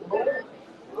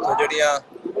ਤੋਂ ਜਿਹੜੀਆਂ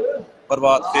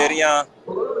ਪ੍ਰਭਾਤ ਫੇਰੀਆਂ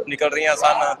ਨਿਕਲ ਰਹੀਆਂ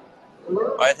ਸਨ,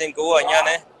 ਆਈ ਥਿੰਕ ਉਹ ਆਈਆਂ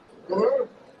ਨੇ।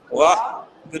 ਵਾਹ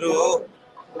ਗੁਰੂ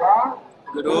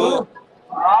ਗੁਰੂ।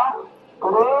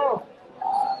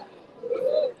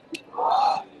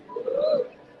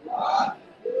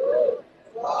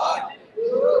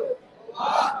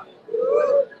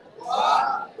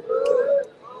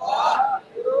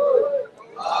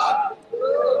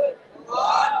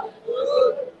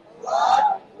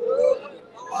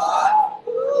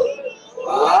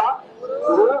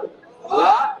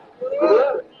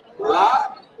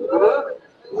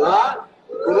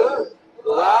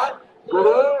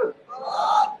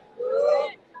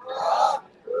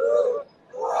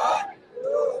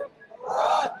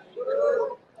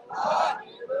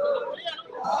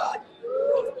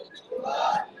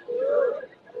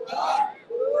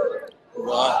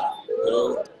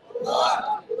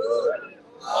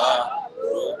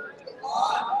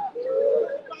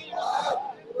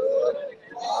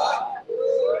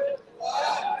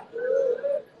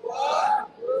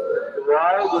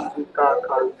 ਵਾਹਿਗੁਰੂ ਜੀ ਕਾ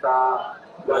ਖਾਲਸਾ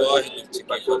ਵਾਹਿਗੁਰੂ ਜੀ ਕੀ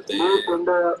ਫਤਿਹ। ਪਿੰਡ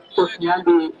ਖੁਸ਼ੀਆਂ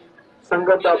ਦੀ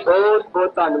ਸੰਗਤ ਦਾ ਬਹੁਤ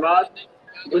ਬਹੁਤ ਧੰਨਵਾਦ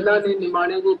ਜਿਨ੍ਹਾਂ ਨੇ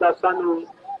ਨਿਮਾਣੇ ਦੀ ਦਾਤਾਂ ਨੂੰ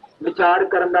ਵਿਚਾਰ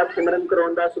ਕਰਨ ਦਾ ਸਿਮਰਨ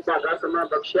ਕਰਾਉਣ ਦਾ ਸੁਭਾਗਾ ਸਮਾਂ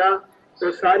ਬਖਸ਼ਿਆ।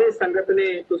 ਤੇ ਸਾਰੀ ਸੰਗਤ ਨੇ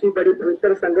ਤੁਸੀਂ ਬੜੀ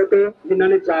ਪਵਿੱਤਰ ਸੰਗਤ ਜਿਨ੍ਹਾਂ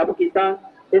ਨੇ ਜਾਪ ਕੀਤਾ।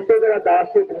 ਇਸੇ ਤਰ੍ਹਾਂ ਦਾਸ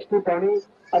ਦੀ ਦ੍ਰਿਸ਼ਟੀ ਪਾਉਣੀ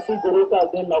ਅਸੀਂ ਗੁਰੂ ਘਰ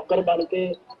ਦੇ ਨੌਕਰ ਬਣ ਕੇ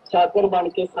ਚਾਕਰ ਬਣ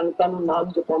ਕੇ ਸੰਗਤਾਂ ਨੂੰ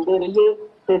ਨਾਮ ਜਪਾਉਂਦੇ ਰਹੀਏ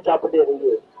ਤੇ ਜਪਦੇ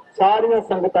ਰਹੀਏ। ਸਾਰੀਆਂ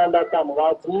ਸੰਗਤਾਂ ਦਾ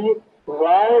ਧੰਨਵਾਦ ਜੀ।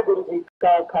 ਵਾਹਿਗੁਰੂ ਜੀ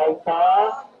ਕਾ ਖਾਲਸਾ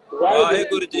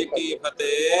ਵਾਹਿਗੁਰੂ ਜੀ ਕੀ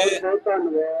ਫਤਿਹ। ਬਹੁਤ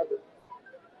ਧੰਨਵਾਦ।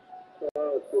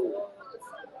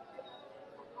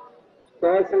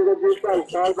 ਸਾਧ ਸੰਗਤ ਜੀ ਭਾਈ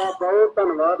ਸਾਹਿਬ ਦਾ ਬਹੁਤ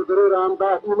ਧੰਨਵਾਦ। ਗੁਰੂ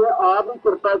ਰਾਮਦਾਸ ਜੀ ਨੇ ਆਪ ਹੀ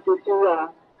ਕਿਰਪਾ ਕੀਤੀ ਆ।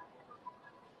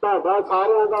 ਤੁਹਾਡਾ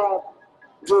ਸਾਰਿਆਂ ਦਾ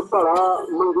ਜੋ ਭਲਾ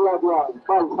ਮੰਗਿਆ ਗਿਆ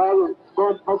ਭਾਈ ਸਾਹਿਬ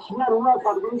ਬਹੁਤ ਬਖਸ਼ੀਆਂ ਰੂਹਾਂ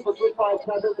ਸਾਡੀ ਸੱਚੇ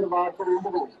ਪਾਤਸ਼ਾਹ ਦੇ ਦਰਬਾਰ ਤੋਂ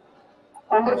ਰਹਿੰਦੇ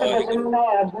ਅੰਮ੍ਰਿਤ ਬਚਨ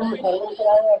ਨਾਲ ਆਪ ਨੂੰ ਸਰਵਨ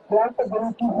ਕਰਾਇਆ। ਅਖੰਡ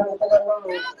ਗੁਰੂ ਕੀ ਸੰਗਤ ਵੱਲੋਂ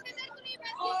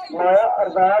ਮੈਂ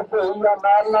ਅਰਦਾਸ ਹੋਈ ਆ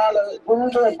ਨਾਲ ਨਾਲ ਗੁਰੂ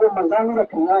ਦੇ ਅੱਗੇ ਮੰਗਾਂ ਨੂੰ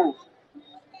ਰੱਖੀਆਂ।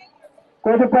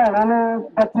 ਕੁਝ ਭੈਣਾਂ ਨੂੰ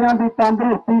ਬੱਚਿਆਂ ਦੀ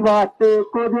ਤੰਦਰੁਸਤੀ ਵਾਸਤੇ,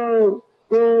 ਕੁਝ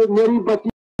ਮੇਰੀ ਬੱਚੀ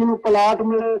ਨੂੰ ਪਲਾਟ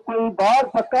ਮਿਲੇ, ਕੋਈ ਬਾਹਰ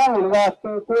ਪੱਕਾ ਹੋਣ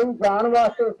ਵਾਸਤੇ, ਕੋਈ ਜਾਣ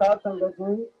ਵਾਸਤੇ। ਸਾਧ ਸੰਗਤ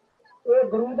ਜੀ ਇਹ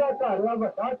ਗੁਰੂ ਦਾ ਘਰ ਆ,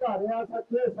 ਵੱਡਾ ਘਰ ਆ।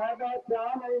 ਸੱਚੇ ਸਾਹਿਬਾ ਕਿਆ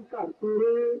ਨਹੀਂ ਘਰ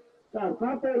ਤੇਰੇ, ਘਰ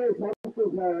ਤਾਂ ਤੇਰੇ ਸਭ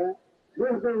ਕੁਝ ਹੈ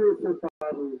ਜਿਸ ਦੇ ਵਿੱਚ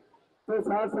ਪਾਰੂ। ਤੇ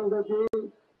ਸਾਧ ਸੰਗਤ ਜੀ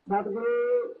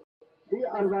ਸਤਿਗੁਰੂ ਦੀ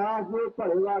ਅਰਦਾਸ ਜੋ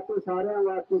ਭਲੇ ਵਾਸਤੇ ਸਾਰਿਆਂ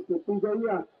ਵਾਸਤੇ ਕੀਤੀ ਗਈ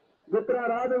ਆ। ਜਿਸ ਤਰ੍ਹਾਂ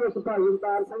ਰਾਹ ਦੇ ਵਿੱਚ ਭਾਈ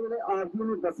ਅਵਤਾਰ ਸਿੰਘ ਨੇ ਆਪ ਜੀ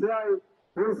ਨੂੰ ਦੱਸਿਆ ਹੈ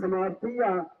ਹੁਣ ਸਮਾਪਤੀ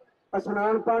ਆ।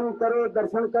 ਇਸ਼ਨਾਨ ਪਾਣੀ ਕਰੋ,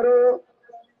 ਦਰਸ਼ਨ ਕਰੋ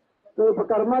ਤੇ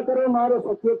ਪਕਰਮਾ ਕਰੋ, ਮਾਰੋ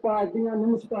ਸੱਚੇ ਪਾਤਸ਼ਾਹ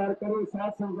ਨਮਸਕਾਰ ਕਰੋ।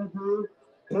 ਸਾਧ ਸੰਗਤ ਜੀ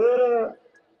ਫਿਰ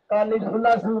ਕਾਲੀ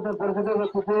ਫੁੱਲਾ ਸਿੰਘ ਦੇ ਬੁਰਜ ਦੇ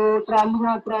ਵਿੱਚ ਜੋ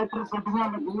ਟਰਾਲੀਆਂ ਟਰੈਕਟਰ ਗੱਡੀਆਂ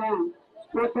ਲੱਗੀਆਂ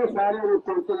ਉੱਥੇ ਸਾਰੇ ਨੂੰ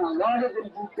ਪਹੁੰਚਣਾ। ਵਾਹਿਗੁਰੂ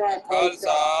ਜੀ ਕਾ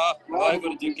ਖਾਲਸਾ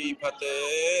ਵਾਹਿਗੁਰੂ ਜੀ ਕੀ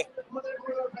ਫਤਿਹ।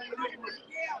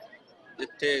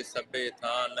 ਜਿੱਥੇ ਸਭੇ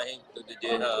ਥਾਂ ਨਹੀਂ ਤੁਝ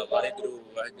ਜਿਹਾ ਵਾਹਿਗੁਰੂ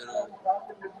ਵਾਹਿਗੁਰੂ।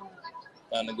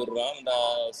 ਧੰਨ ਗੁਰੂ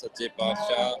ਰਾਮਦਾਸ ਸੱਚੇ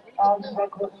ਪਾਤਸ਼ਾਹ।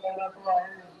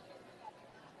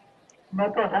 ਮੈਂ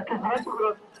ਤੁਹਾਡਾ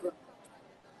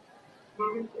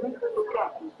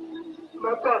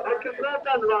ਕਿੰਨਾ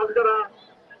ਧੰਨਵਾਦ ਕਰਾਂ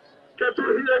ਕਿ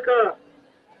ਤੁਸੀਂ ਇੱਕ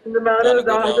ਨਿਮਾਣੇ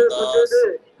ਦਾਸ ਦੇ ਸੱਚੇ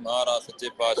ਦੇ ਮਹਾਰਾਜ ਸੱਚੇ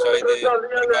ਪਾਤਸ਼ਾਹ ਦੇ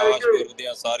ਪ੍ਰਕਾਸ਼ ਪੁਰਬ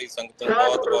ਦੀਆਂ ਸਾਰੀ ਸੰਗਤ ਨੂੰ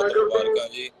ਬਹੁਤ ਬਹੁਤ ਮੁਬਾਰਕਾਂ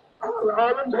ਜੀ।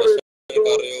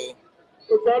 ਕਰ ਰਹੇ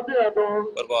ਹੋ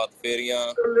ਪ੍ਰਭਾਤ ਫੇਰੀਆਂ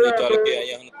ਵੀ ਚੱਲ ਕੇ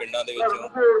ਆਈਆਂ ਹਨ ਪਿੰਡਾਂ ਦੇ ਵਿੱਚੋਂ।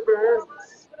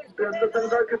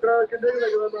 ਕਿੰਨੇ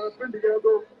ਲੱਗਦਾ ਪਿੰਡੀਆਂ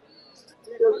ਤੋਂ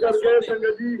ਇਸ ਕਰਕੇ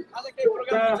ਸੰਗਤ ਜੀ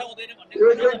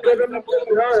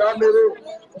ਮੇਰੇ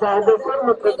ਬਾਬਾ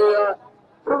ਮੱਥੇ ਆ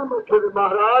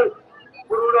ਮਹਾਰਾਜ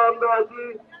ਗੁਰੂ ਰਾਮਦਾਸ ਜੀ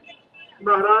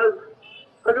ਮਹਾਰਾਜ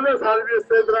ਅਗਲੇ ਸਾਲ ਵੀ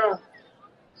ਇਸੇ ਤਰ੍ਹਾਂ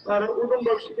ਪਰ ਉਦਮ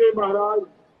ਬਖਸ਼ ਕੇ ਮਹਾਰਾਜ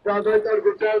ਜ਼ਿਆਦਾ ਕਰ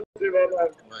ਵਿਚਾਰ ਸੇਵਾ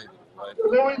ਉਹ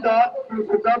ਵੀ ਦਾਤ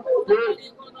ਸਿੱਧਾ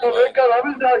ਤੁਹਾਡੇ ਘਰਾਂ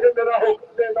ਵੀ ਜਾ ਕੇ ਮੇਰਾ ਹੁਕਮ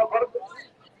ਦੇਣ ਦਾ ਫਰਜ਼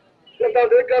ਤੇ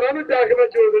ਤੁਹਾਡੇ ਘਰਾਂ ਨੂੰ ਜਾ ਕੇ ਮੈਂ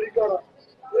ਚੋਦੜੀ ਕਰਾਂ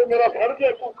ਇਹ ਮੇਰਾ ਫਰਜ਼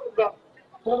ਹੈ ਹੁਕਮ ਦਾ।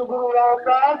 ਹੁਣ ਗੁਰੂ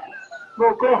ਰਾਮਦਾਸ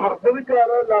ਲੋਕੋ ਹਰਦਲ ਕਰ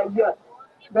ਲਾਈ ਹੈ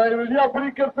ਮੈਂ ਜੀ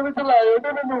ਆਪਣੀ ਕਿਰਤ ਵਿੱਚ ਲਾਇਓ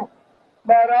ਤੇ ਮੈਨੂੰ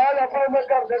ਮਹਾਰਾਜ ਆਪਣੇ ਮੈਂ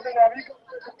ਘਰ ਦੇ ਤੇ ਵੀ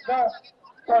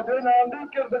ਤੁਹਾਡੇ ਨਾਮ ਦੀ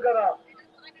ਕਿਰਤ ਕਰਾਂ।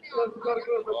 ਇਸ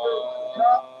ਕਰਕੇ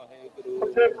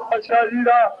ਸੱਚੇ ਪਾਤਸ਼ਾਹ ਜੀ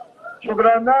ਦਾ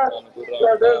ਸ਼ੁਕਰਾਨਾ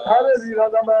ਤੁਹਾਡੇ ਸਾਰੇ ਵੀਰਾਂ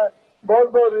ਦਾ ਮੈਂ ਬਹੁਤ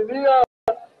ਬਹੁਤ ਰਿਣੀ ਆ।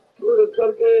 ਇਸ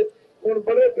ਕਰਕੇ ਹੁਣ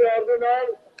ਬੜੇ ਪਿਆਰ ਦੇ ਨਾਲ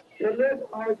ਚੱਲੇ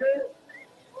ਆ ਕੇ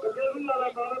ਅੱਗੇ ਵੀ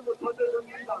ਲਗਾਤਾਰ ਮੱਥਾ ਤੇ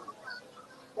ਜੰਗੀ ਦਾ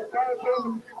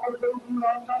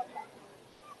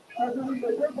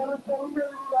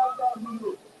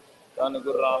ਧੰਨ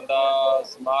ਗੁਰੂ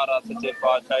ਰਾਮਦਾਸ ਮਹਾਰਾਜ ਸੱਚੇ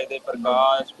ਪਾਤਸ਼ਾਹ ਦੇ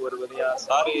ਪ੍ਰਕਾਸ਼ ਪੁਰਬ ਦੀਆਂ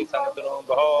ਸਾਰੀ ਸੰਗਤ ਨੂੰ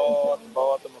ਬਹੁਤ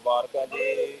ਬਹੁਤ ਮੁਬਾਰਕਾਂ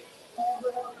ਜੀ।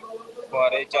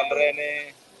 ਫੁਹਾਰੇ ਚੱਲ ਰਹੇ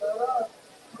ਨੇ,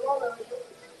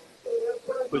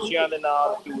 ਖੁਸ਼ੀਆਂ ਦੇ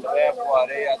ਨਾਲ ਝੂਟ ਰਹੇ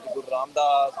ਫੁਹਾਰੇ। ਅੱਜ ਗੁਰੂ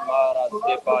ਰਾਮਦਾਸ ਮਹਾਰਾਜ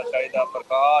ਸੱਚੇ ਪਾਤਸ਼ਾਹ ਦਾ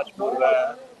ਪ੍ਰਕਾਸ਼ ਪੁਰਬ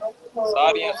ਹੈ।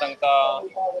 ਸਾਰੀਆਂ ਸੰਗਤਾਂ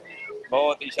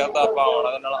ਬਹੁਤ ਹੀ ਸ਼ਰਧਾ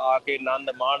ਭਾਵਨਾ ਦੇ ਨਾਲ ਆ ਕੇ ਆਨੰਦ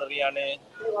ਮਾਣ ਰਹੀਆਂ ਨੇ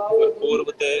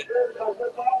ਗੁਰਪੁਰਬ ਤੇ।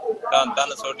 ਧੰਨ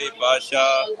ਧੰਨ ਸੋਢੀ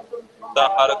ਪਾਤਸ਼ਾਹ ਦਾ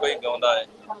ਹਰ ਕੋਈ ਗਾਉਂਦਾ ਹੈ।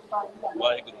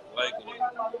 ਵਾਹਿਗੁਰੂ ਵਾਹਿਗੁਰੂ।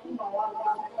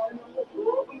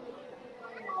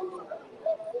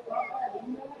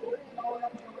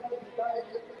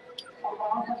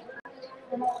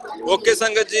 ਓਕੇ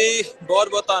ਸੰਗਤ ਜੀ ਬਹੁਤ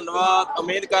ਬਹੁਤ ਧੰਨਵਾਦ।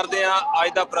 ਉਮੀਦ ਕਰਦੇ ਹਾਂ ਅੱਜ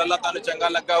ਦਾ ਉਪਰਾਲਾ ਤੁਹਾਨੂੰ ਚੰਗਾ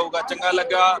ਲੱਗਾ ਹੋਊਗਾ। ਚੰਗਾ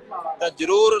ਲੱਗਾ ਤਾਂ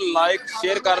ਜਰੂਰ ਲਾਈਕ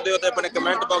ਸ਼ੇਅਰ ਕਰ ਦਿਓ ਤੇ ਆਪਣੇ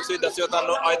ਕਮੈਂਟ ਬਾਕਸ ਵਿੱਚ ਦੱਸਿਓ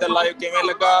ਤੁਹਾਨੂੰ ਅੱਜ ਦਾ ਲਾਈਵ ਕਿਵੇਂ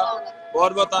ਲੱਗਾ।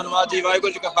 ਬਹੁਤ ਬਹੁਤ ਧੰਨਵਾਦ ਜੀ।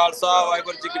 ਵਾਹਿਗੁਰੂ ਜੀ ਕਾ ਖਾਲਸਾ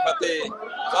ਵਾਹਿਗੁਰੂ ਜੀ ਕੀ ਫਤਿਹ।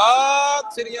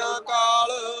 ਸਤਿ ਸ੍ਰੀ ਅਕਾਲ।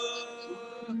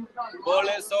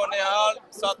 ਬੋਲੇ ਸੋ ਨਿਹਾਲ।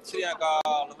 ਸਤਿ ਸ੍ਰੀ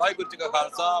ਅਕਾਲ। ਵਾਹਿਗੁਰੂ ਜੀ ਕਾ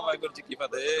ਖਾਲਸਾ ਵਾਹਿਗੁਰੂ ਜੀ ਕੀ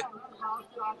ਫਤਿਹ।